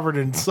because it's covered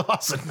in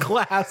sauce and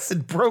glass.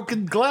 and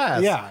broken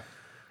glass. Yeah.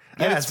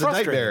 And Yeah, it's a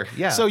nightmare.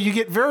 Yeah. So you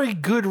get very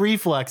good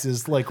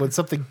reflexes, like when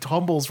something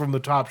tumbles from the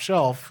top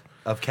shelf.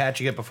 Of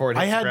catching it before it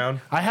hits the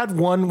ground. I had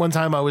one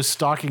time I was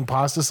stocking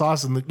pasta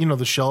sauce and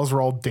the shells were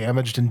all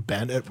damaged and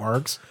bent at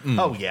Mark's.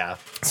 Oh yeah.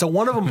 So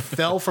one of them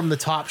fell from the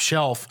top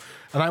shelf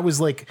and I was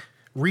like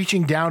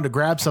reaching down to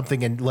grab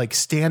something and like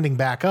standing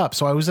back up.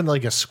 So I was in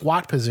like a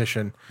squat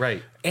position.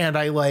 Right. And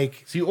I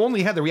like So you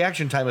only had the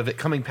reaction time of it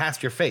coming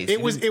past your face.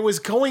 it was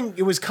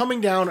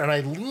coming down and I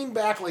leaned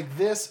back like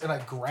this and I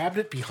grabbed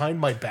it behind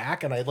my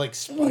back and I like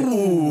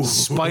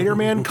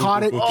Spider-Man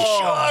caught it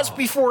just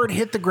before it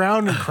hit the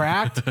ground and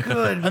cracked.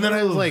 Good. And then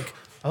I was like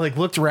I like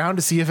looked around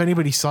to see if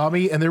anybody saw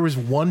me, and there was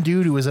one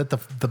dude who was at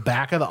the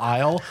back of the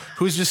aisle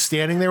who was just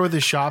standing there with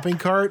his shopping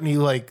cart, and he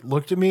like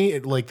looked at me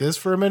like this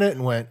for a minute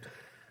and went.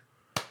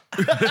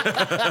 And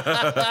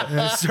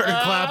I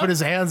started clapping his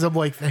hands. I'm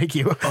like, thank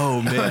you.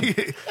 Oh man.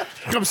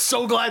 I'm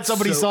so glad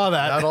somebody saw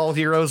that. Not all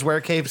heroes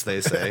wear capes,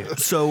 they say.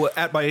 So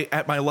at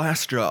my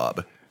last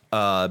job,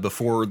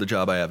 before the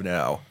job I have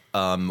now,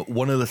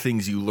 one of the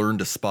things you learn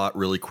to spot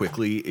really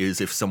quickly is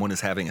if someone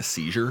is having a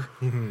seizure.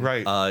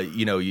 Right.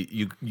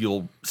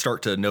 You'll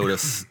start to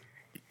notice,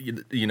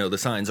 the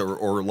signs,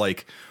 or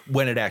like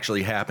when it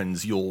actually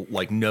happens, you'll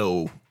like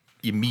know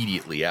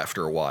immediately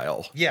after a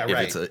while. Yeah,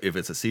 right. If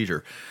it's a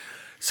seizure.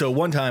 So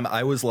one time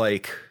I was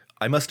like,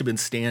 I must have been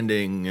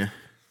standing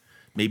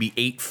maybe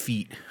 8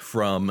 feet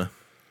from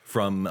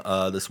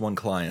this one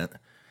client,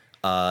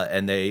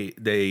 and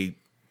they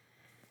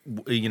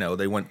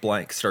went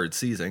blank, started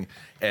seizing,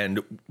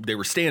 and they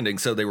were standing,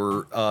 so they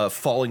were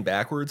falling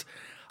backwards.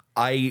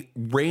 I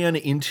ran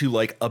into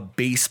like a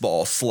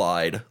baseball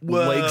slide,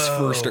 legs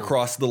first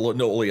across the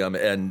linoleum,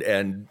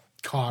 and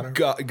Caught him.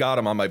 got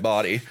him on my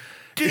body.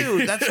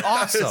 Dude, that's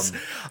awesome.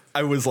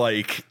 I was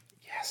like,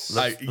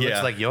 Looks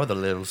like you're the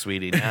little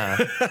sweetie now.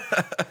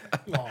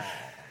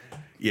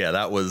 yeah,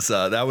 that was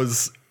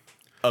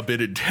a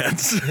bit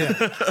intense.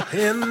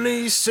 And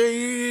they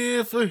say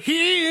if a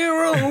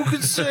hero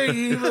could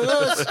save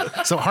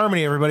us. So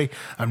Harmony, everybody.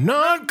 I'm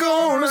not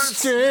gonna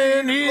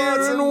stand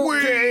here and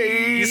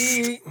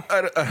wait.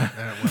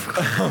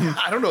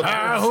 I don't know.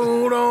 I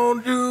hold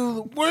on to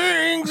the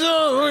wings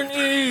of an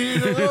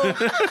eagle.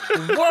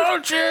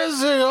 Watch as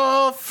they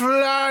all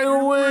fly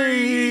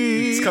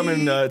away.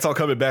 It's all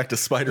coming back to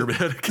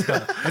Spider-Man.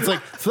 It's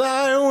like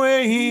fly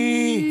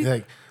away.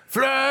 Like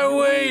fly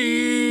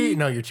away.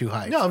 No, you're too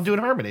high. No, I'm doing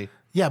harmony.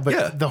 Yeah,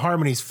 but the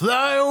harmonies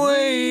fly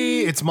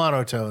away. It's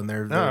monotone.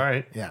 They're all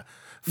right. Yeah.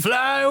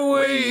 Fly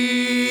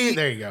away.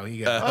 There you go.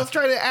 You got it. I was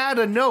trying to add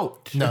a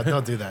note. No,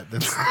 don't do that.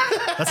 That's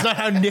not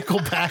how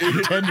Nickelback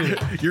intended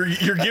it. You're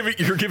giving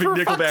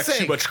Nickelback too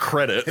sake. much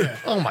credit.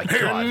 Oh my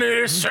god. And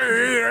they say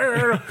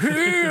a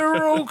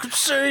hero could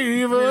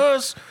save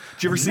us.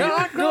 Did you ever see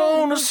Not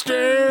gonna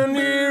stand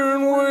here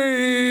and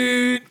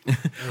wait.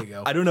 There you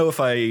go. I don't know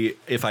if I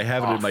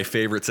have it in my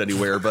favorites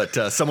anywhere, but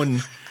someone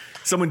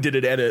did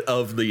an edit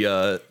of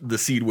the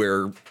scene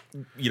where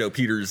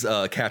Peter's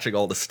catching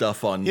all the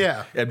stuff on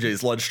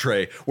MJ's lunch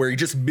tray, where he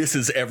just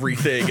misses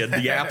everything and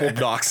the apple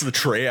knocks the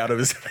tray out of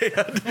his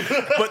hand.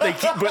 But they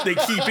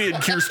keep in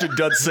Kirsten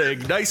Dunst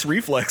saying, "Nice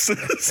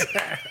reflexes."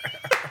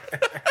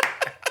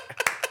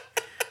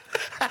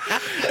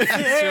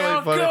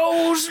 There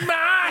goes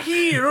my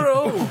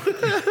hero.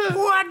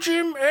 Watch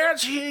him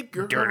as he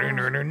goes.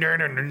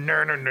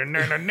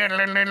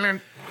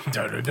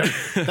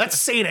 That's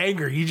Saint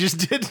Anger. You just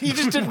did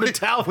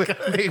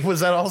Metallica. Wait,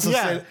 was that also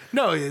Yeah.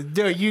 No, you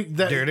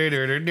that,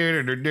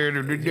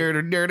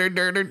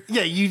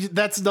 yeah, you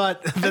that's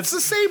not It's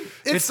the same.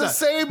 It's the not.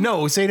 same.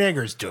 No, Saint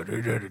Anger's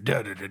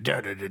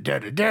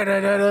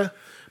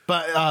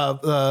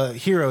but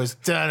Heroes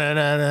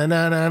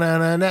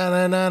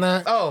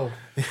Oh,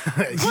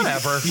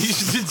 whatever. You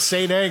just did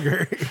Saint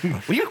Anger.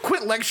 Will you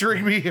quit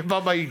lecturing me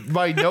about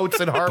my notes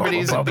and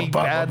harmonies and being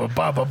bad?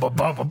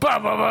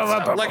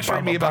 Stop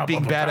lecturing me about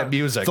being bad at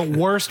music. The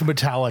worst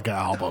Metallica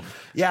album.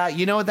 Yeah,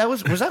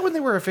 was that when they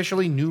were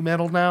officially new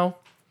metal now?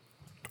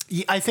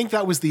 I think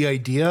that was the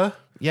idea.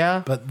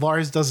 Yeah. But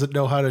Lars doesn't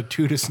know how to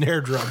toot a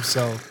snare drum,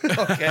 so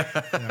Okay.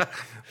 yeah,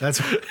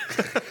 that's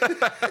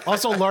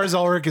also Lars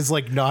Ulrich is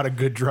like not a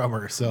good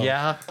drummer, so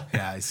Yeah.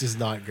 it's just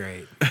not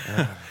great.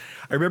 I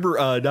remember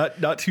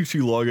not too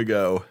long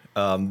ago,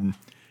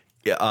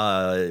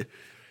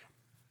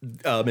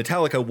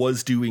 Metallica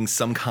was doing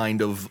some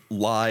kind of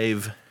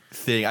live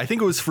thing. I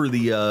think it was for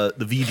the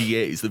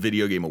VGAs, the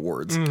Video Game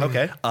Awards.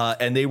 Okay.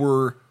 And they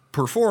were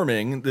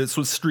performing. This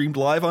was streamed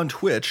live on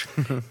Twitch,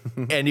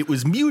 and it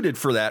was muted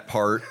for that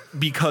part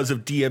because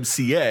of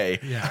DMCA.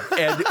 Yeah.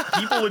 And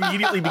people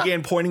immediately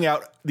began pointing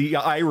out the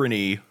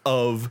irony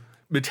of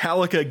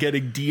Metallica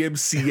getting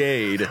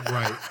DMCA'd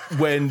Right.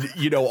 when,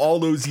 all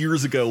those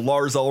years ago,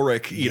 Lars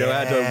Ulrich,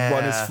 had to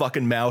run his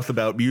fucking mouth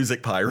about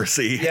music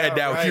piracy. Yeah, and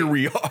now right. here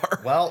we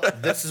are. Well,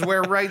 this is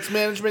where rights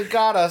management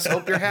got us.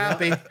 Hope you're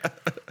happy.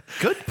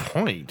 Good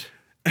point.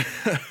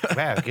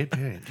 Wow, good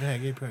point. Yeah,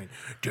 good point.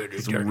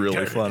 It's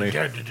really funny. I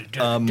can't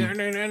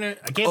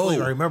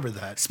believe I remember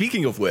that.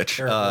 Speaking of which,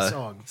 Terrible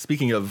song.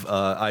 speaking of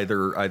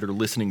either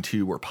listening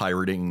to or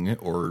pirating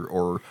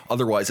or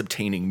otherwise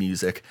obtaining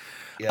music,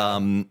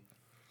 Yeah.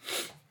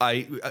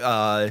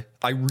 I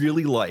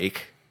really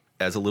like,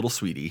 as a little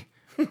sweetie,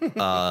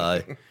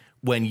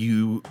 when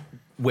you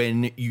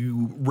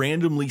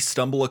randomly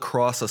stumble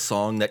across a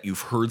song that you've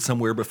heard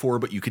somewhere before,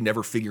 but you can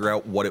never figure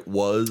out what it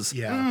was.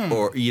 Yeah.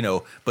 Or,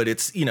 but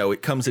it's,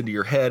 it comes into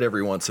your head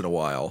every once in a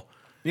while.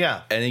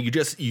 Yeah. And then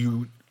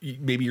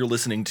maybe you're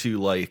listening to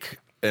like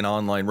an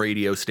online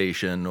radio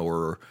station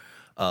or,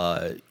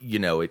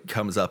 it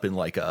comes up in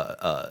like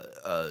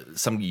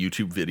some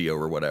YouTube video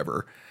or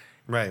whatever.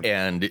 Right.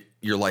 And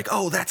you're like,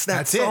 oh, that's that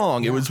That's it.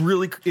 song. Yeah. It was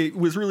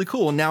really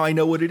cool. And now I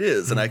know what it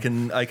is, and I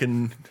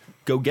can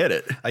go get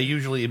it. I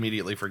usually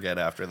immediately forget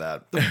after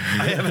that. I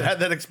haven't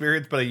had that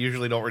experience, but I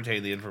usually don't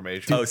retain the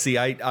information. Oh, see,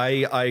 I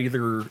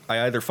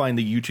either find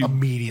the YouTube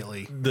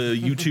Immediately.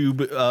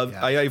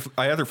 I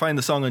either find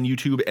the song on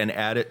YouTube and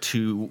add it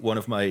to one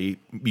of my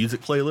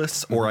music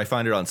playlists, or I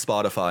find it on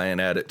Spotify and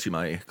add it to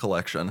my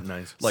collection.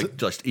 Nice. Like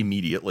just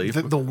immediately.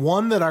 The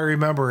one that I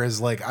remember is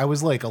like I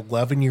was like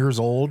 11 years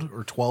old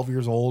or 12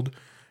 years old,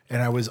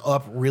 and I was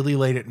up really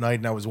late at night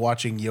and I was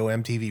watching Yo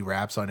MTV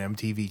Raps on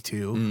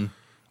MTV2,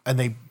 and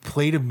they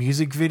played a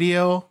music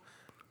video.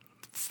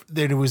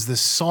 Then it was this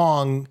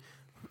song.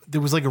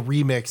 There was like a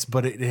remix,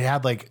 but it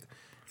had like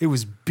it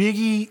was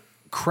Biggie,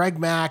 Craig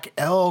Mack,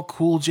 LL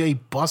Cool J,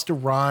 Busta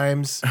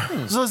Rhymes.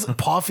 So it was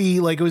Puffy.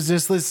 Like it was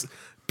just this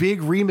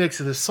big remix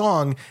of the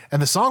song, and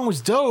the song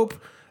was dope.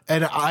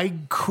 And I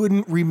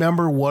couldn't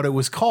remember what it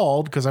was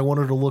called because I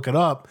wanted to look it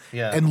up.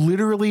 Yeah. And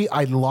literally,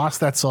 I lost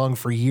that song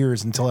for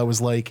years until I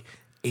was like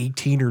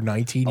 18 or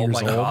 19 years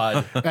my old.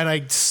 God. And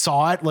I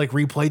saw it like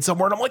replayed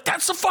somewhere, and I'm like,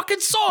 "That's the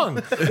fucking song!"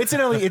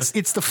 Incidentally,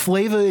 it's the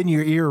Flavor in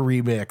Your Ear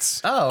remix.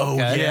 Oh,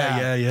 okay.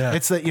 Yeah.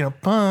 It's that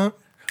bum,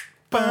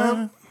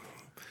 bum,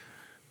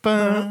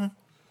 bum,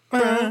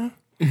 bum.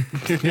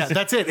 Yeah,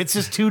 that's it. It's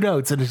just two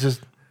notes, and it's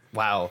just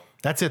Wow.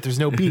 that's it. There's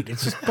no beat.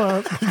 It's just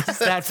bum.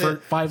 That's for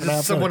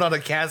 5.5 Someone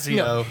minutes. on a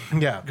Casio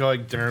Yeah.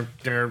 going derp,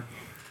 derp.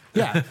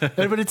 Yeah,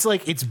 but it's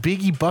like it's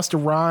Biggie,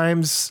 Busta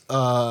Rhymes,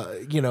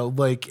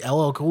 like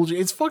LL Cool J.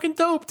 It's fucking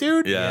dope,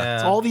 dude. Yeah.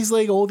 It's all these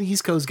like old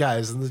East Coast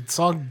guys, and the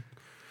song,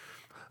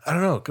 I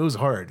don't know, it goes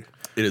hard.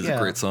 It is a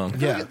great song.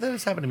 Yeah. That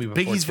has happened to me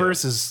before. Biggie's too.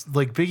 verse is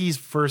like Biggie's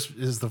first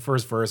is the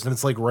first verse, and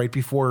it's like right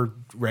before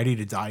Ready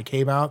to Die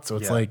came out, so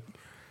it's Yeah. like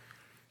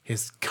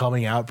his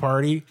coming out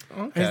party.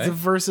 Okay. And the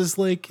verse is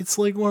like it's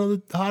like one of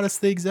the hottest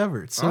things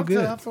ever. It's so I'll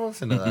good. have to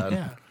listen to that.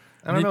 Yeah.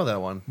 I don't know that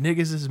one.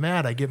 Niggas is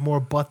mad. I get more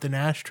butt than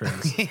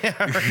ashtrays.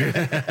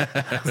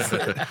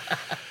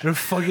 A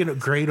fucking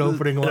great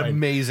opening An line.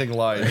 amazing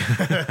line.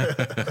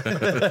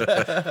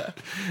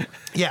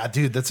 Yeah,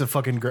 dude, that's a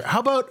fucking great. How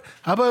about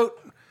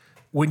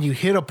when you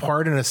hit a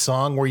part in a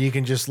song where you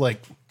can just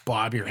like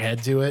bob your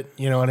head to it?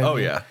 You know what I mean? Oh,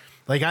 yeah.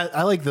 Like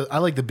I like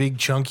the big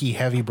chunky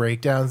heavy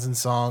breakdowns in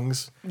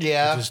songs.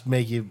 Yeah. That just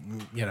make you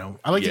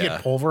I like to Yeah.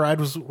 get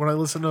pulverized when I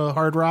listen to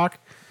hard rock.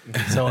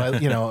 So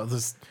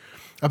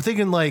I'm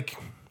thinking like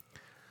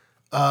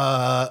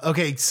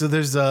okay, so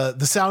there's the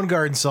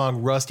Soundgarden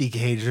song Rusty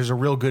Cage. There's a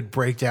real good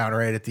breakdown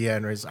right at the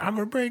end where it's I'm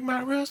gonna break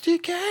my rusty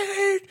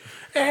cage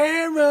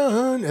and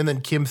run, and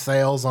then Kim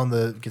Thales on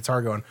the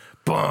guitar going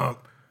bump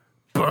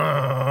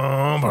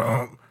bump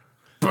bump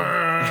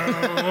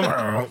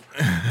bump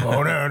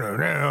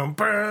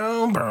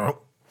bump bump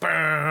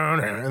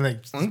and then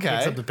just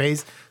picks up the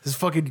bass. This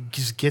fucking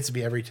just gets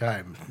me every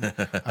time.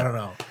 I don't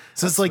know.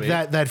 So it's like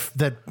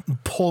that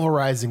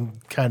pulverizing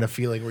kind of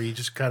feeling where you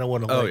just kind of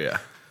want to. Oh like, yeah.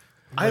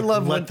 I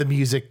love let when the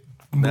music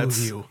move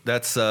you.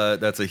 That's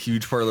a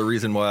huge part of the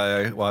reason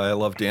why I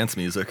love dance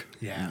music.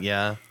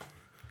 Yeah,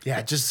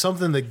 Yeah. just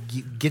something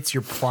that gets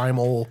your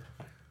primal.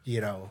 I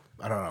don't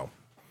know,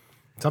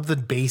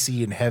 something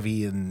bassy and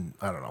heavy, and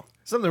I don't know,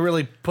 Something that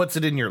really puts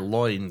it in your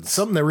loins.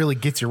 something that really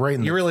gets you right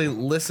in You the really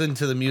listen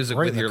to the music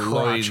right with in your the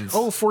crotch. loins.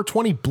 Oh,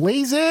 420,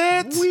 blaze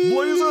it!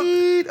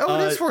 Weed. Oh,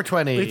 it is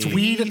 420. It's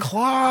weed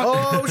o'clock.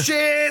 Oh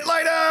shit!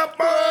 Light up!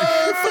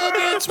 Oh,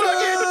 fucking smoke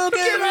it!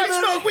 Can I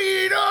smoke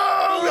weed?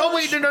 Oh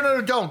wait!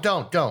 No! Don't!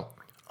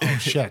 Oh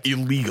shit!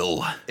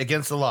 Illegal.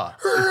 Against the law.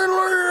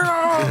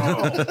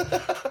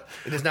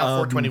 It is now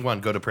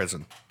 421. Go to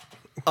prison.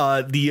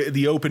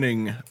 The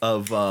opening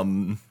of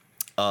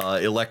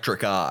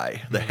Electric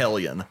Eye, the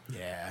Hellion,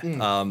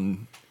 Yeah.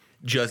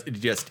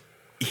 just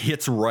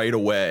hits right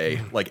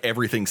away. Like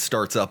everything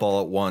starts up all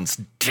at once.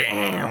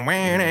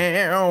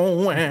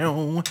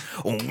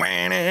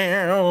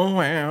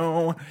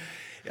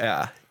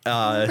 Yeah.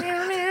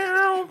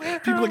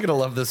 People are gonna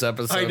love this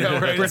episode. I know,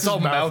 right? It's all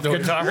mouth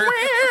guitar.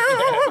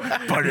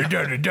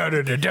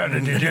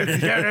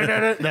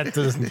 That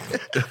doesn't.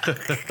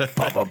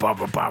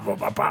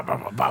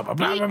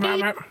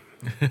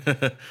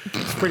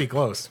 It's pretty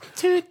close.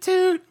 Toot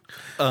toot.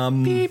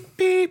 Beep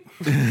beep.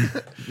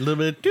 Little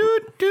bit.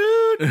 Doot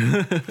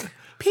doot.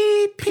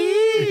 Peep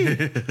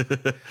peep.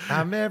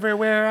 I'm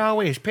everywhere,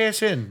 always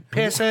pissing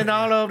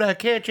all over the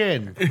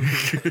kitchen.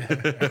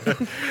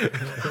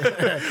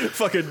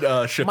 Fucking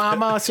Chappelle.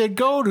 Mama said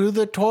go to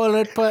the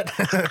toilet, but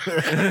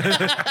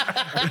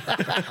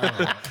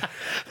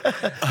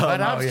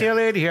But I'm still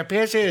in here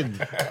pissing.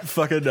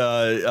 Fucking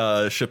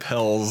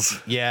Chappelle's.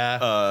 Yeah.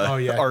 oh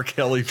yeah, R.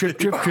 Kelly. drip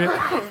drip drip.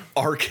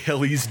 R.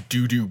 Kelly's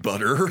doo-doo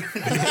butter.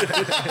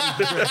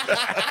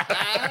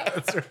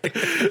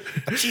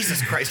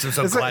 Jesus Christ, I'm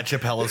so glad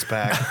Chappelle is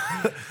back.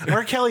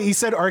 R. Kelly, he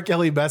said R.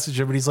 Kelly messaged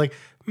him, and he's like,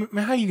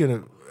 man, how you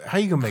gonna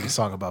make a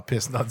song about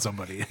pissing on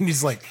somebody? And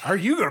he's like, are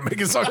you gonna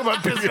make a song about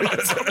pissing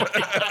on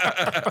somebody?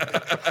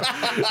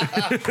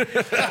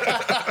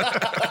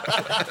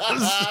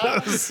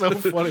 That's so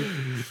funny.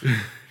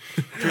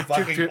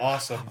 Fucking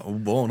awesome. I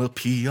wanna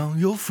pee on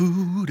your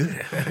food.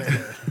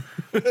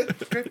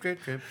 Drip.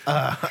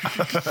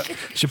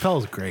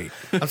 Chappelle's great.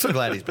 I'm so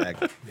glad he's back.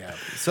 Yeah.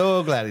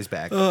 So glad he's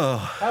back.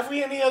 Have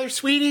we any other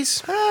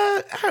sweeties?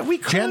 We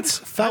could. Gents,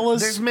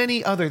 fellas? There's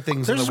many other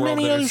things in There's the world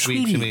many that other are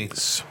sweet to me.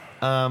 sweeties.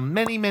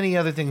 Many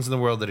other things in the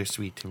world that are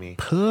sweet to me.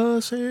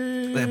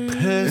 Pussy.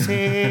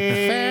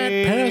 Pussy.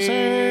 Fat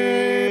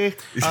pussy.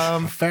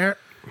 Fat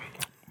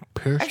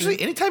pussy.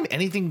 Actually, anytime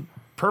anything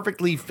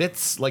perfectly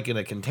fits, like in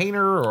a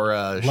container or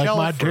a Like shelf,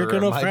 my dick or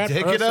in a my fat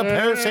dick in a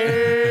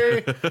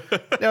pussy. pussy.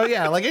 No,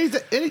 yeah, like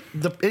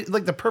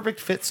like the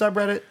perfect fit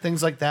subreddit,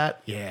 things like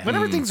that. Yeah.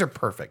 Whenever things are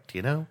perfect,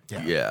 you know.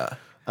 Yeah.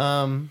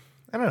 I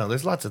don't know.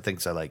 There's lots of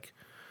things I like.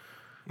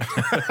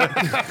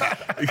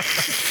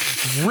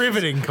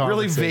 Riveting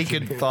Really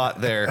conversation. vacant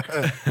thought there.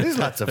 There's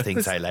lots of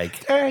things I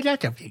like. There are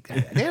lots of things I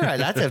like. There are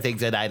lots of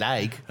things that I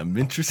like. I'm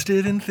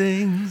interested in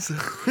things.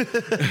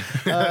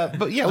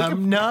 But yeah,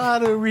 I'm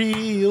not a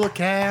real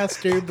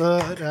caster,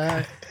 but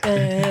I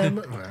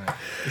am.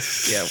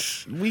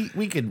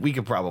 we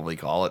could probably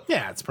call it.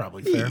 Yeah, it's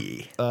probably fair.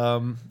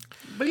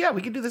 But yeah,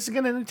 we could do this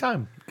again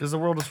anytime because the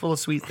world is full of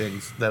sweet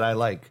things that I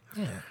like.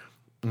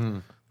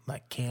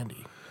 Like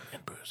candy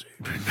and pussy.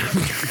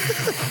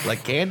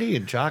 Like candy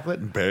and chocolate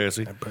and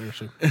pussy.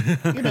 Pussy.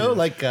 You know,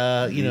 like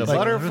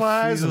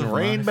butterflies and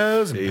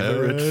rainbows and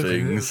Favorite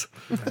things.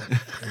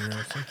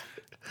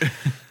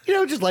 you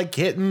know, just like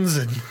kittens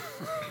and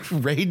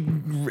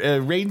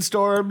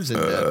rainstorms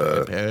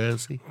and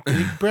pussy.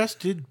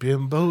 Big-breasted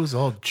bimbos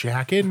all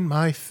jacking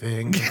my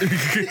thing.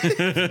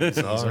 These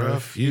are a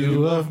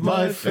few of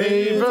my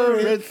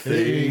favorite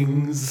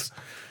things.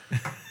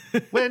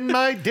 When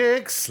my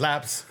dick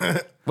slaps,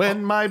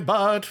 when my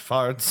butt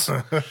farts.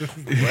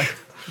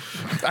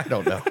 I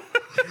don't know.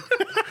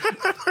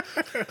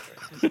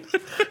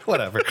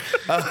 Whatever.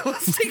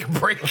 Let's take a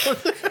break.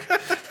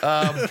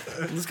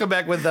 Let's come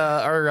back with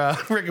our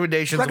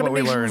recommendations of what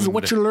we learned.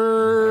 What you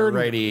learned.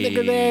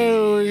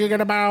 Alrighty. You're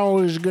gonna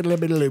bows. Good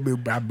little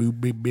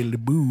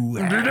boo.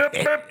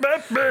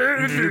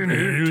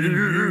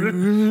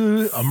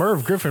 A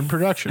Merv Griffin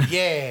production.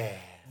 Yeah.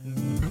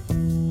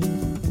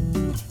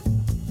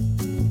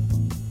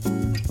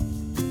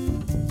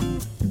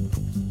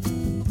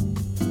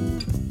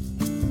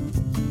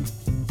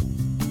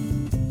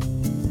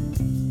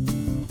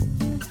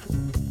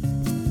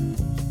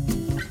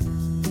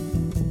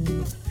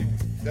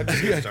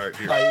 Start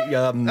here.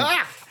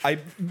 I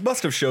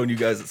must have shown you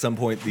guys at some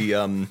point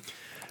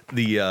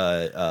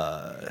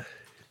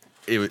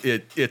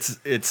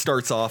it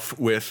starts off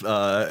with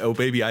oh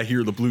baby I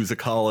hear the blues a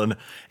callin',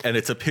 and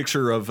it's a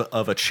picture of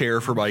a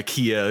chair from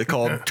IKEA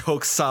called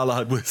toast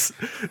salad with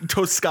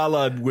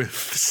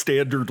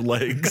standard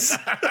legs.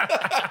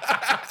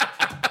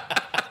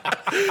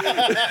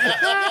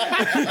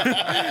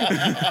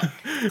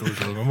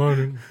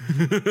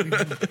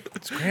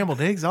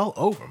 Scrambled eggs all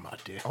over my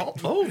dick. All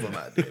over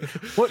my dick.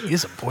 What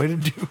is a boy to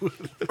do?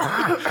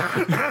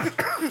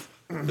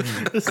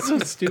 This is so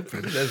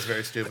stupid. That's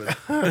very stupid.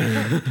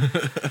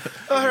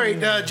 All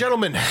right,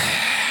 gentlemen,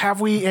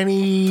 have we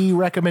any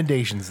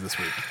recommendations this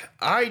week?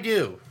 I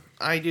do.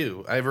 I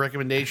have a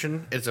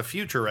recommendation. It's a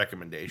future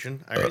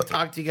recommendation. I already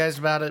talked to you guys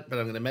about it, but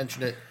I'm going to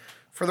mention it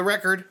for the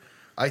record.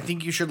 I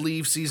Think You Should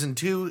Leave Season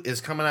 2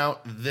 is coming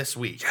out this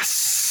week.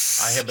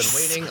 Yes! I have been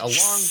waiting a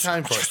long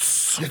time for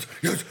it.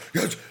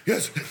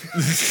 Yes.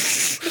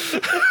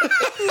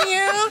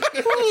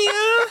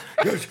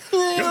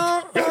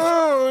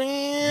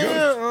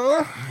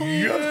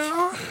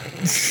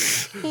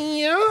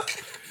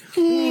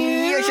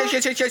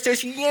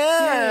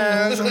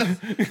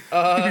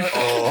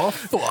 Oh,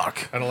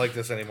 fuck. I don't like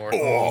this anymore.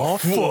 Oh,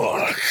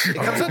 fuck. It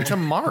comes out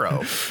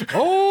tomorrow.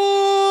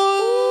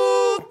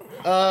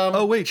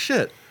 Oh wait,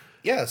 shit.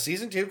 Yeah,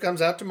 Season 2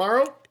 comes out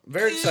tomorrow.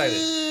 Very excited.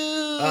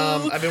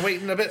 I've been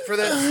waiting a bit for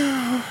this.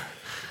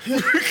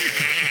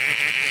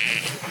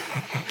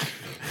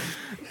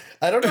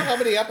 I don't know how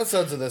many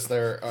episodes of this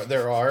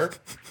there are.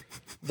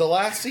 The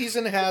last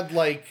season had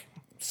like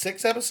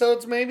 6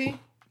 episodes, maybe.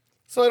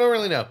 So I don't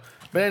really know.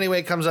 But anyway,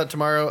 it comes out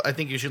tomorrow. I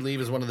Think You Should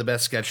Leave is one of the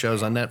best sketch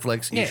shows on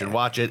Netflix. You should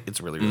watch it.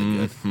 It's really,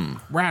 really good.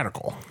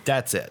 Radical.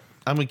 That's it.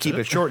 I'm going to keep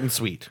it short and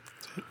sweet.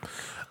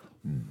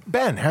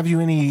 Ben, have you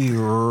any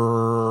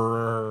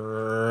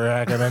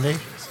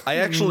recommendations? I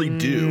actually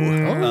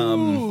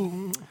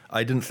do.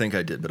 I didn't think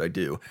I did, but I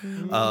do.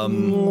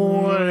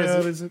 What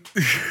is it?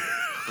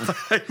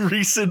 I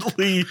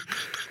recently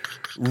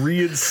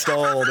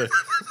reinstalled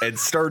and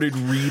started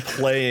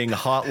replaying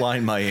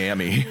Hotline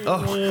Miami.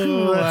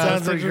 Oh, that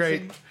sounds pretty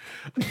great.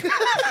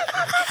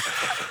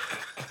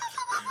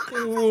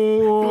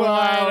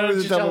 Why don't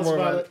you tell us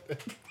about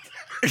it?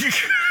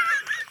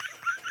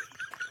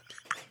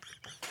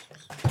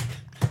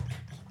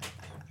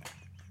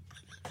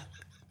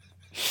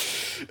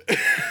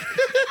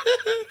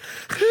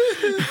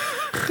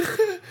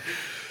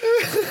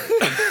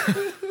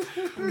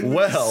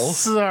 Well,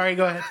 Sorry,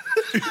 go ahead.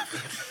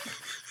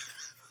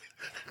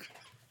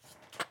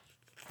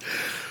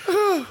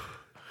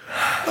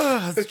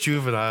 That's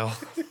juvenile.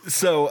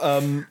 so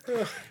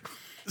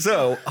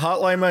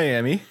Hotline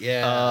Miami,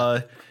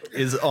 Yeah.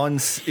 is on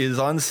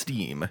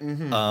Steam.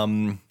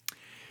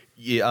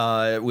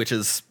 Which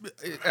is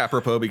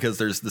apropos because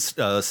there's this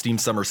Steam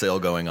summer sale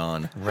going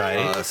on.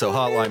 Right. So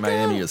Hotline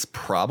Miami is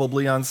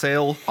probably on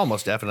sale.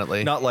 Almost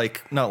definitely. Not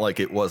like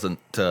it wasn't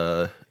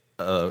an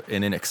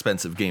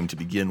inexpensive game to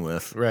begin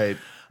with. Right.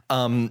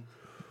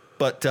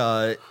 But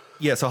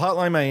yeah, so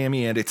Hotline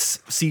Miami and its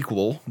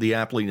sequel, the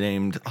aptly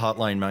named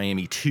Hotline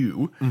Miami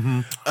 2,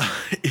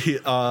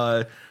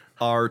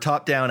 are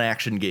top-down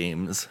action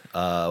games.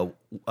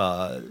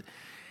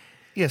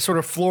 Yeah, sort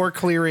of floor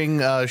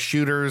clearing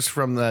shooters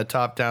from the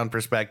top down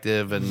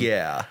perspective, and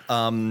Yeah.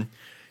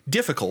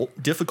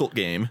 Difficult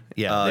game.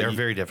 Yeah, they're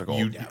very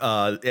difficult.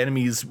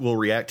 Enemies will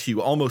react to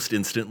you almost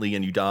instantly,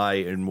 and you die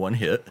in one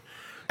hit.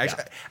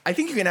 Actually, I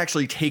think you can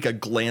actually take a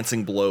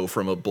glancing blow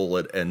from a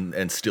bullet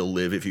and still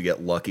live if you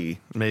get lucky.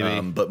 Maybe.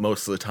 But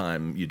most of the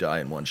time, you die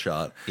in one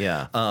shot.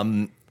 yeah,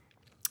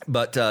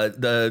 But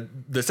the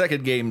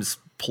second game's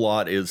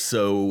plot is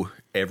so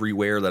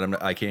everywhere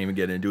that I can't even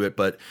get into it.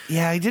 But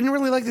yeah. I didn't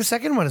really like the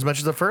second one as much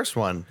as the first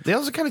one. They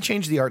also kind of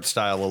changed the art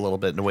style a little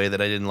bit in a way that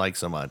I didn't like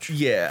so much.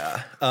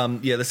 yeah,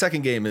 the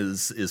second game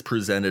is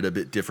presented a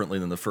bit differently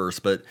than the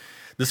first. But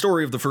the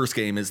story of the first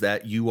game is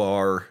that you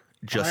are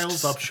just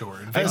Miles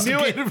Upshore. I knew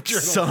it.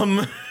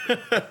 some.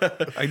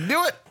 I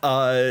knew it.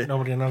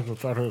 Nobody knows what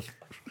that is.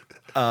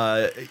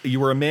 You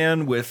were a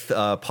man with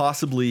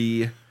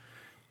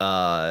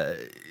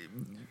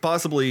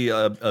possibly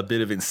a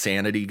bit of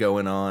insanity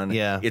going on.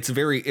 Yeah. It's a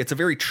very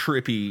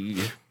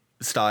trippy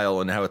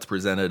style and how it's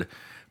presented.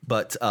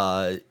 But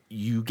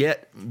you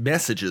get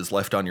messages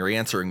left on your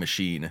answering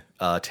machine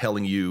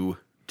telling you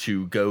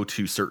to go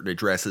to certain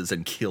addresses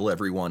and kill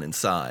everyone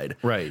inside.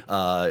 Right.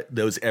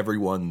 Those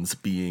everyone's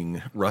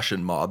being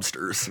Russian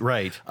mobsters.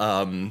 Right.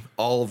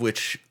 All of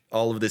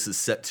this is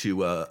set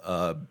to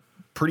a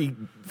pretty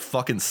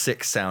fucking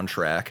sick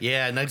soundtrack.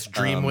 Yeah, nice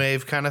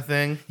dreamwave kind of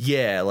thing.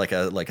 Yeah, like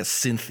a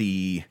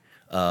synthy,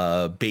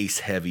 bass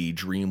heavy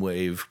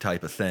dreamwave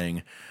type of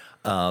thing,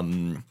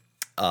 and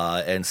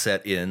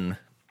set in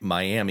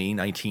Miami,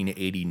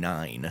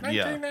 1989.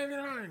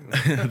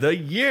 1999. The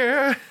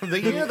year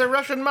The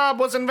Russian mob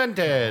was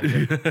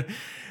invented.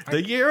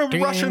 the year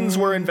Russians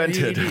were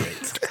invented. Yeah,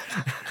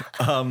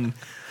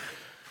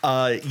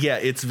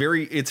 it's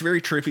very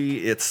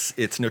trippy.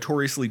 It's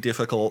notoriously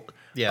difficult.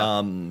 Yeah.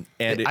 And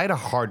I had a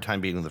hard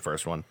time beating the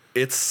first one.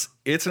 it's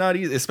not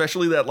easy,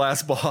 especially that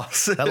last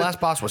boss. That last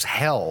boss was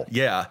hell.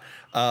 Yeah.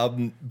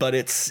 But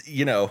it's,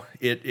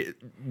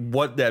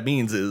 what that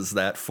means is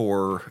that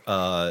for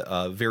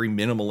very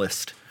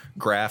minimalist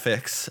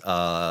graphics,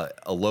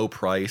 a low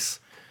price,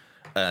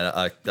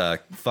 a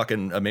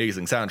fucking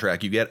amazing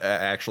soundtrack, you get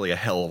actually a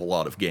hell of a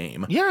lot of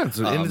game. Yeah,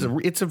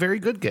 it's a very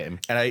good game.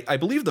 And I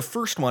believe the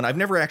first one, I've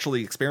never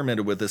actually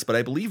experimented with this, but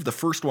I believe the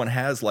first one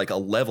has like a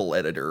level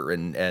editor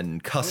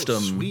and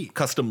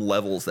custom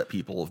levels that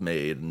people have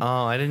made. And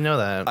Oh, I didn't know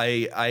that.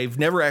 I've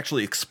never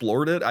actually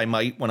explored it. I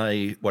might when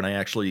I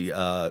actually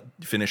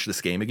finish this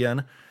game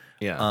again.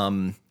 yeah.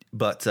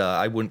 But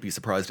I wouldn't be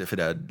surprised if it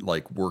had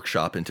like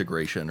workshop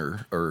integration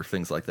or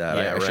things like that.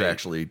 Yeah, I should right.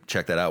 actually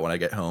check that out when I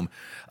get home.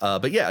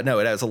 But yeah, no,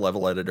 it has a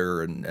level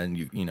editor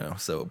and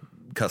so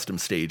custom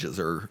stages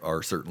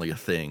are certainly a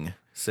thing.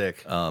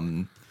 Sick.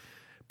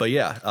 But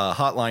yeah,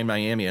 Hotline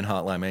Miami and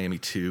Hotline Miami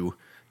 2,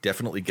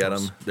 definitely get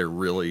them. They're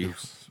really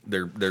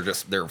they're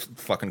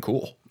fucking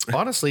cool.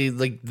 Honestly,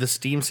 like the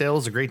Steam sale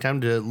is a great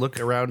time to look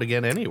around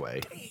again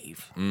anyway.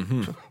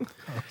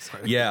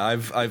 Yeah,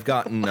 I've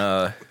gotten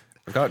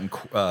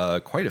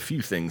quite a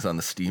few things on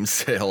the Steam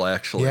sale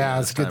actually. Yeah,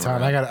 this it's a good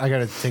time. around. I got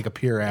to take a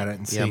peer at it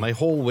and see. Yeah, my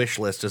whole wish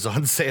list is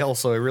on sale,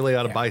 so I really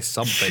ought to buy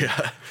something.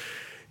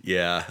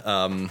 Yeah.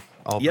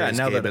 All Yeah, praise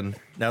now Gaben.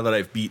 that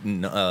I've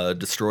beaten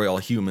Destroy All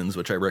Humans,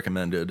 which I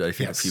recommended, I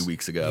think Yes, a few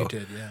weeks ago. You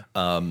did, yeah.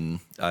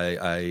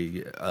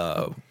 I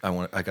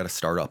got to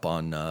start up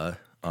on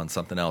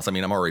something else. I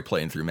mean, I'm already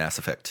playing through Mass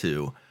Effect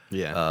 2.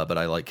 Yeah. But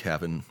I like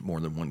having more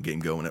than one game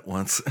going at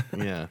once.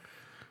 Yeah.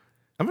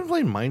 I've been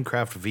playing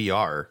Minecraft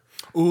VR.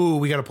 Ooh,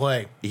 we got to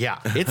play. Yeah,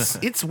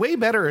 it's way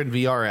better in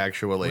VR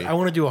actually. I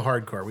want to do a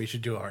hardcore. We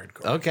should do a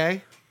hardcore.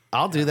 Okay,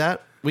 I'll do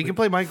that. We can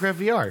play Minecraft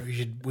VR.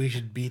 We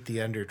should beat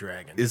the Ender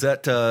Dragon. Is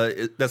that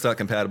that's not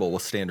compatible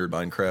with standard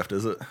Minecraft,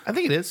 is it? I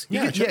think it is.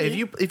 Yeah, it should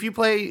If you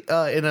play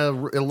in a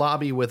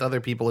lobby with other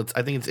people,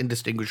 I think it's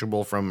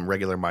indistinguishable from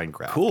regular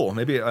Minecraft. Cool.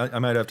 Maybe I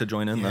might have to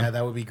join in Yeah, then.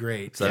 that would be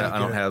great. So I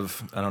don't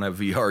have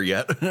VR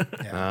yet.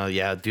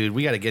 Yeah, dude,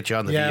 we got to get you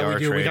on the Yeah, VR we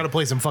do. train. We got to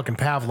play some fucking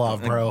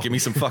Pavlov, bro. Give me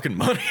some fucking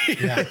money.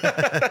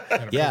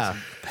 Yeah.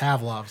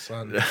 Pavlov,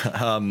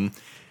 son.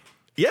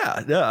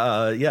 Yeah,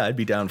 I'd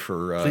be down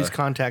for. Please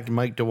contact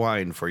Mike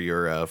DeWine for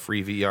your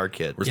free VR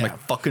kit. Where's my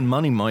fucking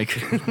money, Mike?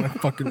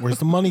 Where's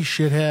the money,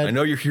 shithead? I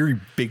know you're here, you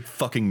big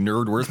fucking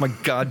nerd. Where's my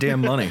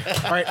goddamn money?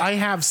 All right, I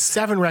have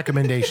 7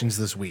 recommendations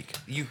this week.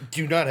 You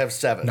do not have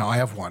 7. No, I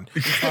have 1.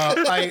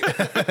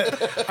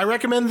 I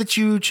recommend that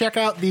you check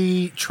out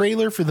the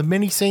trailer for The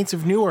Many Saints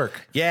of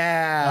Newark.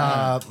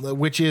 Yeah.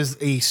 Which is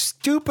a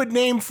stupid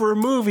name for a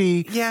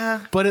movie.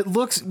 Yeah. But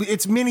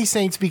it's Many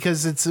Saints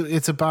because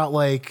it's about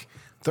like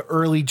the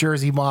early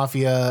Jersey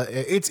Mafia.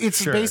 It's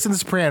Sure. based in the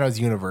Sopranos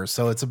universe.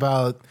 So it's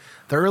about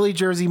the early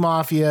Jersey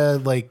Mafia,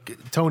 like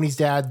Tony's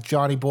dad,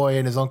 Johnny Boy,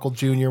 and his uncle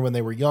Junior when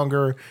they were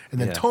younger. And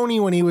then Yeah. Tony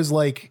when he was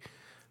like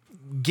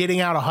getting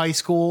out of high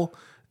school.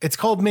 It's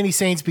called Many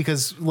Saints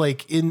because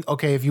like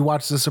if you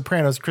watch The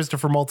Sopranos,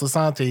 Christopher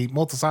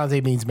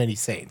Moltisanti means many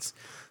saints.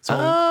 So a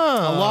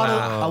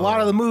lot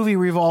of the movie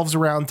revolves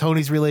around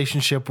Tony's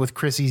relationship with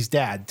Chrissy's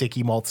dad,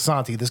 Dickie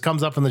Moltisanti. This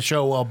comes up in the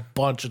show a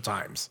bunch of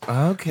times.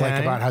 Okay.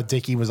 Like about how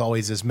Dickie was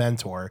always his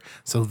mentor.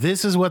 So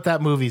this is what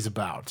that movie's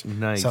about.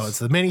 Nice. So it's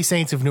the Many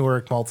Saints of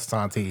Newark,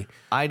 Moltisanti.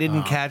 I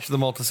didn't catch the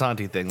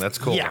Moltisanti thing. That's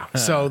cool. Yeah.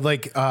 So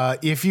like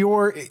if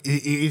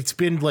it's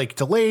been like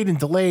delayed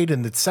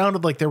and it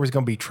sounded like there was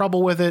going to be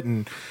trouble with it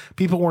and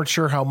people weren't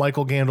sure how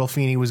Michael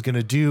Gandolfini was going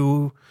to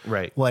do.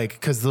 Right. Like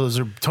because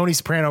Tony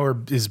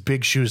Soprano is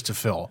big shoes to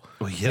fill.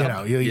 Well, You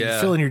know,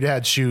 filling your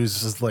dad's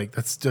shoes is like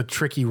that's a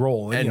tricky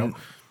role. And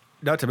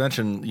not to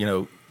mention,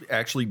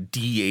 actually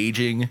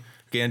de-aging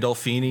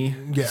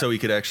Gandolfini so he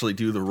could actually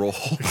do the role.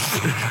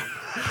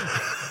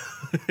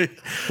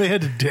 They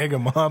had to dig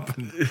him up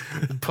and they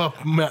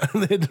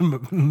had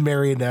to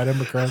marionette him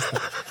across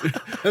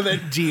and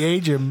then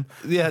de-age him.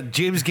 Yeah,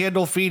 James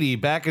Gandolfini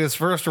back in his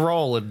first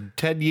role in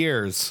 10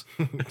 years.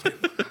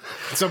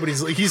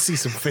 Somebody's like, you see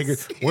some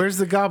fingers. Where's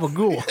the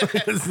gabagool?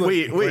 It's like,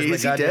 Wait, Where's my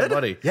is he goddamn dead?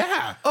 buddy?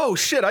 yeah. Oh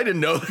shit, I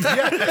didn't know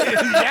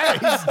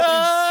that.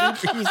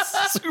 He's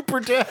super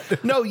dead.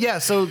 No, yeah.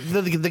 So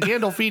the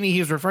Gandolfini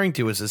he's referring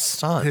to is his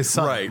son. His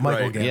son, Right,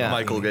 Michael right. Gandolfini. Yeah.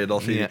 Michael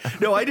Gandolfini. Yeah.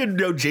 No, I didn't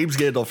know James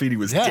Gandolfini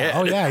was Yeah. dead.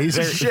 Oh, yeah. He's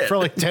Shit. for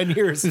like 10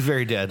 years. He's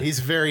very dead. He's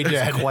very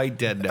dead. quite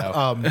dead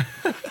now.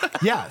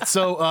 Yeah.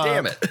 So,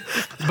 Damn it.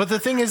 But the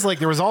thing is, like,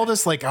 there was all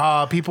this, like,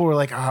 people were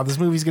like, this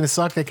movie's going to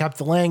suck. They kept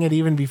delaying it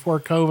even before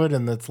COVID.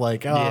 And it's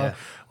like, Yeah.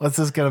 what's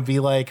this going to be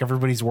like?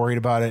 Everybody's worried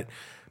about it.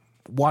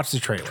 Watch the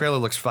trailer. Trailer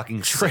looks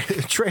fucking sick.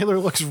 Trailer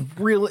looks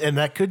real. And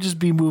that could just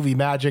be movie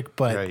magic,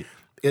 but Right.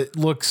 it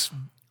looks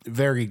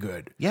very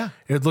good. Yeah.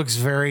 It looks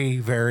very,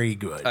 very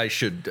good. I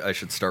should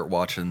start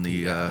watching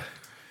the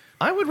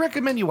I would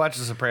recommend you watch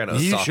The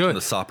Sopranos. You should.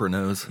 the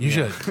Sopranos. You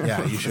should.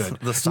 Yeah, you should.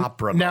 The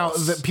Sopranos. Now,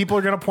 people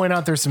are going to point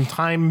out there's some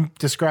time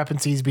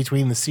discrepancies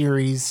between the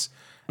series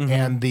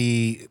and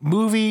the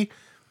movie.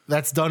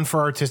 That's done for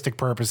artistic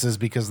purposes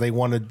because they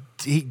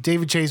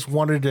David Chase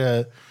wanted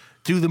to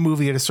do the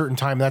movie at a certain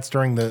time. That's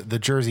during the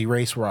Jersey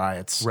race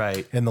riots,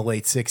 Right. in the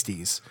late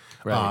 60s.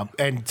 Right.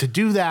 And to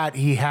do that,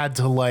 he had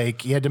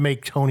to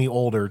make Tony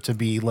older to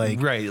be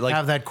Right, like-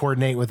 have that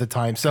coordinate with the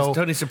time. So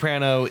Tony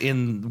Soprano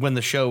when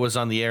the show was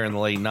on the air in the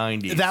late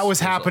 90s. that was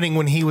happening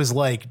when he was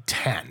like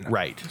 10.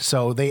 Right.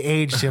 So they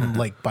aged him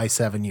like by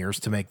 7 years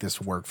to make this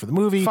work for the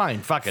movie. Fine,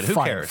 fuck it. Who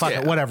cares? Fuck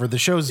it. Yeah. Whatever. The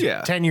show's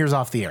Yeah. 10 years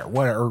off the air.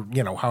 Whatever,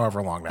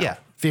 however long now. Yeah.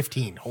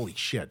 15. Holy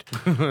shit.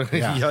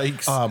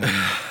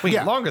 Yikes. Wait,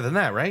 yeah. longer than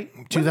that, right?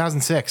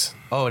 2006.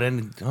 Oh, it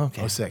ended.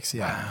 Okay. 06,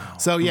 yeah.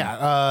 So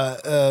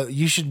yeah,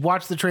 you should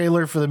watch the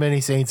trailer for The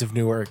Many Saints of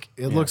Newark.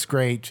 It looks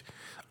great.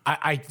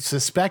 I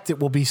suspect it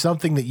will be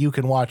something that you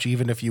can watch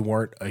even if you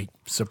weren't a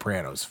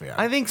Sopranos fan.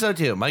 I think so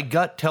too. My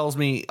gut tells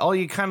me all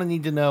you kind of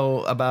need to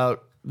know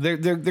about they're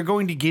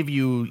going to give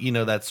you,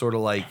 that sort of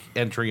like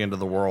entry into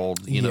the world,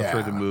 Yeah.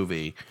 through the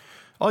movie.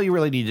 All you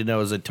really need to know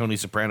is that Tony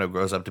Soprano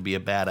grows up to be a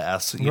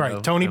badass.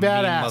 Right, Tony a mean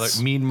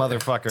Badass. mean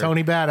motherfucker.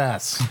 Tony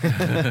Badass.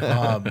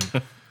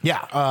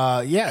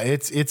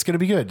 It's gonna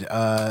be good.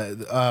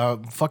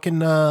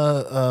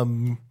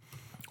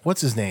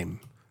 What's his name?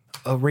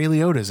 Ray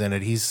Liotta's in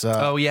it. He's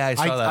Oh, yeah, I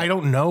saw that. I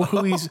don't know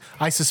who he's.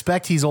 I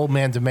suspect he's Old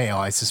Man DeMeo.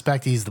 I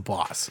suspect he's the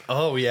boss.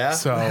 Oh yeah.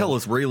 So Where the hell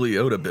has Ray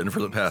Liotta been for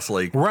the past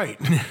right,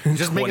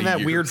 just making 20 that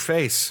years. weird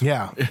face.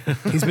 yeah,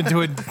 he's been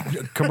doing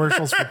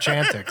commercials for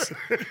Chantix.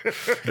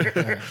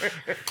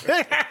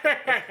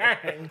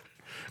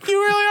 You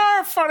really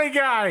are a funny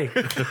guy.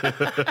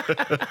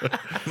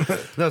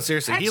 No,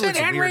 seriously, he looks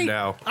weird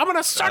now. I'm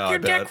gonna suck Oh, I your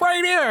bet. dick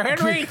right here,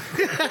 Henry.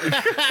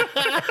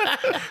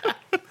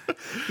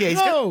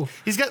 Yeah,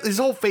 he's got his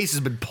whole face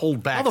has been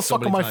pulled back. How the so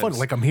fuck am many I times. funny?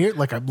 Like I'm here,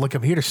 like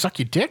I'm here to suck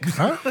your dick,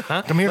 huh?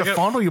 I'm here to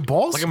fondle your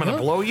balls. Like I'm gonna huh?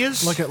 blow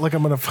yous? Like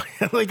I'm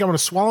gonna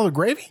swallow the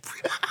gravy.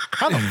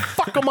 How the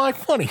fuck am I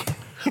funny,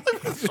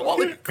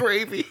 swallow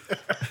gravy.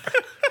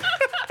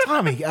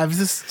 Tommy? I was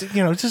just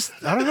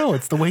I don't know.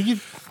 It's the way you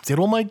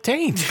diddle my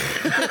taint.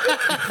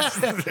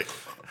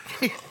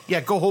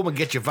 Yeah, go home and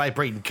get your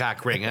vibrating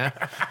cock ring, huh?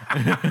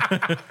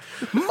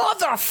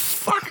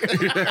 Motherfucker.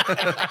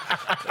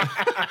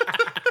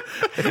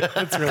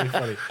 That's really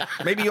funny.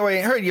 Maybe you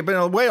ain't heard. You've been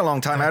away a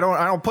long time. I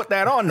don't put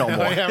that on no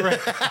more. Yeah, right.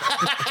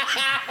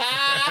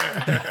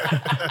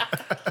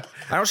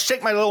 I don't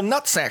shake my little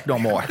nutsack no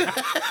more.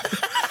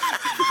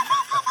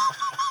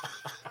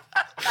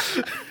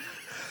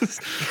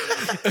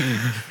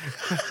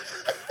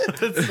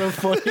 That's so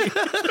funny.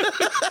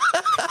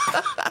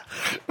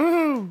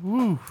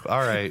 All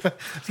right.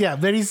 Yeah,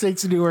 Many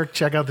Saints of Newark.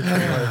 Check out the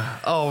trailer.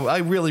 Oh, I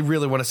really,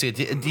 really want to see it.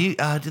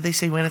 Did they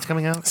say when it's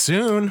coming out?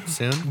 Soon.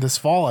 This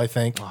fall, I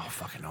think. Oh,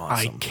 fucking I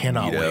awesome.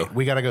 cannot Neato. wait.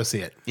 We got to go see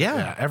it.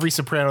 Yeah. Every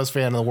Sopranos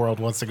fan in the world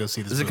wants to go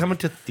see this Is it movie. coming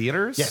to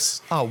theaters?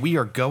 Yes. Oh, we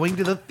are going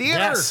to the theater.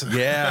 Yes.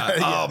 Yeah.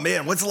 Oh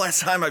man, when's the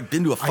last time I've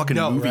been to a fucking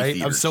I know, movie right?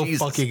 theater? I'm so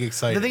Jesus. fucking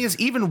excited. The thing is,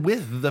 even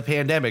with the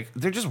pandemic,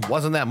 there just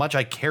wasn't that much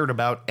I cared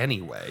about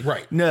anyway.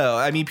 Right. No,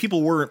 I mean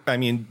people weren't. I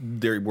mean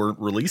they weren't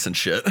releasing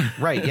shit.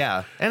 Right,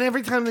 yeah. And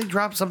every time they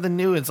drop something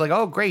new, it's like,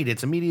 oh, great,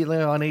 it's immediately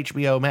on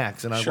HBO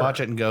Max. And I Sure.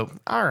 watch it and go,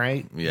 all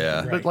right.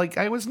 Yeah. But, like,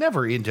 I was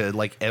never into,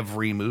 like,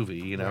 every movie,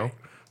 you know? Right.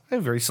 I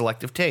have very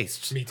selective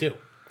tastes. Me too.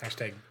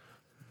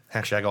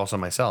 Hashtag Also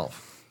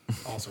myself.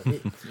 also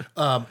me.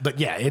 But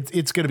yeah,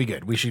 it's going to be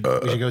good. We should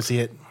go see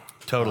it.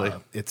 Totally.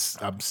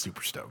 I'm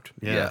super stoked.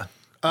 Yeah.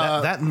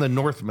 That and The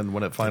Northman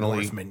when it finally...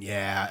 Northman,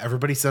 yeah.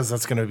 Everybody says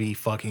that's going to be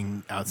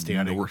fucking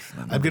outstanding.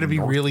 Northman. I'm going to be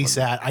really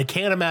sad. I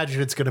can't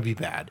imagine it's going to be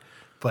bad,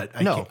 but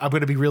I'm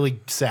going to be really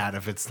sad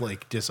if it's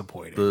like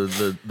disappointing.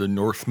 The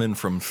Northmen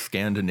from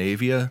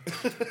Scandinavia,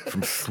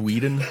 from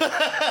Sweden.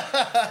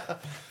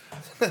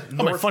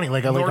 Am I funny?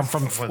 Like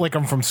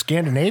I'm from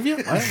Scandinavia?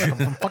 Like I'm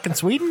from fucking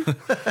Sweden?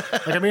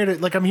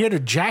 Like I'm here to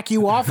jack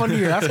you off under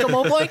your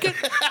Eskimo blanket?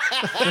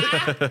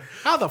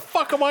 How the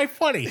fuck am I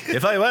funny?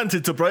 If I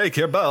wanted to break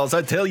your balls,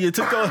 I'd tell you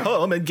to go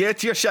home and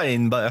get your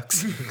shine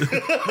box.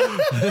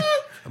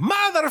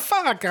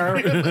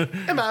 Motherfucker.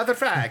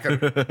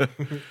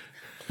 Motherfucker.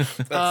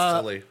 That's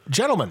silly.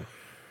 Gentlemen,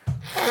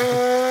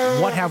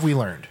 what have we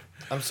learned?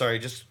 I'm sorry,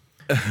 just...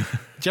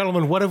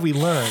 Gentlemen, what have we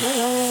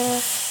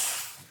learned?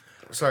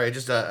 Sorry, I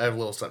have a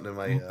little something in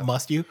my...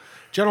 Must you?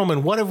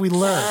 Gentlemen, what have we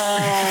learned?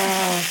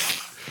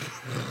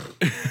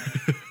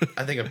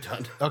 I think I'm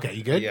done. Okay,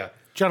 you good? Yeah.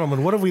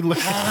 Gentlemen, what have we learned?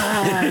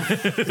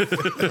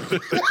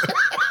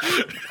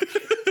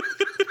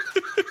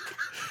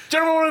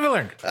 Gentlemen, what have we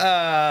learned?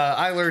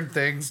 I learned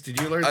things. Did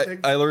you learn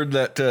things? I learned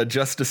that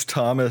Justice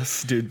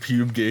Thomas did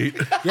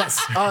Pubegate. Yes.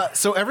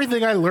 So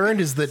everything I learned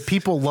is that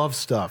people love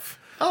stuff.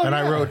 Oh, and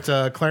yeah. I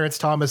wrote Clarence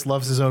Thomas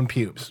loves his own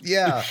pubes.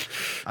 Yeah.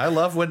 I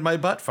love when my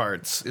butt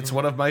farts. It's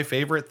one of my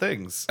favorite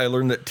things. I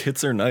learned that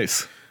tits are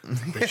nice.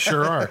 They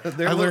sure are.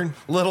 They're I learned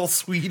little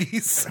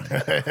sweeties.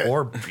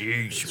 Or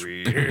big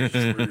sweeties.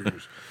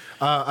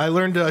 I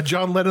learned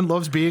John Lennon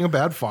loves being a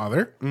bad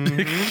father.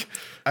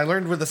 I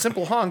learned with a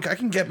simple honk, I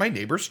can get my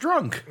neighbors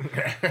drunk.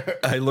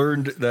 I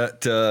learned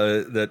that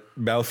that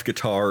mouth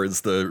guitar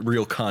is the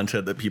real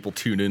content that people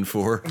tune in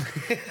for.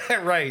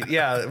 Right,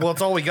 yeah. Well,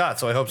 it's all we got,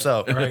 so I hope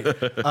so. Right.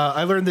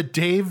 I learned that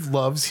Dave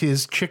loves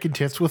his chicken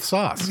tits with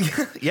sauce.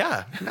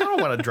 Yeah. I don't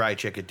want a dry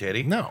chicken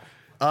titty. No.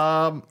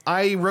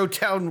 I wrote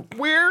down,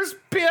 where's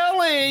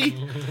Billy?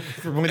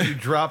 From when you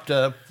dropped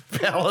a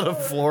pallet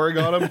of flooring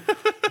on him.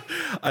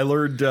 I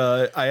learned.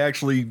 I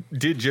actually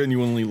did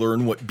genuinely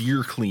learn what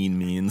beer clean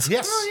means.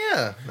 Yes. Oh,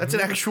 yeah. That's an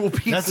actual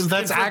piece of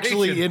That's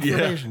actually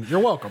information. You're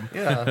welcome.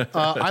 Yeah.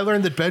 I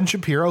learned that Ben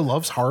Shapiro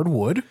loves hard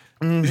wood.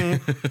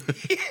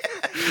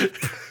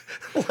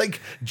 Like,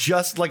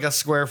 just like a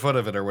square foot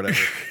of it or whatever.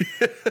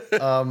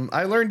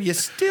 I learned you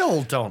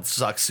still don't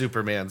suck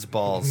Superman's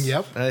balls.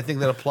 Yep. And I think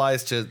that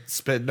applies to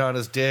spitting on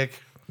his dick.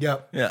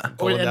 Yep. Yeah.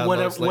 Pulling And down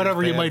whatever, Lois Lane's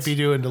whatever you pants. might be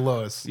doing to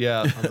Lois.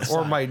 Yeah.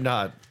 Or might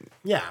not.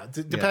 Yeah,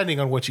 depending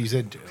on what she's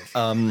into.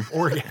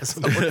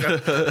 Orgasm.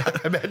 I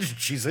imagine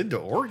she's into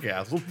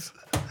orgasms.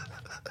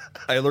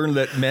 I learned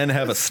that men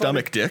have a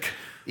stomach dick.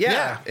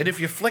 Yeah. And if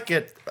you flick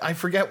it, I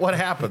forget what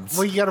happens.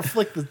 Well, you got to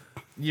flick the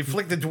You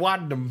flick the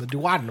duodenum.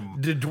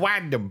 duodenum. The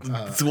duodenum.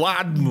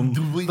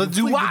 The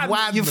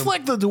duodenum. You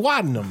flick the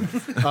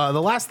duodenum.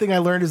 The last thing I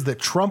learned is that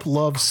Trump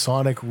loves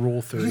Sonic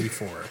Rule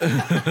 34.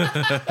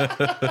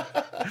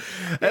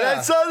 And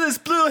I saw this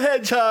blue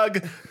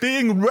hedgehog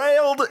being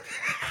railed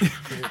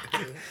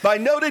by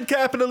noted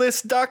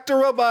capitalist Dr.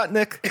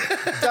 Robotnik.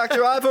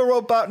 Dr. Ivo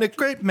Robotnik,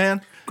 great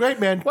man. Great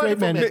man.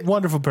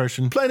 Wonderful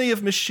person. Plenty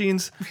of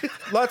machines.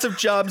 Lots of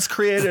jobs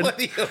created.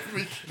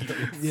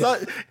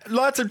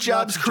 Lots of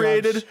jobs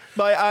created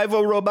by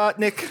Ivo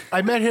Robotnik.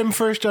 I met him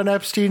first on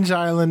Epstein's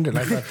Island, and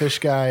I thought this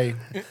guy's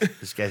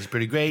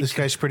pretty great.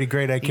 pretty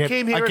great. I can't.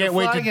 Came here I in a can't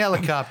wait flying to.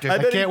 helicopter. I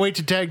can't wait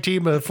to tag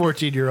team a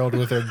 14-year-old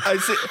with him.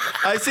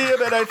 I see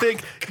him and I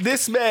think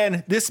this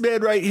man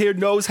right here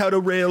knows how to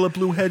rail a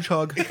blue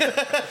hedgehog.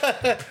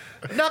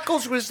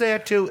 Knuckles was there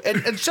too,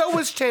 and so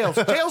was Tails.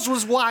 Tails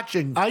was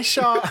watching. I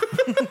saw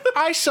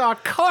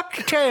Cuck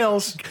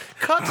Tails.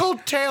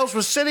 Cuckold Tails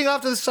was sitting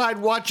off to the side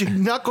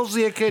watching Knuckles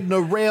the Echidna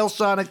rail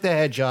Sonic the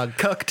Hedgehog.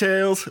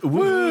 Cucktails.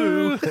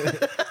 Woo.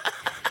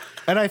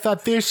 And I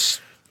thought this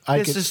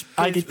It's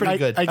pretty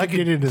good. I could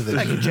get into this.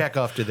 I can jack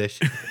off to this.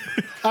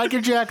 I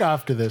can jack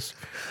off to this.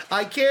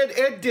 I can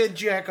and did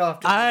jack off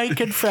to this. I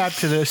can fap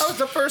to this. I was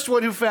the first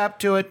one who fapped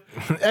to it.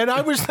 And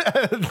I was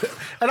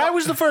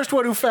the first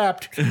one who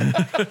fapped.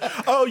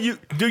 Oh,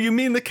 do you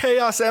mean the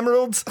Chaos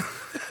Emeralds?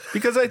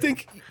 Because I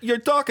think you're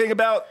talking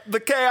about the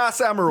Chaos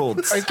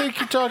Emeralds. I think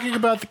you're talking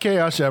about the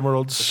Chaos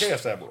Emeralds.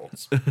 Chaos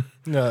Emeralds.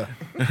 Yeah.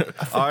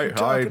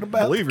 I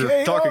believe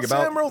you're talking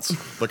about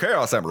the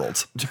Chaos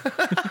Emeralds.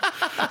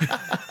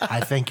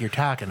 I think you're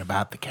talking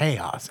about the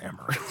Chaos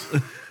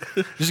Emeralds.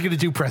 Just gonna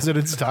do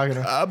presidents talking.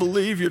 I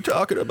believe you're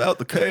talking about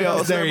the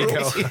Chaos There you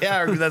Emeralds. go.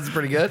 Yeah, that's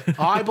pretty good.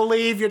 I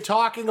believe you're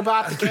talking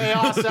about the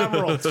Chaos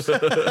Emeralds.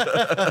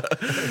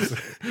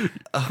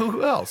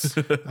 Who else?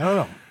 I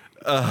don't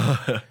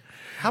know.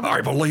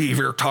 I believe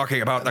you're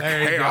talking about the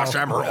Chaos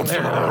Emeralds.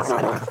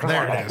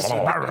 There it is.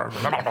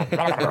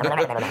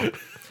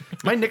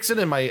 My Nixon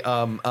and my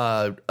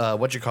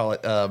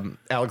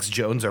Alex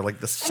Jones are like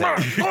the same.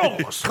 Talking about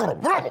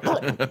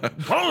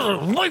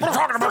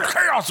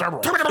Chaos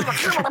Emeralds.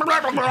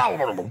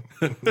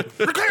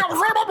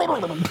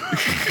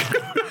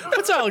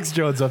 What's Alex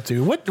Jones up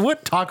to?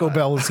 What Taco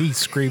Bell is he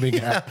screaming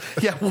at?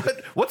 Yeah,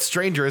 what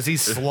stranger is he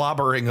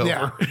slobbering over?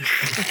 Yeah.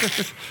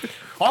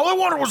 All I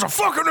wanted was a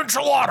fucking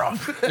enchilada.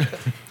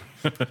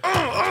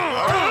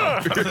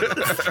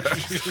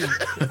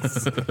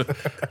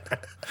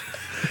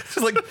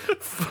 Just like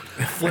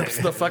flips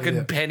the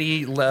fucking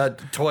penny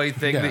toy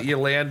thing that you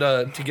land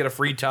to get a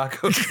free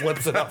taco,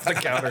 flips it off the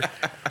counter.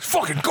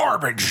 Fucking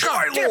garbage.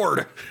 My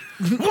lord.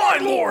 My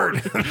lord.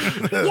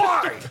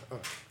 Why?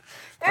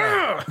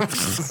 All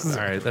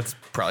right, that's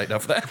probably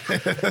enough of that.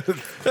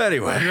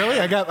 Anyway.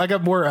 Really? I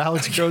got more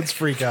Alex Jones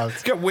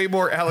freakouts. Got way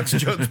more Alex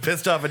Jones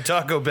pissed off at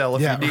Taco Bell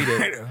if you need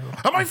it.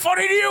 Am I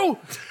funny to you?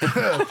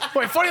 Am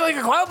I funny like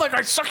a clown? Like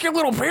I suck your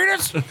little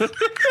penis? Now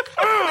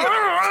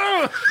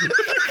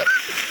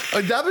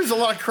there's a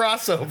lot of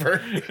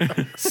crossover.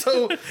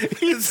 So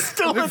He's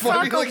still a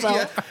funny, Taco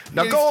Bell.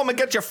 Now go home and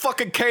get your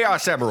fucking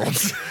Chaos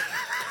Emeralds.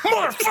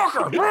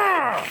 Motherfucker!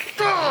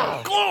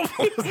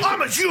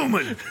 I'm a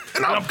human,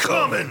 and I'm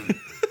coming.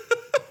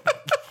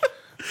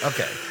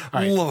 Okay.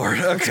 Lord,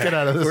 okay. get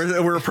out of this.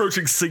 We're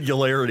approaching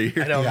singularity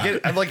here. I know. Yeah.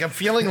 I'm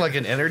feeling like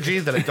an energy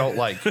that I don't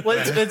like. Well,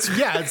 it's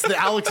the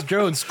Alex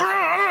Jones.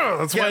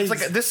 That's Yeah, why it's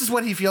like this is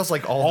what he feels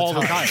like all all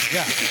the time.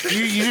 Yeah,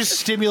 you just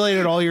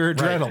stimulated all your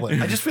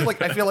adrenaline. I just feel like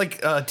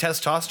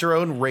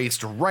testosterone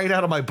raced right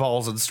out of my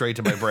balls and straight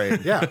to my brain.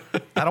 Yeah.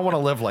 I don't want to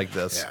live like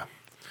this. Yeah.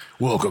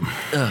 Welcome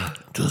to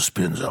the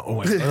spin zone. Oh,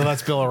 wait,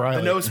 that's Bill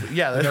O'Reilly. The no spin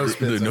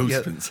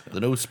spins. The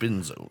no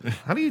spin zone.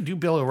 How do you do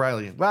Bill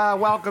O'Reilly? Well,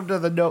 welcome to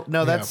the no.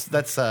 No, that's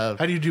How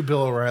do you do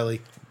Bill O'Reilly?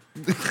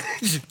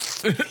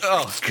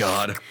 Oh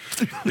God.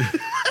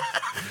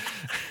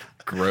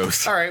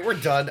 Gross. all right. We're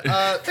done.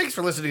 Thanks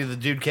for listening to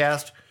the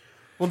Dudecast.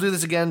 We'll do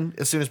this again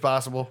as soon as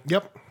possible.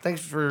 Yep.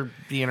 Thanks for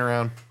being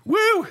around.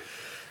 Woo.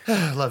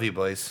 Love you,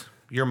 boys.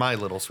 You're my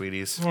little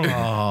sweeties.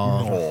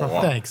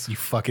 Thanks, you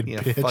fucking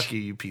Yeah, bitch. fuck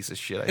you, you piece of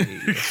shit. I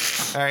hate you.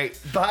 All right.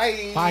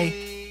 Bye. Bye.